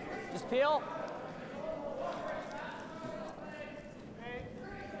 Just peel.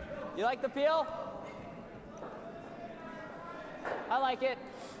 You like the peel? I like it.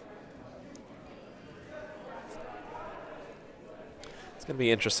 It's going to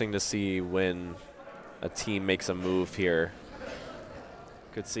be interesting to see when a team makes a move here.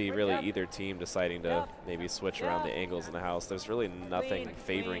 Could see really either team deciding to maybe switch around the angles in the house. There's really nothing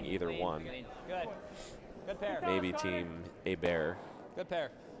favoring either one. Good. Good pair. Maybe Team Hebert. Good pair.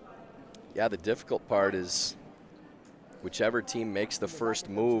 Yeah, the difficult part is whichever team makes the first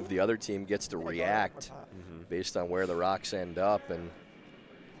move, the other team gets to react based on where the rocks end up.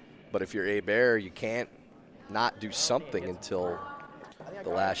 But if you're Hebert, you can't not do something until the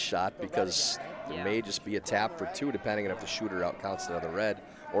last shot, because there may just be a tap for 2 depending on if the shooter out counts another red,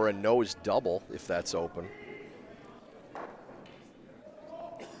 or a nose double if that's open.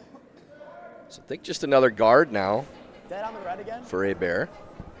 So I think just another guard now. Dead on the red again? For Hebert.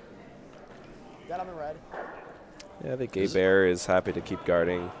 Dead on the red. Yeah, I think Hebert is happy to keep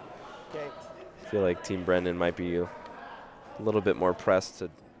guarding. Okay. I feel like Team Brenden might be a little bit more pressed to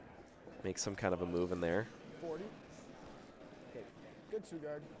make some kind of a move in there. 40. Okay. Good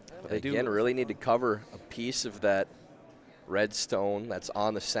 2-guard. They again really need to cover a piece of that red stone that's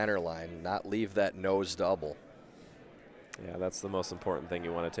on the center line, not leave that nose double. Yeah, that's the most important thing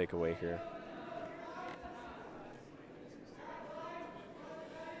you want to take away here.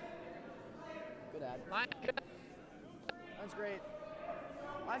 Good ad. Line's good. That's great.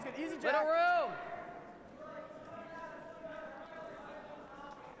 Line's good. Easy, Little Jack. room.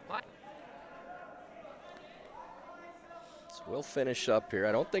 So we'll finish up here.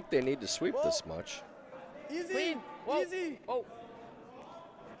 I don't think they need to sweep this much. Easy. Clean. Whoa. Easy. Oh.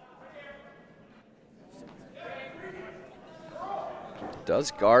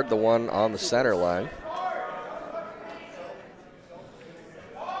 Does guard the one on the center line.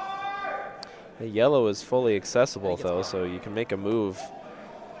 The yellow is fully accessible though, so you can make a move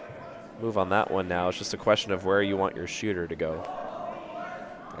on that one now. It's just a question of where you want your shooter to go.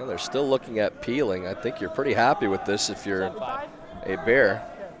 And they're still looking at peeling. I think you're pretty happy with this if you're a Bear.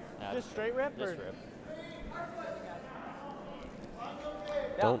 Yeah. Just straight rip? Just rip.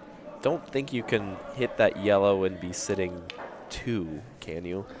 Don't think you can hit that yellow and be sitting 2, can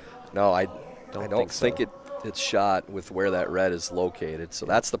you? No, I Don't don't think think it's shot with where that red is located. So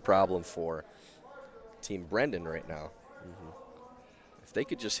that's the problem for Team Brenden right now. If they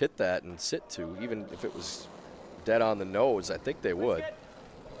could just hit that and sit 2, even if it was dead on the nose, I think they would.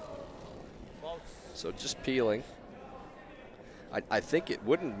 So just peeling. I think it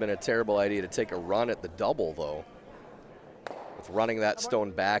wouldn't have been a terrible idea to take a run at the double, though. With running that stone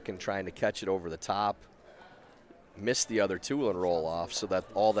back and trying to catch it over the top, miss the other 2 and roll off, so that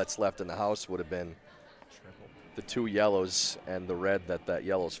all that's left in the house would have been the 2 yellows and the red that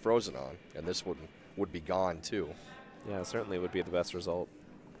yellow's frozen on, and this would be gone too. Yeah, certainly would be the best result.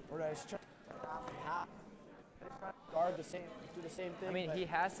 Guard the same, do the same thing. I mean, he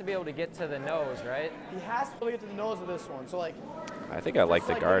has to be able to get to the nose, right? He has to get to the nose of this one. So like, I think I like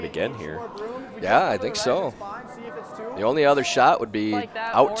the guard again here. Yeah, I think so. The only other shot would be Like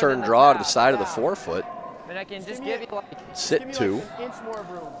that, out-turn more than the draw to the tap. side of the forefoot, I mean, I can just give you like sit 2.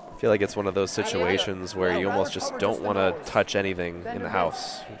 I feel like it's one of those situations where you almost just don't want to touch anything in the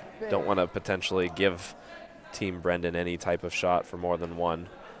house. You don't want to potentially give Team Brenden any type of shot for more than 1.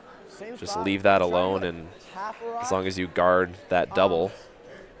 Just leave that alone, and as long as you guard that double,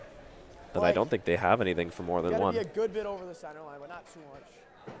 then I don't think they have anything for more than 1. Be a good bit over the center line, but not too much.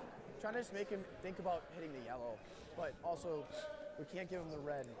 Trying to just make him think about hitting the yellow, but also we can't give him the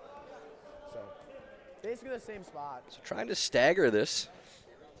red. So basically the same spot. So trying to stagger this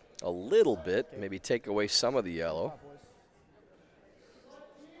a little bit, maybe take away some of the yellow.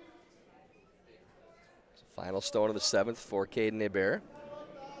 Final stone of the 7th for Caden Hebert.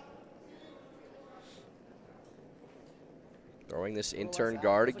 Throwing this in-turn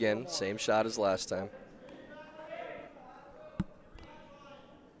guard again, same shot as last time.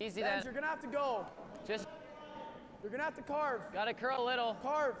 easy Benz, then. you're gonna have to go. Just You're gonna have to carve. gotta curl a little.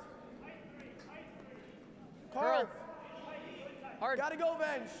 Carve. Curl. Carve. Hard. Gotta go,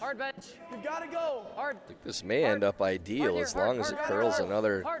 bench. Hard bench. You gotta go. Hard. I think this may end up ideal as long as it curls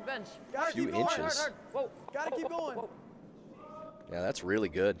another Hard bench. Gotta few keep going. inches. Hard. Whoa. Gotta keep going. Yeah, that's really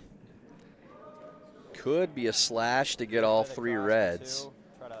good. Could be a slash to get all 3 reds.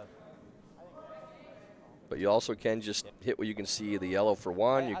 But you also can just hit what you can see the yellow for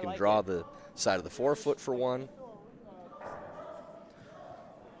 1. You can draw the side of the forefoot for 1.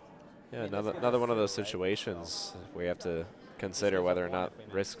 Yeah, another one of those situations where you have to consider whether or not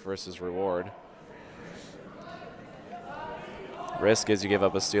risk versus reward. Risk is you give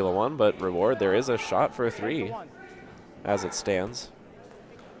up a steal of 1, but reward, there is a shot for a 3 as it stands.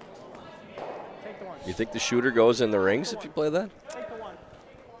 You think the shooter goes in the rings if you play that?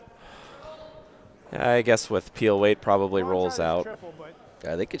 I guess with peel weight probably rolls out.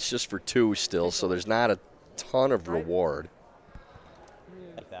 I think it's just for 2 still, so there's not a ton of reward.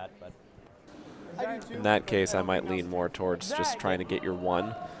 Like that, but In that case, I might lean more towards just trying to get your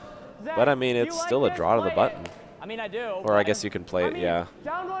 1. But I mean, it's still a draw to the button. I mean, I do. Or I guess you can play it, yeah.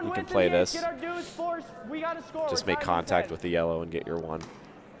 You can play this. Just make contact with the yellow and get your 1.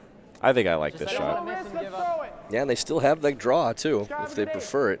 I think I like this shot. Yeah, and they still have that draw too, if they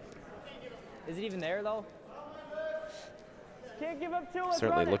prefer it. Is it even there though? Can't give up 2.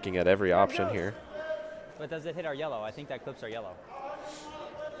 Certainly looking at every option here. But does it hit our yellow? I think that clips our yellow.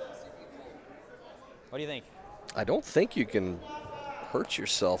 What do you think? I don't think you can hurt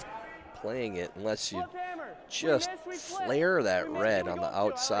yourself playing it unless you just flare that red on the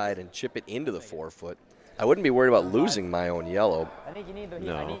outside and chip it into the forefoot. I wouldn't be worried about losing my own yellow. I think you need the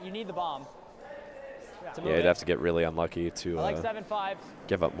No. you need the bomb. Yeah, you'd have to get really unlucky to I like 7-5.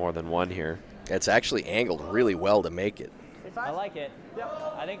 give up more than 1 here. It's actually angled really well to make it. I like it.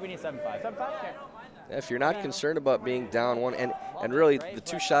 I think we need 7-5. 7-5. If you're not concerned about being down 1, and really the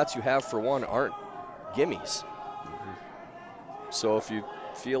 2 shots you have for 1 aren't gimmies. So if you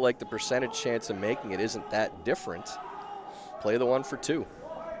feel like the percentage chance of making it isn't that different, play the 1 for 2.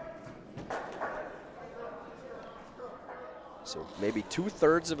 So maybe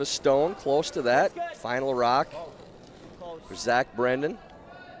 2/3 of a stone, close to that. Final rock for Zach Brenden.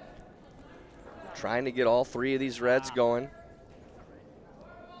 Trying to get all 3 of these reds going.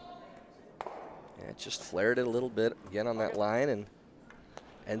 And just flared it a little bit again on that line and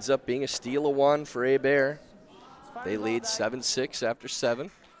ends up being a steal of 1 for Hebert. They lead 7-6 after 7.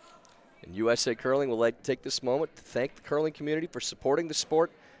 And USA Curling would like to take this moment to thank the curling community for supporting the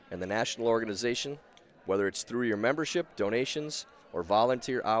sport and the national organization, whether it's through your membership, donations, or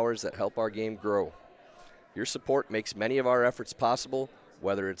volunteer hours that help our game grow. Your support makes many of our efforts possible,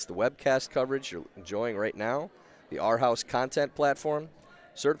 Whether it's the webcast coverage you're enjoying right now, the Our House content platform,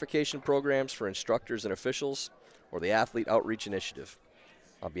 certification programs for instructors and officials, or the Athlete Outreach Initiative.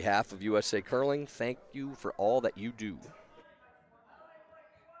 On behalf of USA Curling, thank you for all that you do.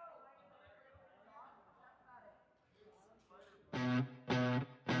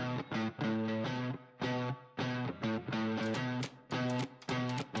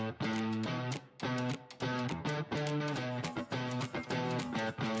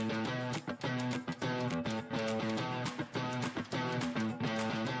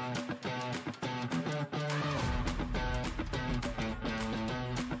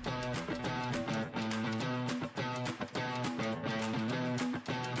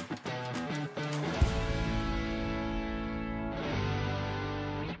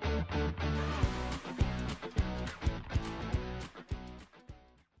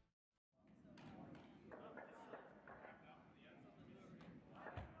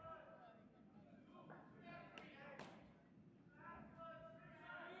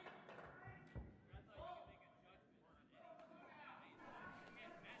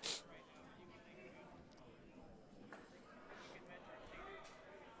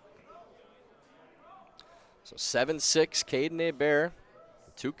 So 7-6, Caden Hebert,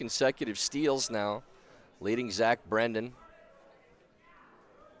 2 consecutive steals now, leading Zach Brenden.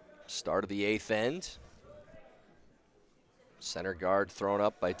 Start of the 8th end. Center guard thrown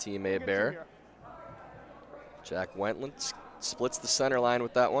up by Team Hebert. Jack Wentland splits the center line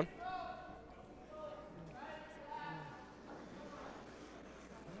with that one.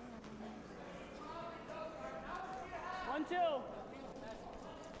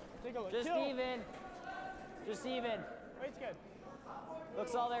 Take a look. Just even. Just even. Weight's good.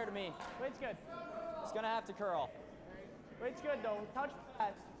 Looks all there to me. Weight's good. It's gonna have to curl. Weight's good though. Touch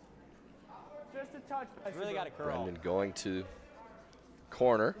pass. Just a touch pass. Really got to curl. Brenden going to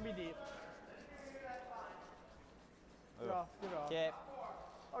corner. Be deep. Good off. Good off. Okay.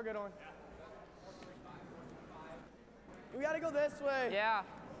 Oh, good one. We gotta go this way. Yeah.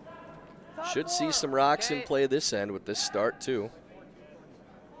 Should see some rocks in play this end with this start too.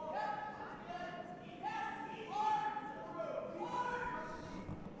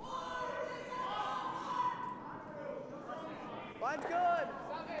 Line's good.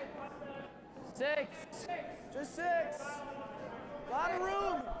 6. Just 6. Lot of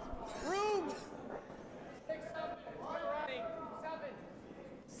room. Room.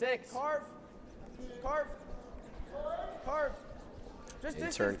 6. Carve. Carve. Carve. Just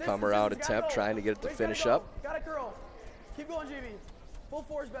In-turn come around attempt, trying to get it to finish up. Got it, curl. Keep going, JB. Full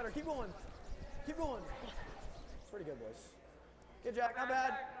force better. Keep going. Keep going. Pretty good, boys. Good, Jack. Not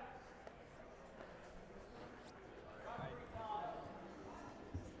bad.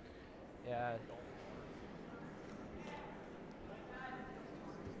 Yeah.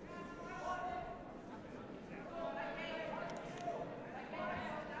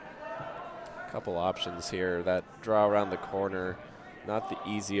 Couple options here. That draw around the corner, not the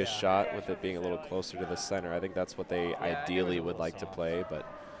easiest shot with it being a little closer to the center. I think that's what they ideally would like to play, but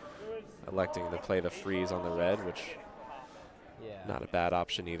electing to play the freeze on the red, which not a bad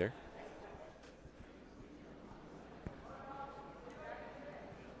option either.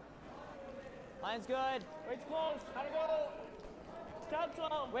 Line's good. Wait's close. Gotta go. Stop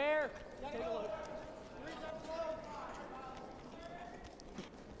slow. Where? Take a look.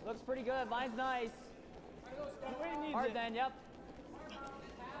 Looks pretty good. Line's nice. Hard then, yep.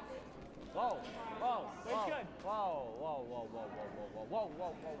 Whoa, whoa, whoa. Good. Whoa, whoa, whoa, whoa, whoa, whoa, whoa,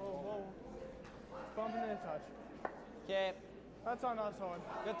 whoa, whoa, whoa. Bump and then touch. Okay. That's on us, Owen.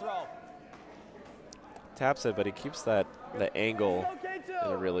 Good throw. Taps it, but he keeps the angle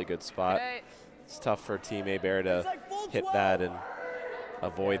in a really good spot. Okay. It's tough for Team Hebert to hit that and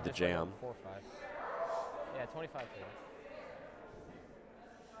avoid the jam. 4-5. Yeah, 25.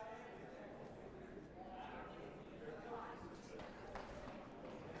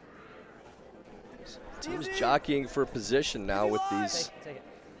 Team's jockeying for position now with these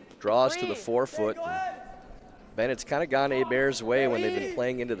draws to the forefoot. Bennett's kind of gone Hebert's way when they've been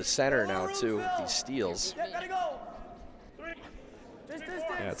playing into the center now too with these steals.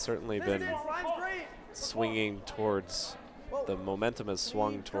 Yeah, it's certainly been swinging towards, the momentum has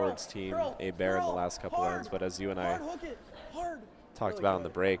swung towards Team Hebert in the last couple ends, but as you and I talked about in the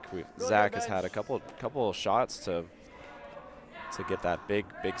break, Zach has had a couple of shots to get that big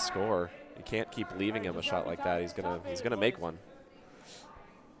score. You can't keep leaving him a shot like that. He's gonna make one.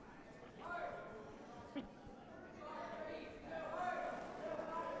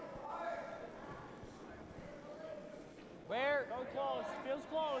 Where? Go close. Feels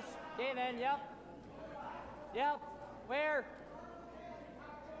close. Okay then. Yep. Yep. Where?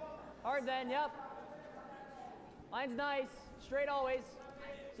 Hard then, yep. Line's nice. Straight always.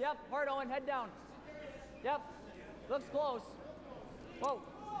 Yep, hard Owen, head down. Yep. Looks close. Whoa.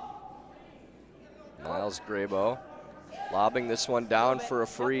 Miles Graybo lobbing this one down for a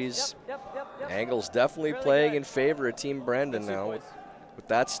freeze. Yep. Angle's definitely Really playing good. in favor of Team Brenden now with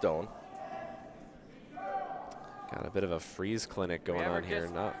that stone. Got a bit of a freeze clinic going on here.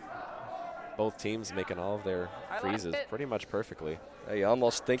 Both teams making all of their freezes pretty much perfully. You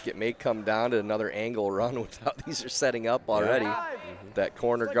almost think it may come down to another angle run with how these are setting up already. That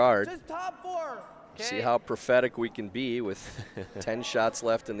corner guard. Just top 4. See how prophetic we can be with 10 shots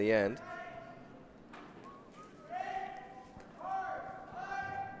left in the end.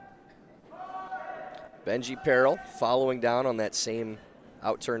 Benji Peril following down on that same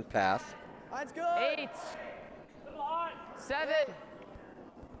outturned path. Line's good. 8. 7.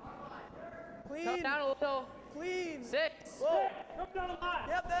 Clean. Come down a little. Clean. 6. Whoa. Come down the line.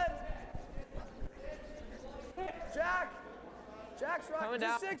 Yep, then. Jack's right. Coming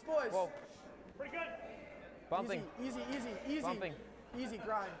Just down. 6, boys. Whoa. Pretty good. Bumping. Easy. Bumping. Easy,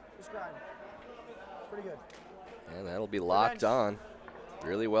 grind. Just grind. It's pretty good. And that'll be locked on.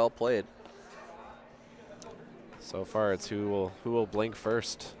 Really well played. So far, it's who will blink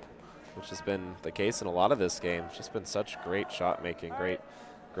first, which has been the case in a lot of this game. It's just been such great shot making, great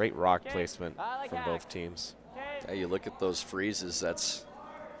rock placement from both teams. Yeah, you look at those freezes, that's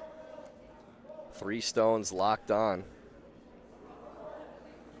 3 stones locked on.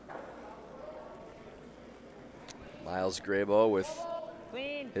 Miles Graybo with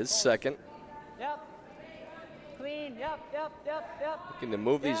Clean. his second. Yep. Clean. Yep. Looking to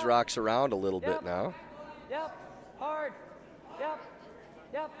move these rocks around a little bit now. Yep. Hard. Yep.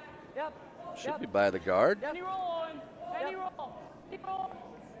 Should be by the guard. Any roll, Owen. Any roll. Keep rolling.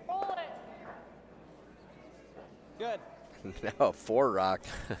 Roll it. Good. Now a 4 rock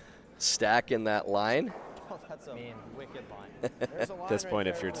stack in that line. Oh, that's a mean, wicked line. At this point,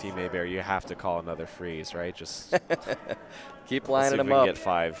 if you're Team Hebert, you have to call another freeze, right? Just keep see lining if them we can up. get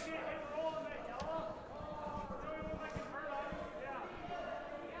 5.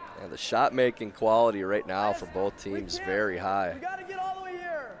 Yeah, the shot making quality right now for both teams very high. We got to get all the way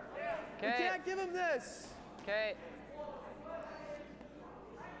here. We Okay. can't give him this. Okay.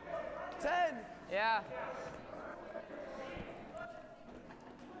 10. Yeah.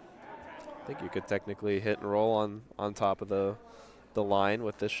 I think you could technically hit and roll on top of the line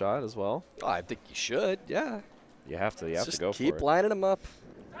with this shot as well. Oh, I think you should, yeah. You have to Just go for keep it. lining them up.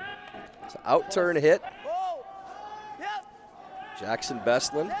 It's an out turn hit. Whoa. Yep. Jackson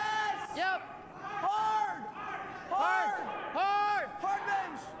Bestlin. Yes. Yep. Hard.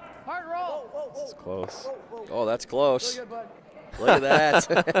 Bench. Hard roll. Whoa. It's close. Whoa. Oh, that's close. Really good, bud. Look at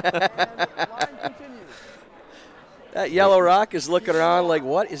that. And line continues. That yellow rock is looking around like,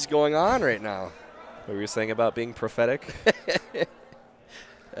 what is going on right now? What were you saying about being prophetic?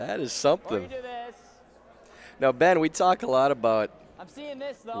 That is Before something. you do this, Now, Ben, we talk a lot about I'm seeing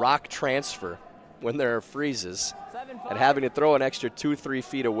this though. rock transfer when there are freezes 7-5. and having to throw an extra 2-3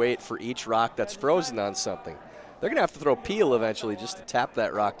 feet of weight for each rock that's frozen on something. They're going to have to throw peel eventually just to tap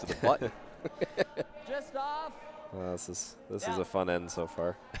that rock to the button. Just off. This is a fun end so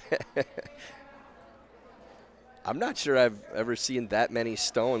far. I'm not sure I've ever seen that many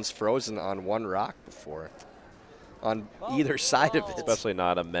stones frozen on one rock before, on either side of it. Especially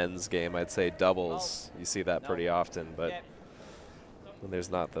not a men's game. I'd say doubles, you see that pretty often, but Okay. when there's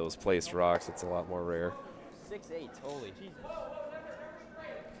not those placed rocks, it's a lot more rare. 6-8. Holy Jesus.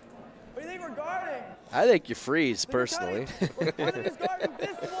 What do you think we're guarding? I think you freeze, personally. We're kind of just guarding this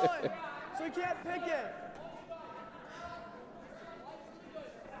one, so we can't pick it.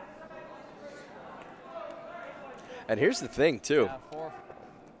 And here's the thing, too. Yeah, 4.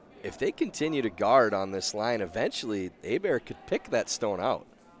 If they continue to guard on this line, eventually Hebert could pick that stone out.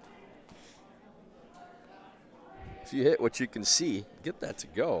 If you hit what you can see, get that to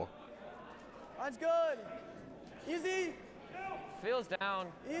go. Line's good. Easy. Feels down.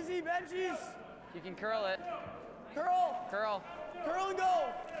 Easy, benchies. You can curl it. Curl. Curl. Curl and go.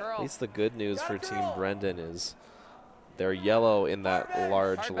 Curl. At least the good news for Gotta Team curl. Brenden is their yellow in that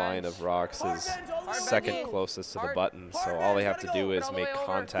large Hard line bench. of rocks Hard is bench, all the way. second Hard closest to the Hard. button. So Hard all they bench, have to gotta do go. is All the make way over.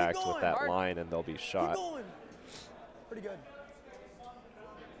 contact Keep with going. that Hard. line and they'll be Keep shot. going. Pretty good.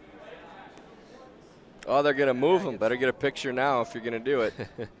 Oh, they're going to move them. Better get a picture now if you're going to do it.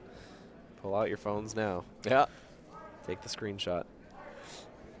 Pull out your phones now. Yeah. Take the screenshot.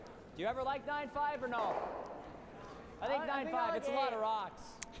 Do you ever like 9-5 or no? I think 9-5. It's a lot of rocks.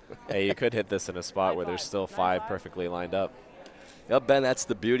 Hey, you could hit this in a spot where there's still 5 perfectly lined up. Yeah, Ben, that's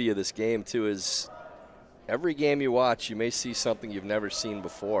the beauty of this game, too, is every game you watch, you may see something you've never seen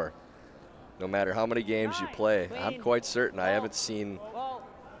before. no matter how many games you play. I'm quite certain I haven't seen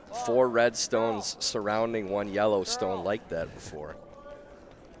 4 red stones surrounding 1 yellow stone like that before.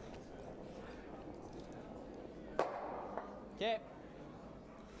 Okay.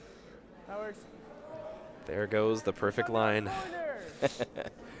 That works. There goes the perfect line.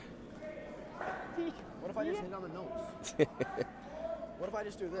 What if I just hit on the nose? What if I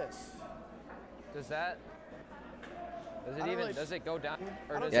just do this? Does it go down?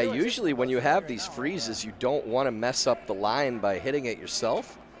 Or does Yeah, it usually when you have these freezes, you don't want to mess up the line by hitting it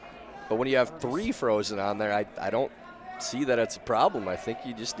yourself. But when you have 3 frozen on there, I don't see that it's a problem. I think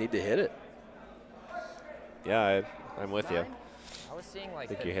you just need to hit it. Yeah, I'm with you. I was seeing like I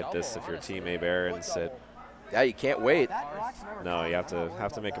think the you hit this double, if you're honestly. Team Hebert and sit. Yeah, you can't wait. No, you have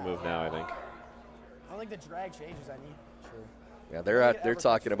to make a move now, I think. I don't think the drag changes any. Yeah, they're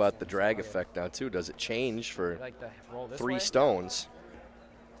talking about the drag effect now too. Does it change for Like the roll this 3 way? stones?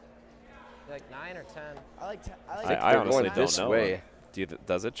 Like 9 or 10. I think I they're honestly going don't this know. way.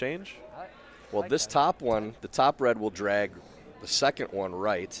 Does it change? Well, this top one, the top red will drag the second one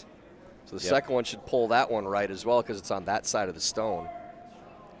right. So the second one should pull that one right as well because it's on that side of the stone.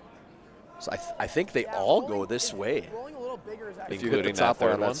 So I think they all go this way. Rolling a little bigger is actually If you hit the Including top that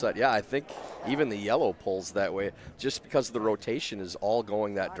one on third that one? side. Yeah, I think even the yellow pulls that way just because the rotation is all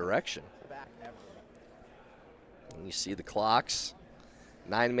going that direction. back ever. And you see the clocks.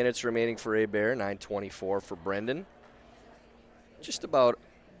 9 minutes remaining for Hebert, 9:24 for Brenden. Just about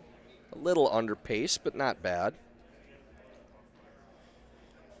a little under pace, but not bad.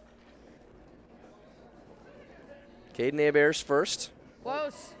 Caden Hebert's first.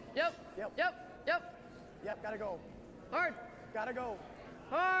 Close. Yep. Yep. Yep. Yep. Yep, gotta go. Hard. Gotta go.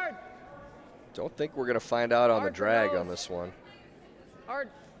 Hard. Don't think we're going to find out on the Hard for drag those. on this one. Hard.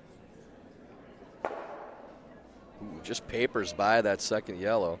 Ooh, just papers by that second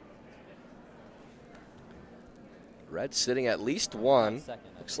yellow. Red sitting at least 1.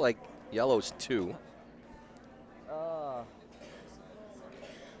 Looks like yellow's 2. I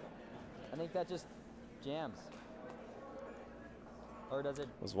think that just jams. Or does it?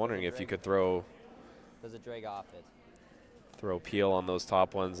 I was wondering if you drag- could throw drag off it? peel on those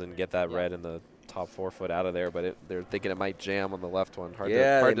top ones and get that red in the top 4 foot out of there, but they're thinking it might jam on the left one. Hard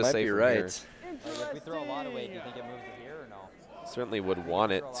Yeah, to they might say be from right. here. Like if we throw a lot of weight, do you think it moves it here or no? Certainly would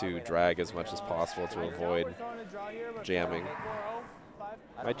want it to drag as much as possible to avoid jamming.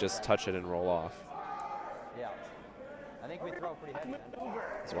 Might just touch it and roll off. Yeah. I think we throw pretty heavy. Then.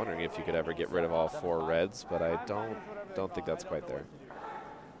 I was wondering if you could ever get rid of all 4 reds, but I don't think that's quite there.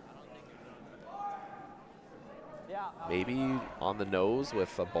 Yeah. Maybe on the nose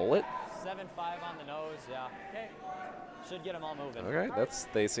with a bullet. 7-5 on the nose. Yeah. Okay. Should get them all moving. All right,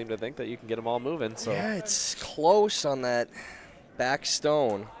 they seem to think that you can get them all moving. So Yeah, it's close on that back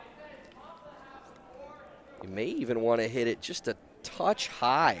stone. You may even want to hit it just a touch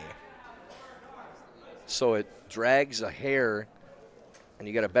high so it drags a hair and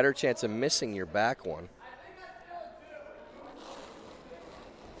you got a better chance of missing your back one.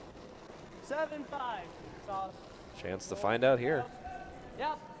 7-5. Solid. chance to find out here.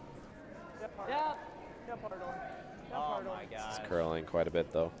 Yep. Yep. Oh my It's God. curling quite a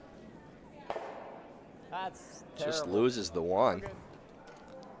bit though. That's Just terrible. loses the 1.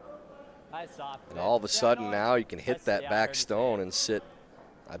 Nice soft. And all of a sudden now you can hit that Yeah, I back heard you say stone it. and sit,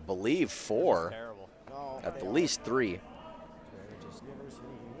 I believe, This is 4, terrible. No. at the least 3.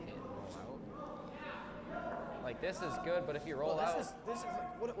 Like this is good, but if you roll Well, out, this is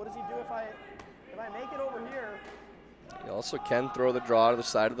what does he do if I make it over here? You also can throw the draw to the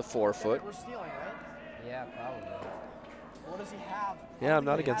side of the 4 foot. We're stealing, right? yeah, probably. What does he have? Yeah, I'm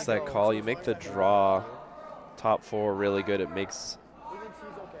not against that call. You make the draw top 4 really good. It makes Even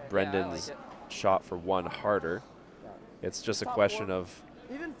C's okay. Brendan's it. shot for 1 harder. It's just a question of,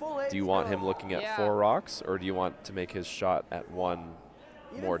 Even full eights, do you want though. him looking at Yeah. 4 rocks, or do you want to make his shot at 1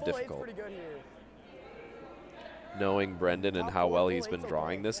 Even more full eight's difficult? pretty good here. Knowing Brendan and how well he's been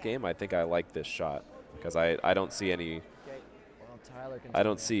drawing this game, I think I like this shot because I don't see any. Well, Tyler can I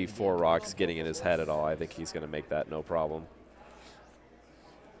don't see 4 rocks getting in his head at all. I think he's going to make that no problem.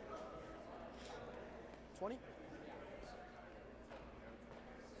 20?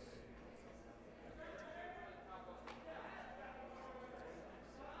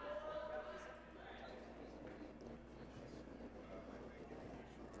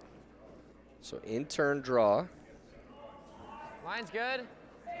 So in turn draw. Line's good.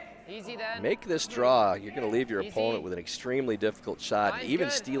 Easy then. Make this draw. You're going to leave your Easy. opponent with an extremely difficult shot. Line's Even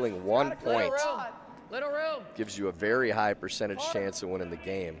good. stealing 1 point Little room. gives you a very high percentage chance of winning the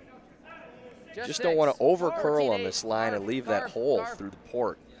game. Just Just don't want to six. over Carve, curl on teammate. this line and Carve, leave that carve, hole carve. through the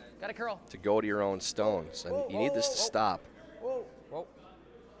port. Got a curl. to go to your own stones. And you need this to stop. Whoa. Whoa.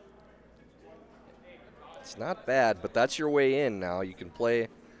 It's not bad, but that's your way in now. You can play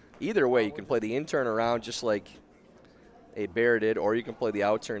either way. You can play the in-turn around just like Hebert did, or you can play the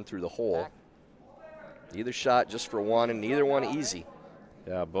out-turn through the hole. Back. Either shot just for one, and neither one easy.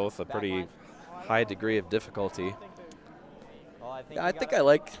 Yeah, both a pretty high degree of difficulty. Yeah, I think I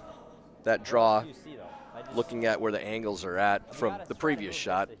like that draw, looking at where the angles are at from the previous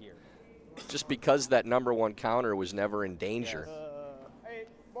shot, just because that number one counter was never in danger. Hey,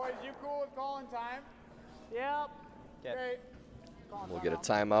 boys, you cool with calling time? Yep. Great. We'll get a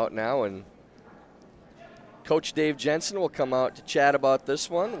timeout now, and Coach Dave Jensen will come out to chat about this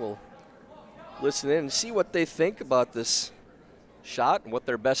one. We'll listen in and see what they think about this shot and what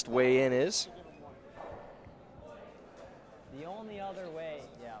their best way in is. The only other way,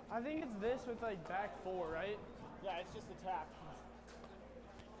 yeah. I think it's this with like back 4, right? Yeah, it's just a tap.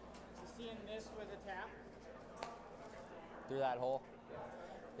 So seeing this with a tap? Through that hole.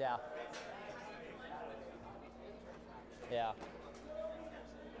 Yeah. Yeah.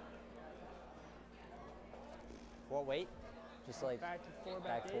 What weight? Just like Back to 4,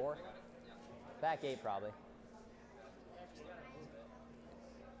 back back 4? Back 8 probably.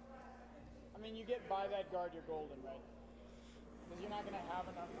 I mean, you get by that guard, you're golden, right? Because you're not going to have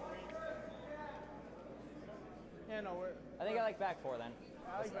enough weight. Yeah, no, I think I like back 4 then.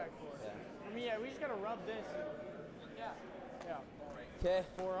 I like back 4. Yeah. I mean, yeah, we just got to rub this. Yeah. Yeah. Okay.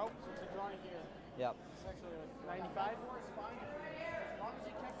 4 out. So it's a drawing here. Yep. It's actually like 95? As long as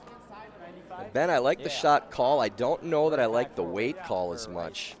you catch the inside, 95. Ben, I like the shot call. I don't know that I like the weight call as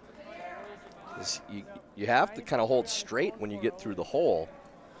much. 'Cause you have to kind of hold straight when you get through the hole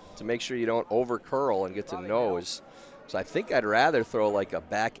to make sure you don't over curl and get to nose. So I think I'd rather throw like a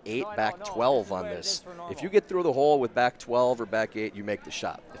back 8, back 12 on this. If you get through the hole with back 12 or back 8, you make the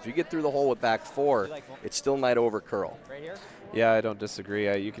shot. If you get through the hole with back 4, it still might over curl. Right here? Yeah, I don't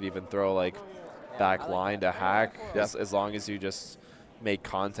disagree. You could even throw like back line to hack as long as you just make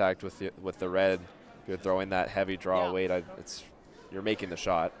contact with the red. If you're throwing that heavy draw weight, you're making the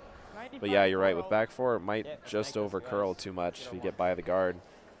shot. But yeah, you're right. With back 4, it might just over curl too much if you get by the guard.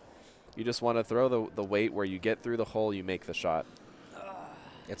 You just want to throw the weight where you get through the hole, you make the shot.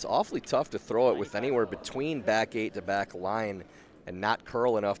 It's awfully tough to throw it with anywhere between back 8 to back line and not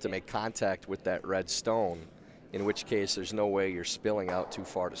curl enough to make contact with that red stone, in which case there's no way you're spilling out too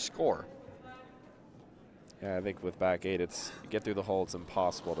far to score. Yeah, I think with back 8, you get through the hole, it's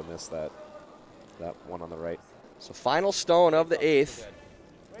impossible to miss that one on the right. So final stone of the 8th.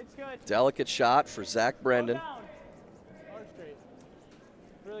 Weight's good. Delicate shot for Zach Brenden. Down. Hard straight.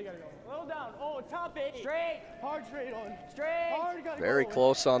 Really got to go. Little down. Oh, top 8. Straight. Hard straight on. Straight. Hard, gotta Very go.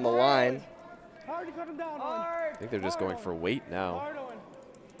 close on the line. Hard to cut him down Hard. I think they're just going for weight now Hard on.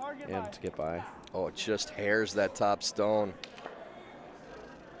 Hard get by. and to get by. Oh, it just hairs that top stone.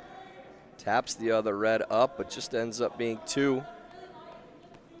 Taps the other red up, but just ends up being 2.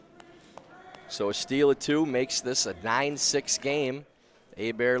 So a steal of 2 makes this a 9-6 game.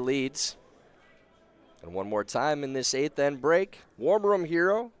 Hebert leads. And one more time in this 8th end break, Warm Room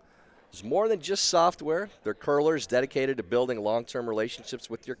Hero is more than just software. They're curlers dedicated to building long-term relationships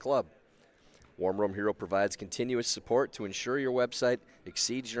with your club. Warm Room Hero provides continuous support to ensure your website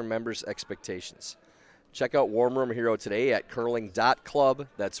exceeds your members' expectations. Check out Warm Room Hero today at curling.club.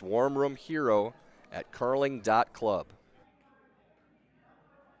 That's Warm Room Hero at curling.club.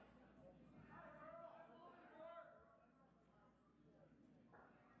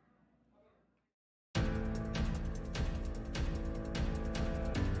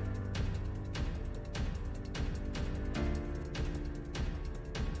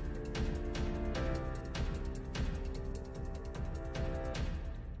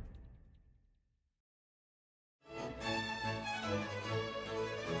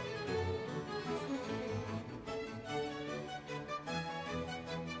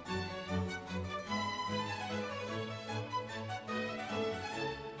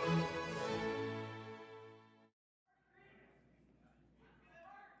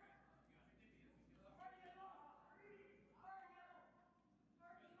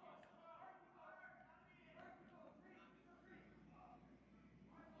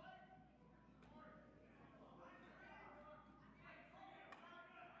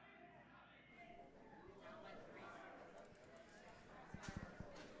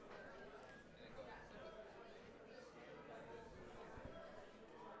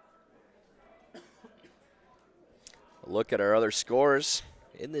 Look at our other scores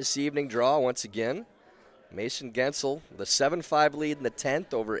in this evening draw once again. Mason Gensel with a 7-5 lead in the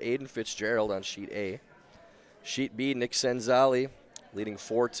 10th over Aiden Fitzgerald on Sheet A. Sheet B, Nick Senzali leading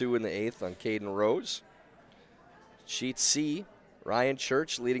 4-2 in the 8th on Caden Rose. Sheet C, Ryan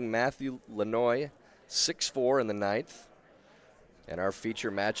Church leading Matthew Lanoy 6-4 in the 9th. And our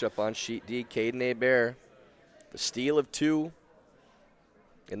feature matchup on Sheet D, Caden Hebert, the steal of 2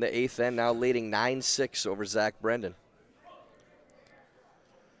 in the 8th end, now leading 9-6 over Zach Brenden.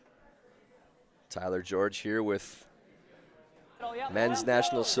 Tyler George here with men's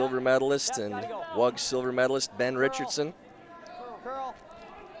national silver medalist and WUG silver medalist Ben Richardson.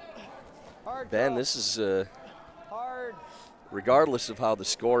 Ben, this is, regardless of how the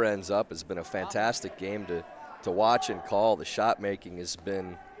score ends up, has been a fantastic game to watch and call. The shot making has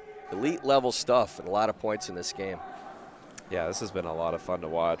been elite level stuff and a lot of points in this game. Yeah, this has been a lot of fun to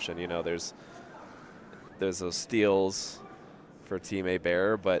watch, and you know, there's those steals for Team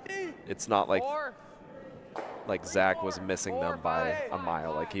Hebert, but it's not like Zach was missing them by a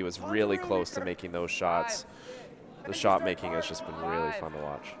mile. Like, he was really close to making those shots. The shot making has just been really fun to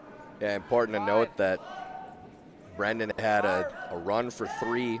watch. Yeah, important to note that Brenden had a run for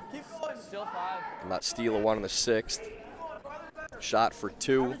 3, not steal of 1 in the 6th, shot for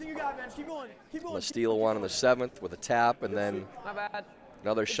 2, a steal of 1 in the 7th with a tap, and then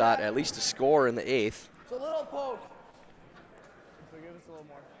another shot, at least a score in the 8th. It's a little poke. So give us a little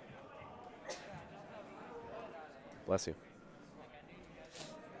more. Bless you.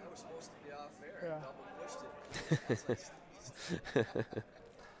 I was supposed to be off air. Yeah. Double pushed it.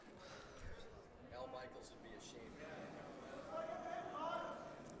 Al Michaels would be ashamed.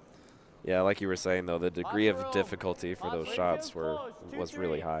 Yeah, like you were saying, though, the degree of difficulty for those shots was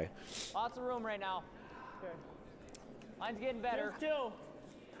really high. Lots of room right now. Okay. Line's getting better.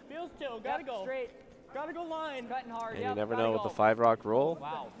 Feels chill. Gotta go. Straight. Gotta go line. Cutting hard. And you never know with the 5-rock roll.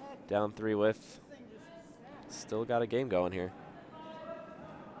 Wow. Down 3 with. Still got a game going here.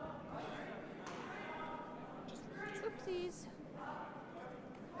 Oopsies.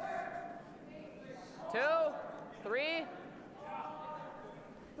 2, 3.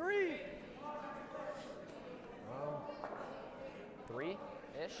 3.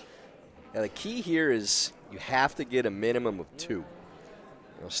 3-ish. Now the key here is you have to get a minimum of 2. You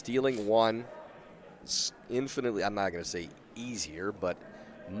know, stealing 1 is infinitely, I'm not going to say easier, but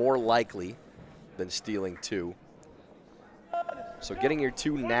more likely than stealing 2. So getting your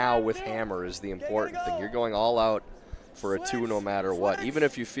 2 now with hammer is the important thing. You're going all out for a 2 no matter what. Even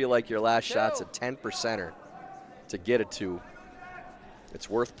if you feel like your last shot's a 10%er to get a 2, it's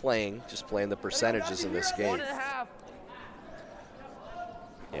worth playing, just playing the percentages in this game. 1.5.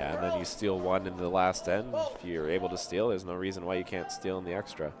 Yeah, and then you steal 1 into the last end. If you're able to steal, there's no reason why you can't steal in the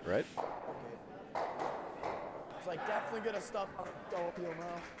extra, right? It's like definitely gonna stuff on the appeal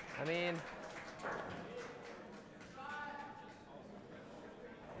now. I mean,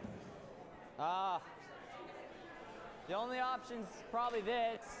 the only option's probably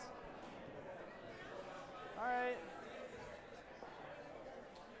this. All right.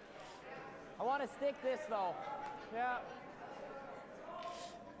 I want to stick this though. Yeah.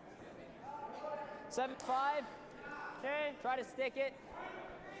 7-5. Okay. Try to stick it.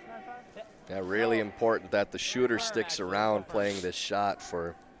 9-5. Yeah, really important that the shooter sticks around playing this shot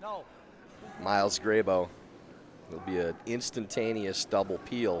for No. Miles Graybow. It'll be an instantaneous double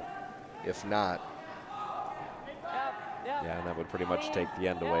peel, if not. Yep. Yeah, and that would pretty much take the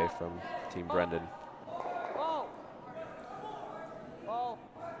end away from Team Brenden. Whoa. Whoa.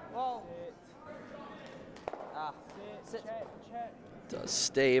 Whoa. Sit. Check. Does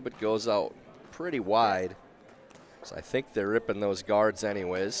stay, but goes out pretty wide. So I think they're ripping those guards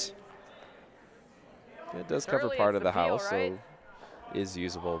anyways. It does cover part of the house, right? so is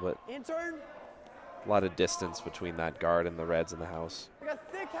usable, but Intern. a lot of distance between that guard and the Reds in the house. We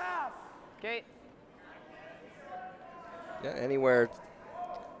got thick half. Okay. Yeah, anywhere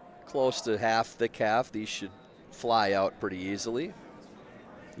close to half, thick half, these should fly out pretty easily.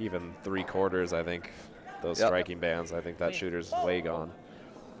 Even 3/4, I think. Those striking bands, I think that shooter's way gone.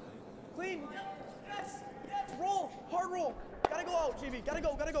 Clean. Yes. Roll. Hard roll. Gotta go out, GB. Gotta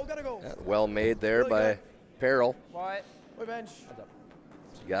go. Yeah, well made there by Peril. What? Boy bench.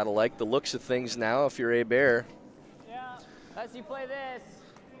 You gotta like the looks of things now if you're Hebert. Yeah. As you play this.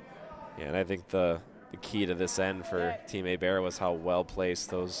 Yeah, and I think the key to this end for Team Hebert was how well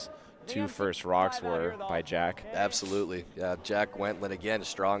placed those 2 first rocks were by Jack. Absolutely. Yeah, Jack Wentland, again, a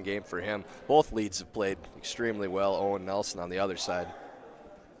strong game for him. Both leads have played extremely well. Owen Nelson on the other side.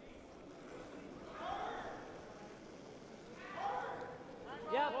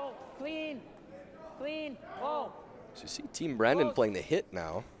 Yep. Clean. Whoa. So you see Team Brenden playing the hit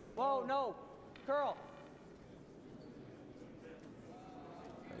now. Whoa, no. Curl.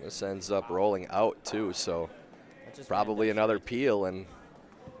 This ends up rolling out too, so probably another peel, and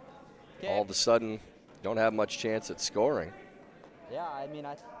all of a sudden don't have much chance at scoring. Yeah, I mean,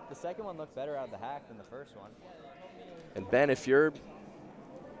 the second one looked better out of the hack than the first one. And Ben, if you're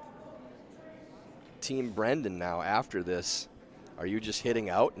Team Brenden now after this, are you just hitting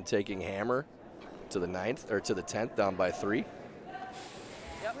out and taking hammer to the 9th or to the 10th down by 3?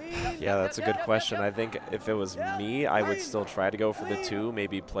 Yeah, that's a good question. I think if it was me, I would still try to go for the 2,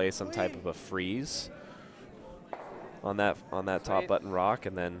 maybe play some type of a freeze on that top button rock,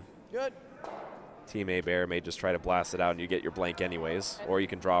 and then Team Hebert may just try to blast it out and you get your blank anyways, or you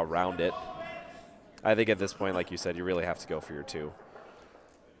can draw around it. I think at this point, like you said, you really have to go for your 2.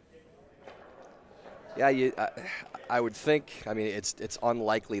 Yeah, I would think, I mean, it's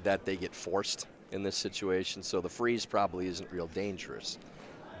unlikely that they get forced in this situation, so the freeze probably isn't real dangerous.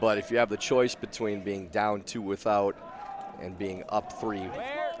 But if you have the choice between being down 2 without and being up 3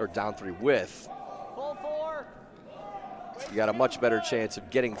 or down 3 with, you got a much better chance of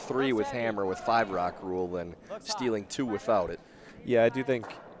getting 3 with hammer with 5 rock rule than stealing 2 without it. Yeah, I do think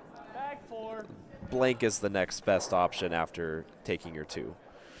blank is the next best option after taking your 2.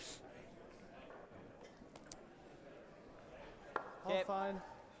 All fine.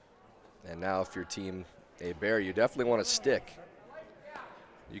 And now if you're Team Hebert, you definitely want to stick.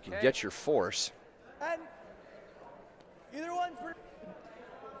 You can get your force. And either one for.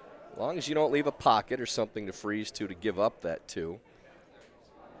 As long as you don't leave a pocket or something to freeze to give up that 2.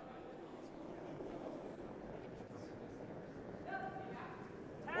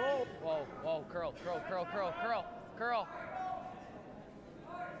 Whoa, whoa, whoa, curl, curl, curl, curl, curl, curl.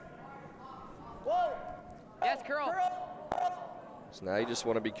 Whoa! Yes, curl. So now you just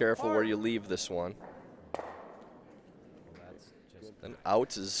want to be careful where you leave this one. And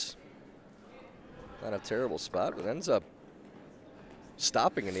out is not a terrible spot, but ends up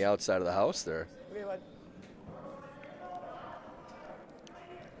stopping in the outside of the house there.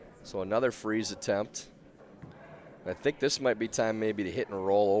 So another freeze attempt. I think this might be time maybe to hit and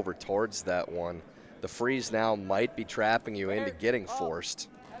roll over towards that one. The freeze now might be trapping you into getting forced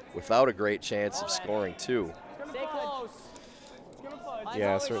without a great chance of scoring 2. Stay close.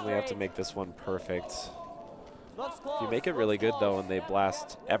 Yeah, certainly have to make this one perfect. If you make it really good though and they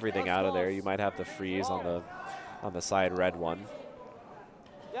blast everything out of there, you might have the freeze on the side red one.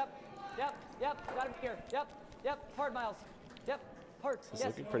 Yep, got him here. Yep, hard, Miles. Yep, hard. It's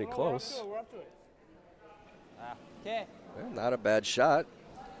looking pretty close. We're up to it. Okay. Well, not a bad shot.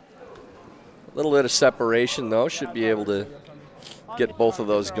 A little bit of separation though, should be able to get both of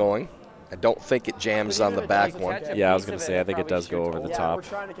those going. I don't think it jams on the back one. Yeah, I was going to say, I think it does go over the top. We're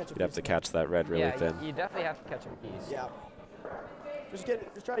trying to catch a You'd have to catch that red really thin. You definitely have to catch a piece. Yeah. Just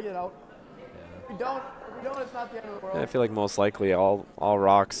try to get it out. If we don't, it's not the end of the world. Yeah, I feel like most likely all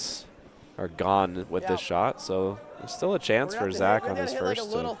rocks are gone with this shot, so there's still a chance for Zach on his first like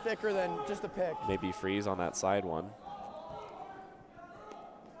a little thicker than just a pick. Maybe freeze on that side one.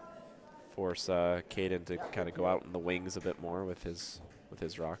 Force Caden to kind of go out in the wings a bit more with his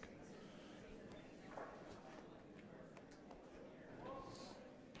rock.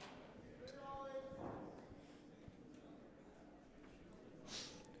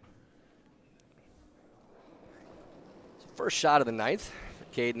 First shot of the 9th for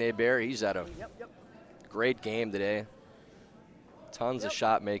Caden Hebert. He's had a great game today. Tons of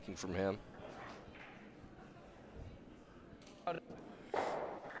shot making from him.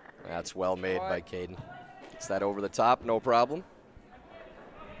 That's well made by Caden. Gets that over the top, no problem.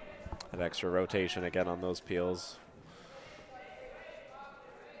 An extra rotation again on those peels.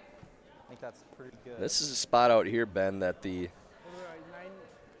 I think that's pretty good. This is a spot out here, Ben, that the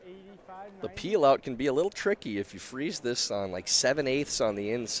peel out can be a little tricky if you freeze this on like 7/8 on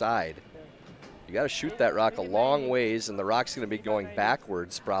the inside. You got to shoot that rock a long ways, and the rock's going to be going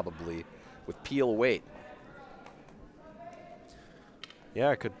backwards probably with peel weight.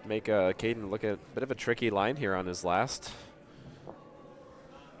 Yeah, it could make Caden look at a bit of a tricky line here on his last.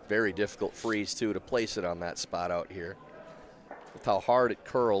 Very difficult freeze, too, to place it on that spot out here. With how hard it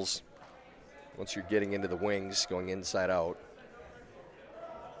curls once you're getting into the wings, going inside out.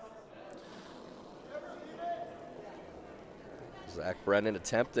 Zach Brenden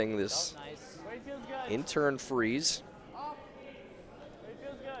attempting this in-turn freeze. It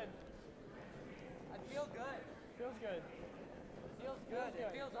feels good. I feel good. Feels good. Feels good.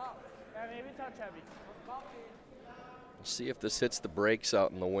 It feels up. Yeah, maybe touch heavy. We'll see if this hits the brakes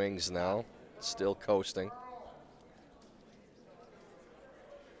out in the wings now. Still coasting.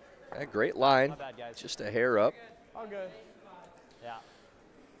 Yeah, great line. Not bad, guys. Just a hair up. All good. Yeah.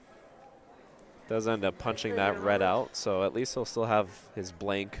 Does end up punching that red out, so at least he'll still have his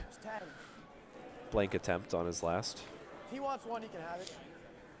blank blank attempt on his last. If he wants one, he can have it.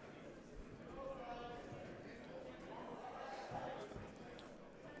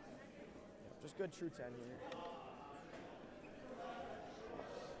 Just good true 10 here.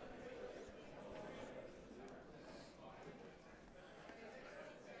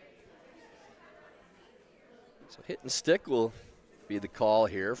 So hit and stick will be the call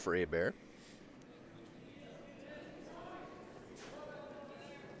here for Hebert.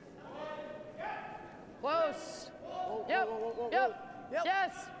 Close. Whoa, Yep. whoa, whoa, whoa, Yep. whoa. Yep.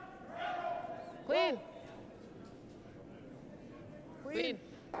 Yes. Clean. Clean.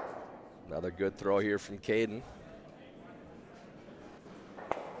 Another good throw here from Caden.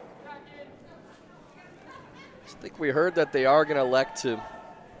 I think we heard that they are going to elect to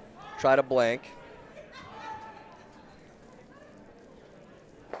try to blank.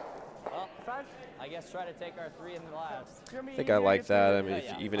 Well, I guess try to take our 3 in the last. I think I like that. I mean,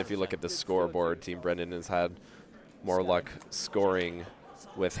 even if you look at the scoreboard, Team Brenden has had more luck scoring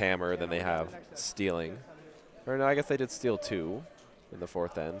with hammer than they have stealing. Or no, I guess they did steal 2 in the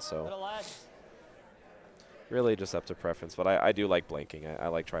 4th end, so really just up to preference. But I do like blanking. I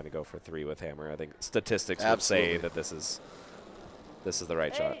like trying to go for 3 with hammer. I think statistics would say that this is the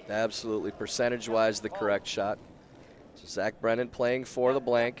right shot. Absolutely, percentage-wise, the correct shot. So Zach Brenden playing for the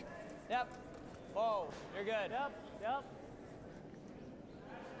blank. Yep. Whoa, you're good. Yep, yep.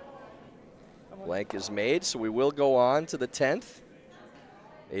 Blank is made, so we will go on to the 10th.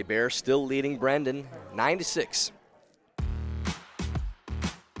 Hebert still leading Brenden 9-6.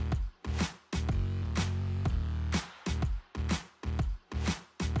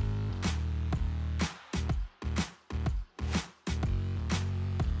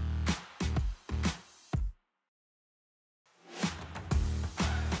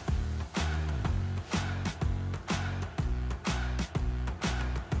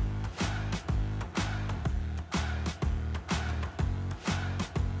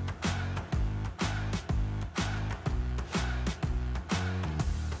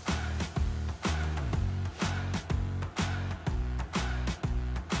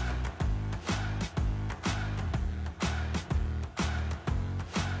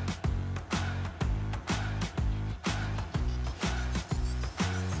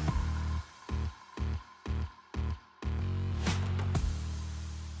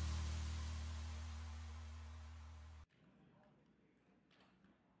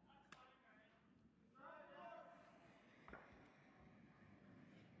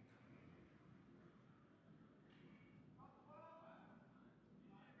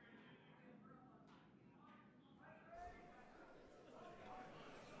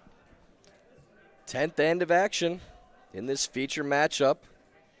 Tenth end of action in this feature matchup.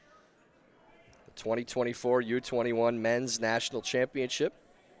 The 2024 U21 Men's National Championship.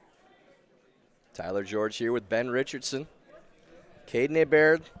 Tyler George here with Ben Richardson. Caden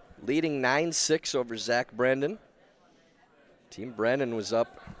Hebert leading 9-6 over Zach Brenden. Team Brenden was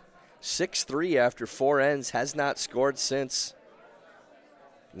up 6-3 after 4 ends, has not scored since.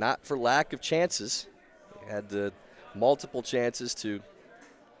 Not for lack of chances. They had multiple chances to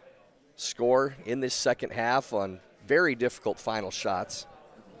score in this second half on very difficult final shots.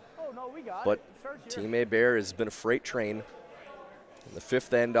 Oh, no, we got but it. Team Hebert has been a freight train in the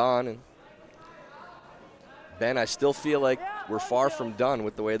 5th end on. And Ben, I still feel like we're far from done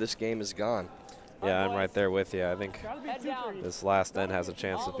with the way this game has gone. Yeah, I'm right there with you. I think this last end has a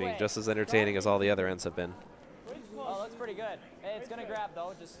chance of being just as entertaining as all the other ends have been. Oh, looks pretty good. Hey, it's going to grab,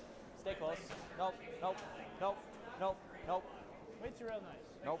 though. Just stay close. Nope, nope, nope, nope, nope. Wait's real nice.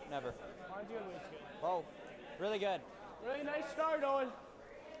 Nope, never. Mine's good, wait's good. Oh, really good. Really nice start, Owen.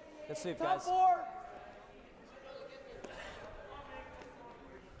 Good sweep, Top guys. 4.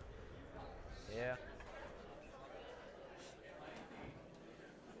 Yeah.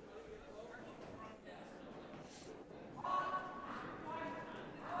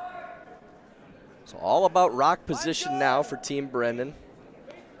 So all about rock position now for Team Brenden.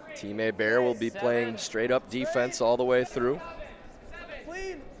 Team Hebert will be playing straight up defense all the way through.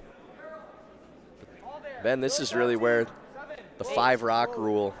 Ben, this is really where the 5 rock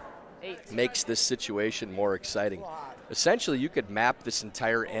rule makes this situation more exciting. Essentially, you could map this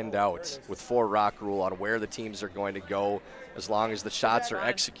entire end out with 4 rock rule on where the teams are going to go as long as the shots are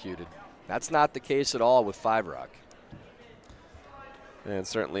executed. That's not the case at all with 5 rock. And it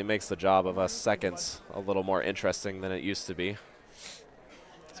certainly makes the job of us seconds a little more interesting than it used to be.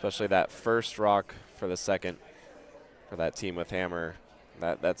 Especially that first rock for the second for that team with hammer.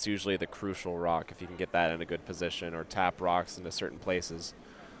 That's usually the crucial rock. If you can get that in a good position or tap rocks into certain places,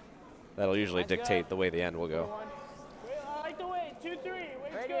 that'll usually dictate the way the end will go. I like the weight. 2-3.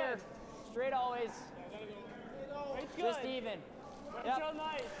 Wait's Right good. here. Straight always. Just even. Yep.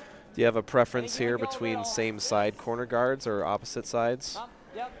 Do you have a preference here between same side corner guards or opposite sides?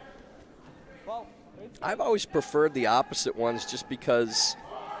 Yep. Well, I've always preferred the opposite ones just because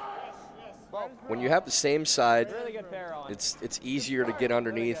when you have the same side, really good pair on. it's easier to get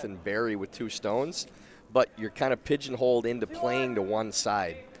underneath and bury with 2 stones, but you're kind of pigeonholed into playing to one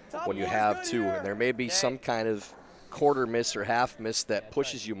side when you have 2, and there may be some kind of quarter miss or half miss that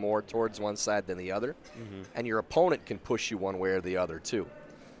pushes you more towards one side than the other, and your opponent can push you one way or the other too.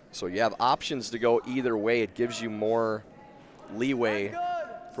 So you have options to go either way. It gives you more leeway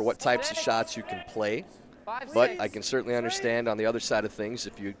for what types of shots you can play. But I can certainly understand on the other side of things,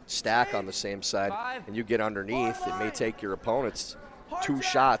 if you stack on the same side and you get underneath, it may take your opponents 2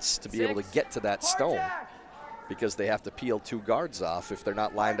 shots to be able to get to that stone because they have to peel 2 guards off if they're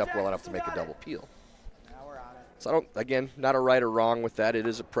not lined up well enough to make a double peel. So again, not a right or wrong with that. It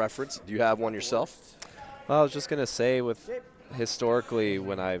is a preference. Do you have one yourself? Well, I was just going to say, with historically,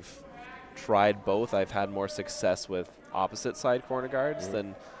 when I've tried both, I've had more success with opposite side corner guards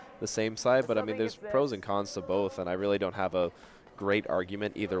than the same side. But I mean, there's pros and cons to both, and I really don't have a great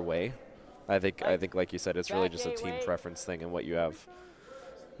argument either way. I think, like you said, it's really just a team preference thing and what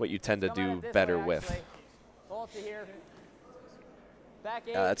you tend to do better with.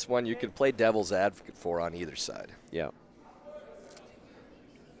 That's one you can play devil's advocate for on either side. Yeah.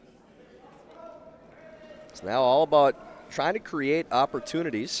 It's now all about trying to create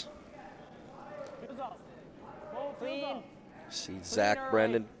opportunities. See Zach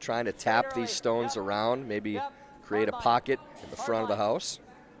Brenden trying to tap these stones around, maybe create a pocket in the front of the house.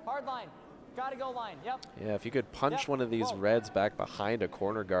 Hard line. Gotta go line. Yep. Yeah, if you could punch one of these reds back behind a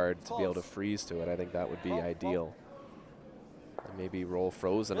corner guard to be able to freeze to it, I think that would be ideal. And maybe roll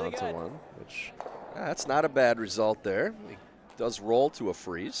frozen onto one, which... That's not a bad result there. He does roll to a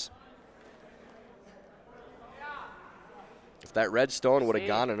freeze. If that red stone would have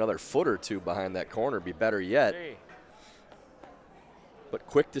gone another foot or 2 behind that corner, it'd be better yet. But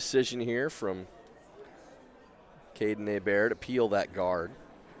quick decision here from Caden Hebert to peel that guard.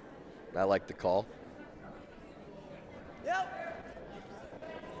 I like the call. Yep.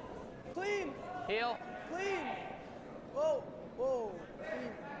 Clean. Heel. Clean. Whoa. Whoa.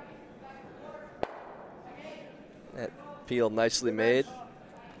 Clean. That peel nicely made.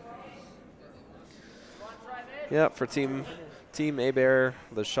 Yeah, for Team Hebert,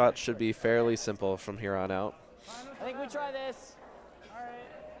 the shot should be fairly simple from here on out. I think we try this. All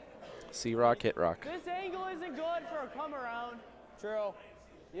right. See rock, hit rock. This angle isn't good for a come around. True.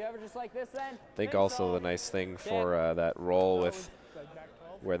 You ever just like this then? I think also the nice thing for that roll with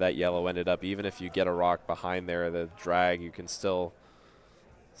where that yellow ended up, even if you get a rock behind there, the drag, you can still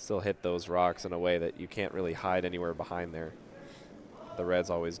hit those rocks in a way that you can't really hide anywhere behind there. The red's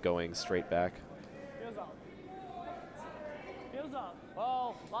always going straight back. Feels up. Feels up.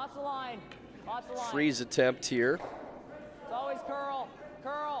 Oh, lots of line. Lots of line. Freeze attempt here. It's always curl.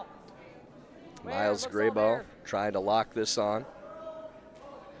 Curl. Miles Graybow trying to lock this on.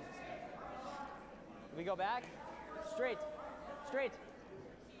 We go back. Straight. Straight.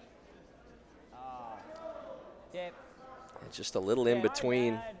 Okay. And just a little in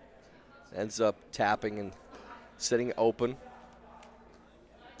between. Ends up tapping and sitting open.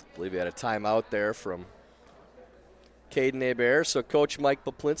 I believe he had a timeout there from Caden Hebert. So Coach Mike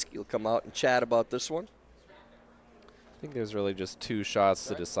Poplinski will come out and chat about this one. I think there's really just 2 shots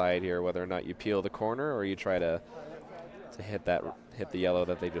to decide here, whether or not you peel the corner or you try to hit the yellow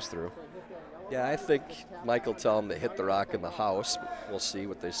that they just threw. Yeah, I think Mike will tell him to hit the rock in the house. We'll see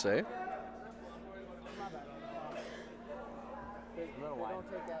what they say.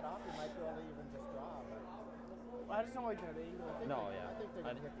 I just don't like that angle. No, yeah. I think they're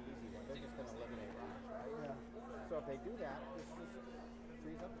going to hit the easy one. They're just going to eliminate rocks, right? Yeah. So if they do that, just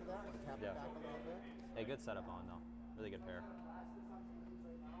freeze up to that one, tap it back a little bit. Hey, good setup on though. Really good pair.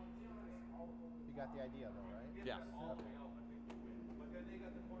 You got the idea though, right? Yeah.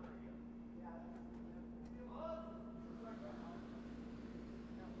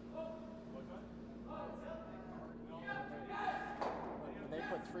 When they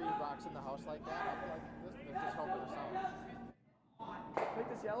put 3 rocks in the house like that, up like this, they're just helping us out. Take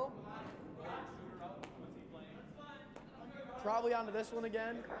this yellow. Probably onto this one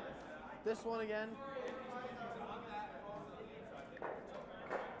again. This one again.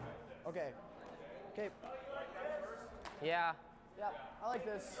 Okay. Okay. Yeah. Yep. I like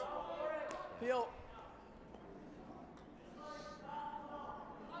this. Peel.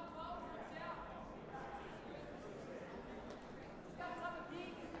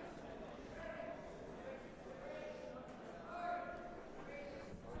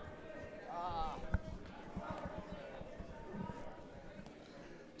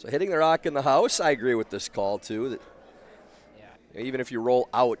 So hitting the rock in the house, I agree with this call too. That even if you roll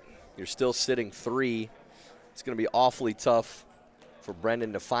out, you're still sitting 3. It's going to be awfully tough for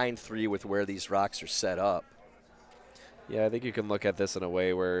Brenden to find 3 with where these rocks are set up. Yeah, I think you can look at this in a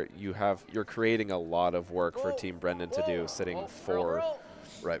way where you're creating a lot of work for Team Brenden to do, sitting 4.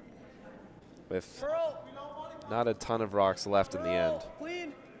 Right. With not a ton of rocks left in the end.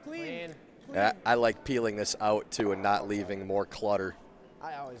 Clean. I like peeling this out too and not leaving more clutter.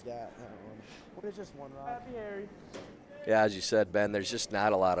 I always got that one. What is just one rock? Happy Harry. Yeah, as you said, Ben, there's just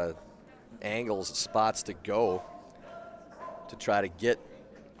not a lot of angles and spots to go to try to get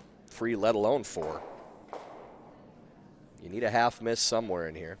 3, let alone 4. You need a half miss somewhere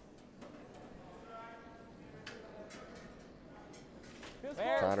in here.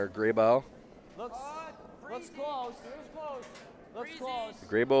 Connor Graybow. Looks close. Looks close. The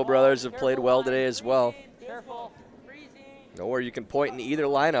Graybow brothers have played well today as well. Careful. Nowhere you can point in either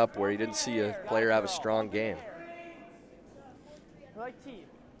lineup where you didn't see a player have a strong game. Like T.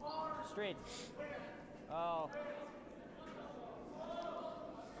 Straight. Oh.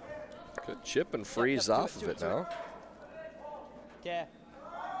 Good chip and freeze off of it now. Okay.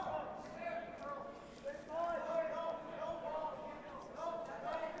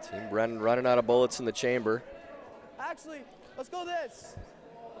 Team Brenden running out of bullets in the chamber. Actually, let's go this.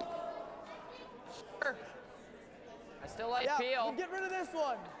 Sure. I still like Yeah, Peel. get rid of this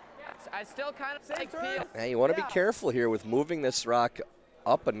one. I still kind of Same like turn. Peel. Now you want to be careful here with moving this rock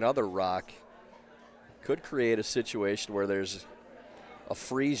up another rock. Could create a situation where there's a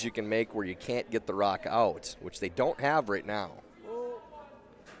freeze you can make where you can't get the rock out, which they don't have right now.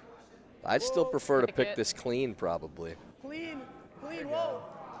 I'd still prefer to pick this clean, probably. Clean, whoa.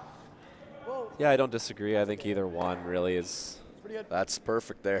 Yeah, I don't disagree. I think either one really is. Pretty good. That's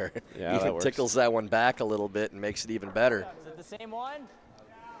perfect there. Yeah, even that works. tickles that one back a little bit and makes it even better. Is it the same one?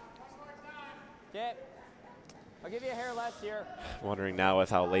 Okay. I'll give you a hair less here. Wondering now with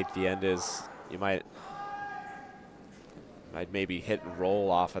how late the end is, you might maybe hit and roll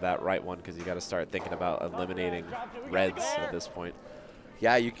off of that right one because you got to start thinking about eliminating reds at this point.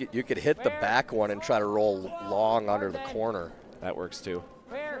 Yeah, you could hit the back one and try to roll long under the corner. That works too.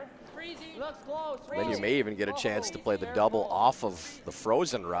 Where? Looks close. Then you may even get a chance to play the double off of the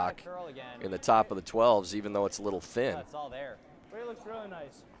frozen rock in the top of the 12s, even though it's a little thin. It's all there. It looks really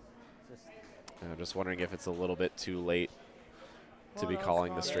nice. I'm just wondering if it's a little bit too late to be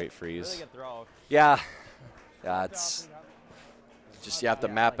calling the straight freeze. Really good throw. Yeah, it's just you have to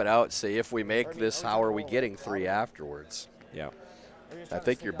map it out. Say if we make this, how are we getting 3 afterwards? Yeah. I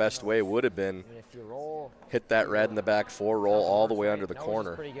think your best way would have been If you roll, hit that red in the back 4, roll all the way under the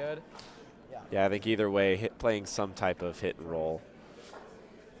corner. Pretty good. Yeah, I think either way, playing some type of hit and roll,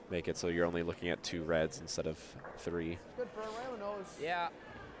 make it so you're only looking at 2 reds instead of 3. Good for Raylan knows. Yeah.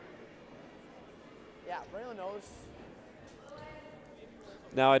 Yeah, Raylan knows.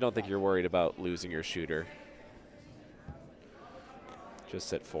 Now I don't think you're worried about losing your shooter. Just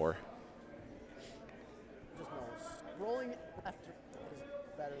sit 4. Just knows. Rolling left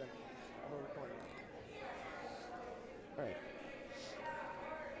is better than going. all right.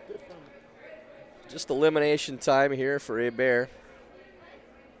 Good for him. Just elimination time here for Hebert.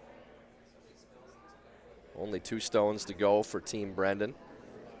 Only 2 stones to go for Team Brenden.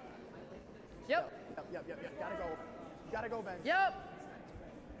 Yep. Yep. Gotta go. Gotta go, Ben. Yep.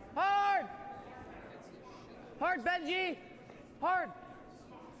 Hard. Hard, Benji. Hard.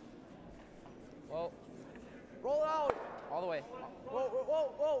 Whoa. Roll out. All the way.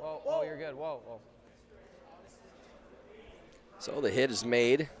 Whoa. Whoa, you're good. Whoa. So the hit is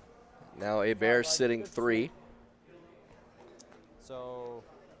made. Now Hebert sitting 3. So.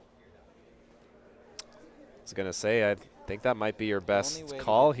 I was going to say, I think that might be your best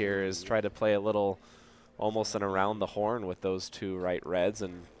call here is try to play a little almost an around the horn with those 2 right reds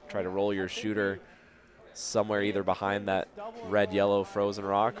and try to roll your shooter somewhere either behind that red-yellow frozen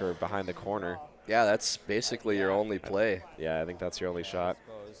rock or behind the corner. Yeah, that's basically your only play. Yeah, I think that's your only shot.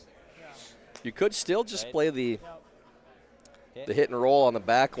 You could still just play the hit and roll on the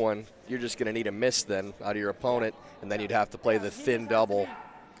back one. You're just going to need a miss then out of your opponent, and then you'd have to play the thin double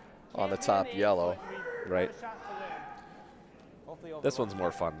on the top yellow. Right. This one's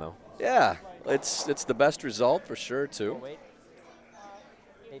more fun, though. Yeah, it's the best result for sure, too. Wait.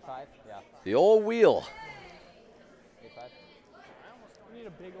 8-5. Yeah. The old wheel. 8-5. We need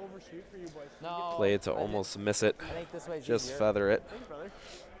a big overshoot for you boys. No. Play it to almost miss it. I think this way's Just easier. feather it. Thanks, brother.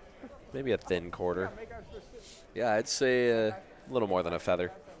 Maybe a thin quarter. Yeah, I'd say A little more than a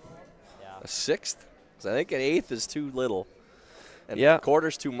feather. a 6th. 'Cause I think an 1/8 is too little. And Yeah. a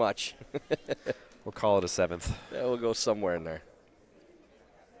quarter's too much. We'll call it a 7th. Yeah, we'll go somewhere in there.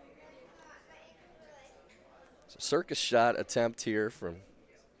 circus shot attempt here from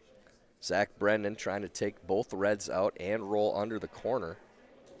Zach Brenden, trying to take both Reds out and roll under the corner.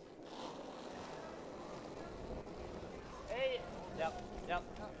 Hey. Yep. Yep.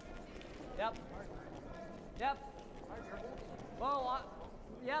 Yep. Yep. Whoa.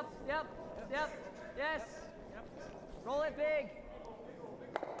 Yep. Yep. Yep. Yes. Yep. Roll it big.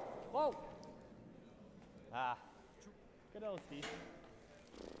 Whoa. Ah. Good old Steve.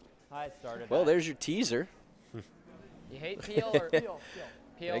 I started. Well, there's your teaser. You hate peel or peel?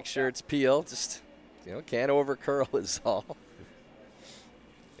 Peel. Make sure it's peel. Just, can't over curl is all.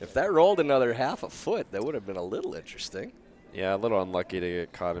 If that rolled another half a foot, that would have been a little interesting. Yeah, a little unlucky to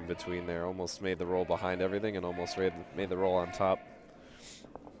get caught in between there. Almost made the roll behind everything and almost made the roll on top.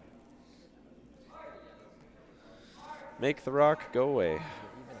 Make the rock go away.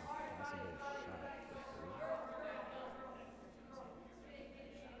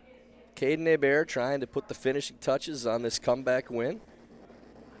 Caden Hebert trying to put the finishing touches on this comeback win.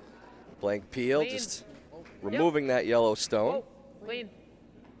 Blank peel, Clean. just removing that yellow stone. Whoa. Clean.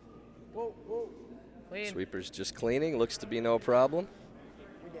 Whoa, whoa. Clean. Sweeper's just cleaning, looks to be no problem.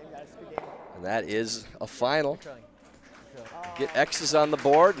 Good game, guys. Good game. And that is a final. Get X's on the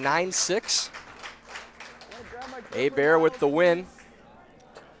board, 9-6. Hebert with the win.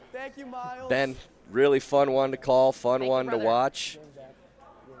 Thank you, Miles. Ben, really fun one to call, fun Thank you, one to brother. watch.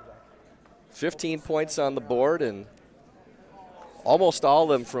 15 points on the board, and almost all of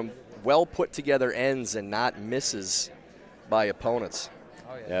them from well put together ends and not misses by opponents.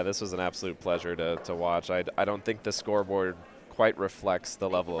 Oh, Yeah, this was an absolute pleasure to watch. I don't think the scoreboard quite reflects the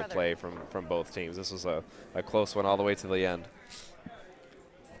level of play from both teams. This was a close one all the way to the end.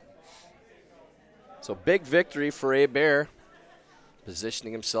 So big victory for Hebert,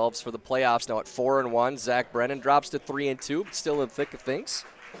 positioning themselves for the playoffs now at 4-1. Zach Brenden drops to 3-2, but still in the thick of things.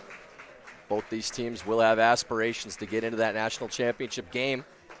 Both these teams will have aspirations to get into that national championship game.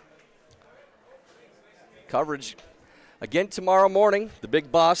 Coverage again tomorrow morning. The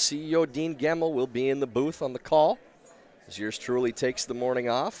big boss, CEO Dean Gemmel, will be in the booth on the call as yours truly takes the morning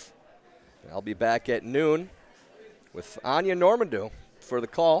off. And I'll be back at noon with Anya Normandou for the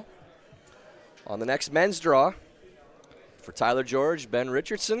call on the next men's draw. For Tyler George, Ben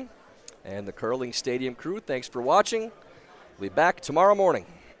Richardson, and the Curling Stadium crew, thanks for watching. We'll be back tomorrow morning.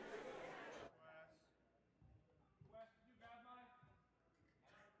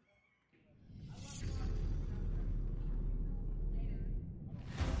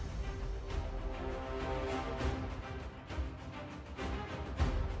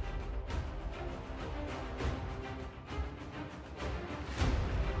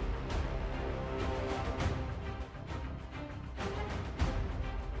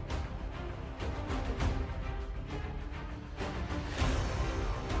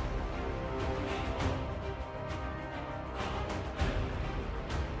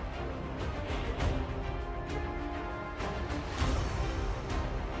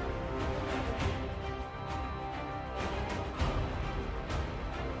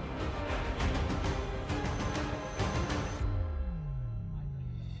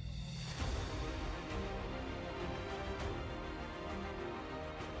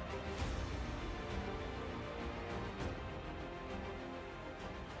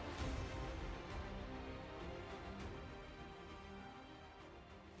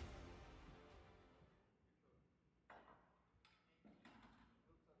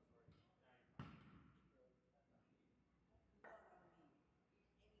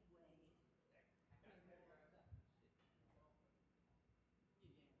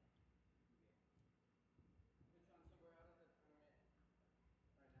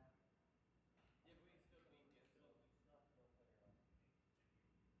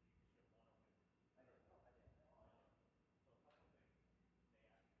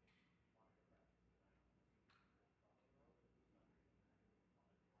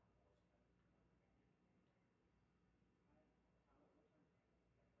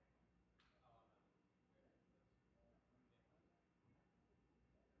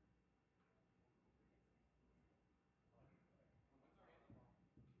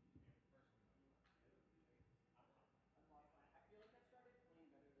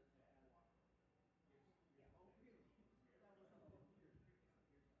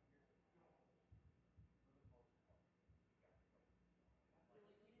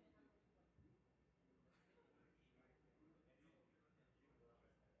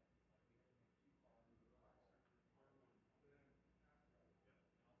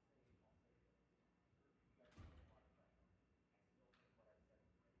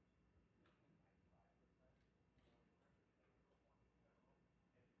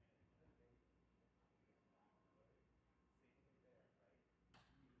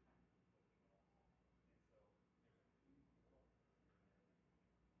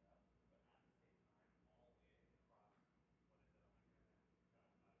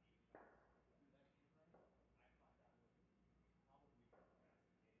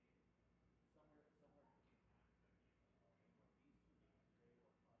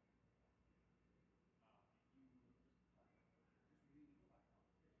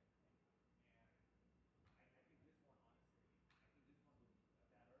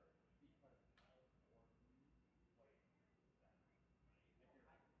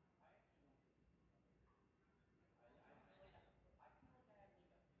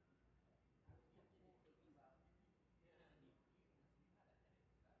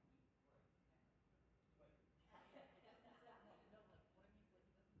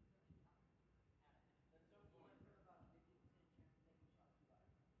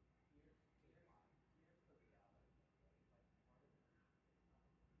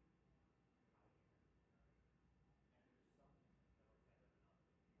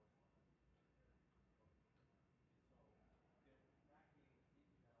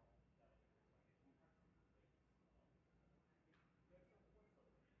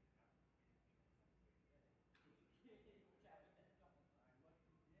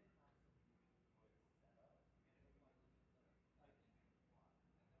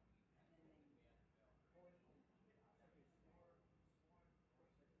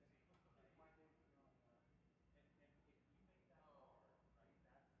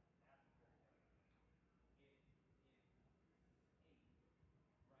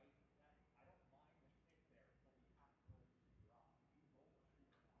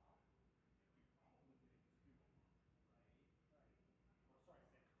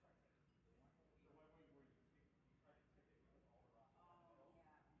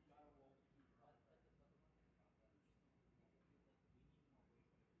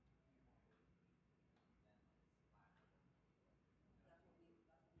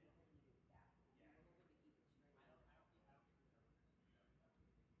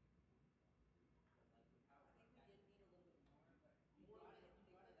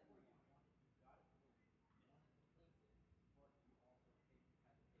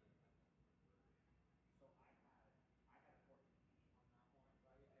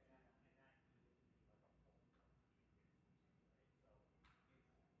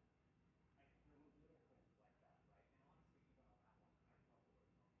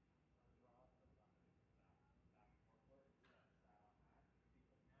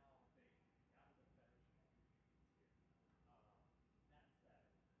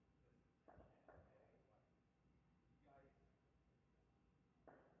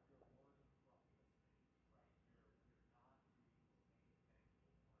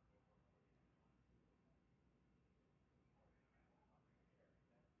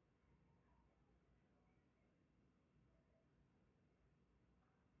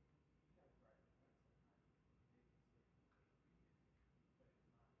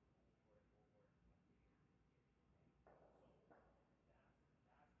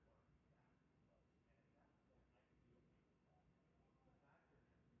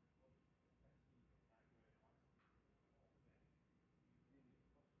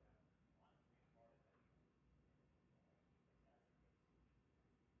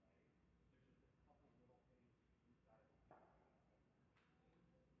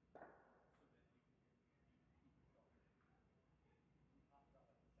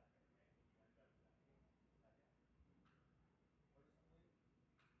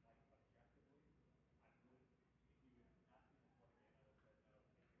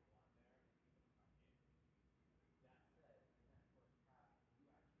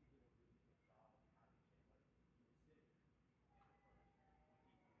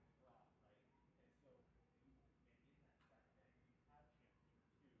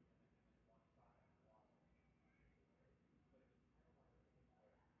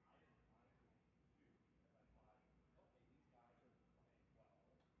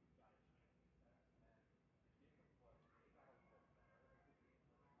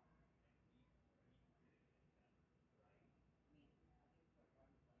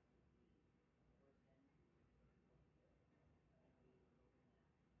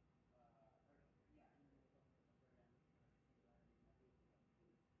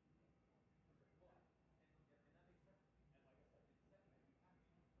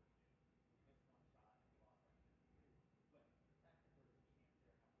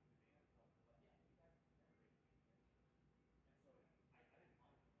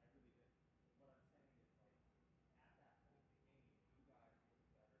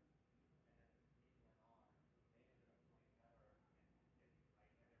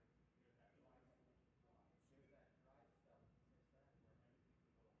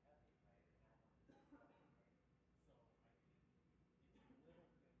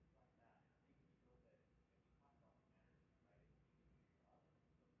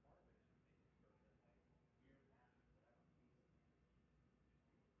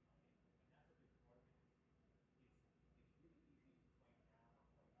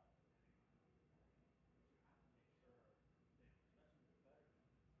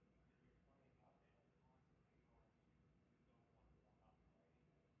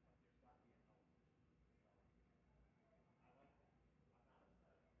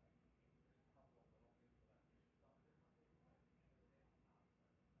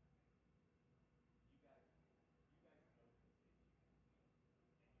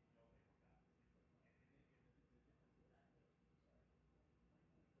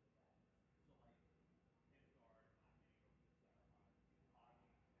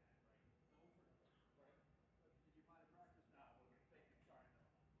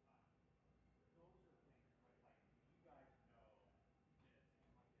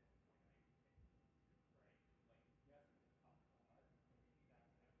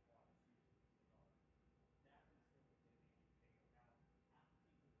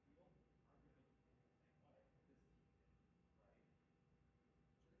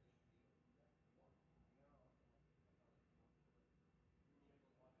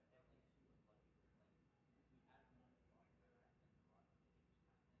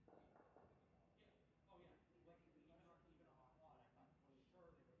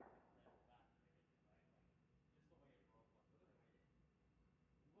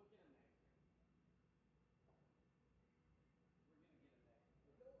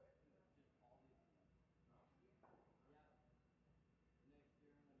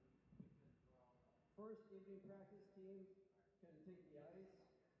 first evening practice team can take the ice.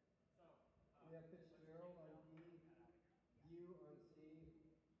 We have Fitzgerald on D, Hugh on C,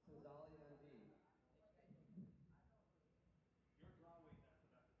 Sanzali on D. Your drawing, that's the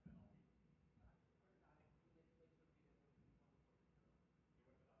best it's been all week.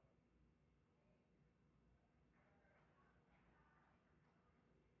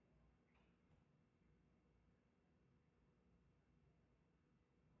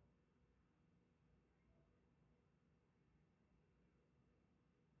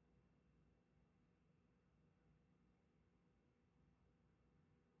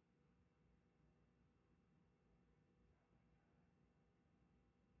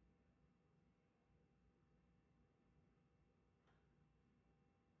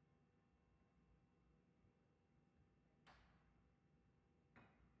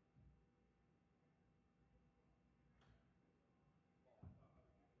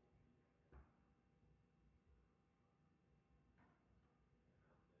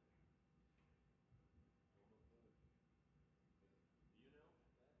 You whip it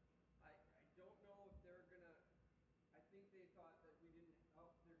up. I don't know if they're gonna. I think they thought that we didn't.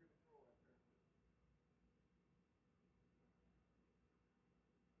 Oh, they're gonna throw it.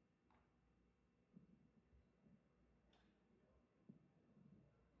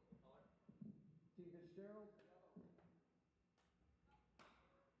 Team Fitzgerald.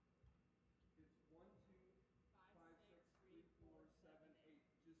 It's 1, 2, 5, 6, 3, 4, 7, 8.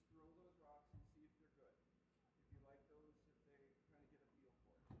 Just throw those rocks and see if they're good. If you like those, if they kind of get a feel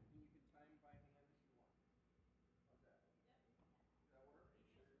for it. And you can time by hand if you want. How's that?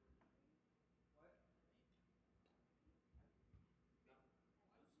 Yep. Does that work? What? No.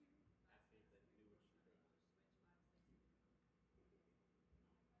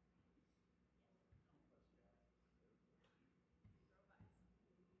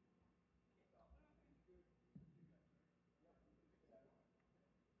 I was asking if they knew what she did.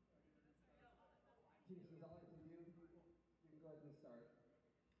 Team Sanzali to you. You can go ahead and start.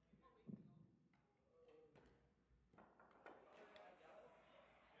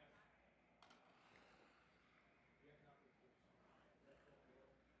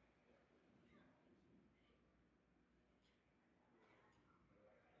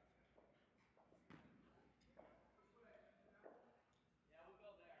 Yeah, we'll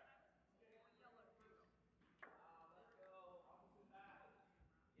go there. Let's go.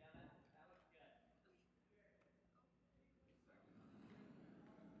 Yeah, that looks good.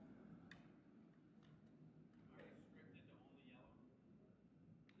 Are you scripted to only yellow?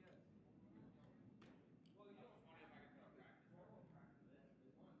 Yes. Well, you don't wondering if I can throw practice. Normal practice if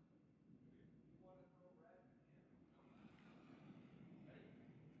you want. You want to throw red? Ready?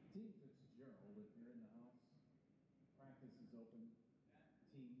 Team Fitzgerald, if you're in the house, practice is open.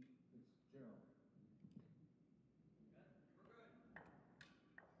 Team Fitzgerald.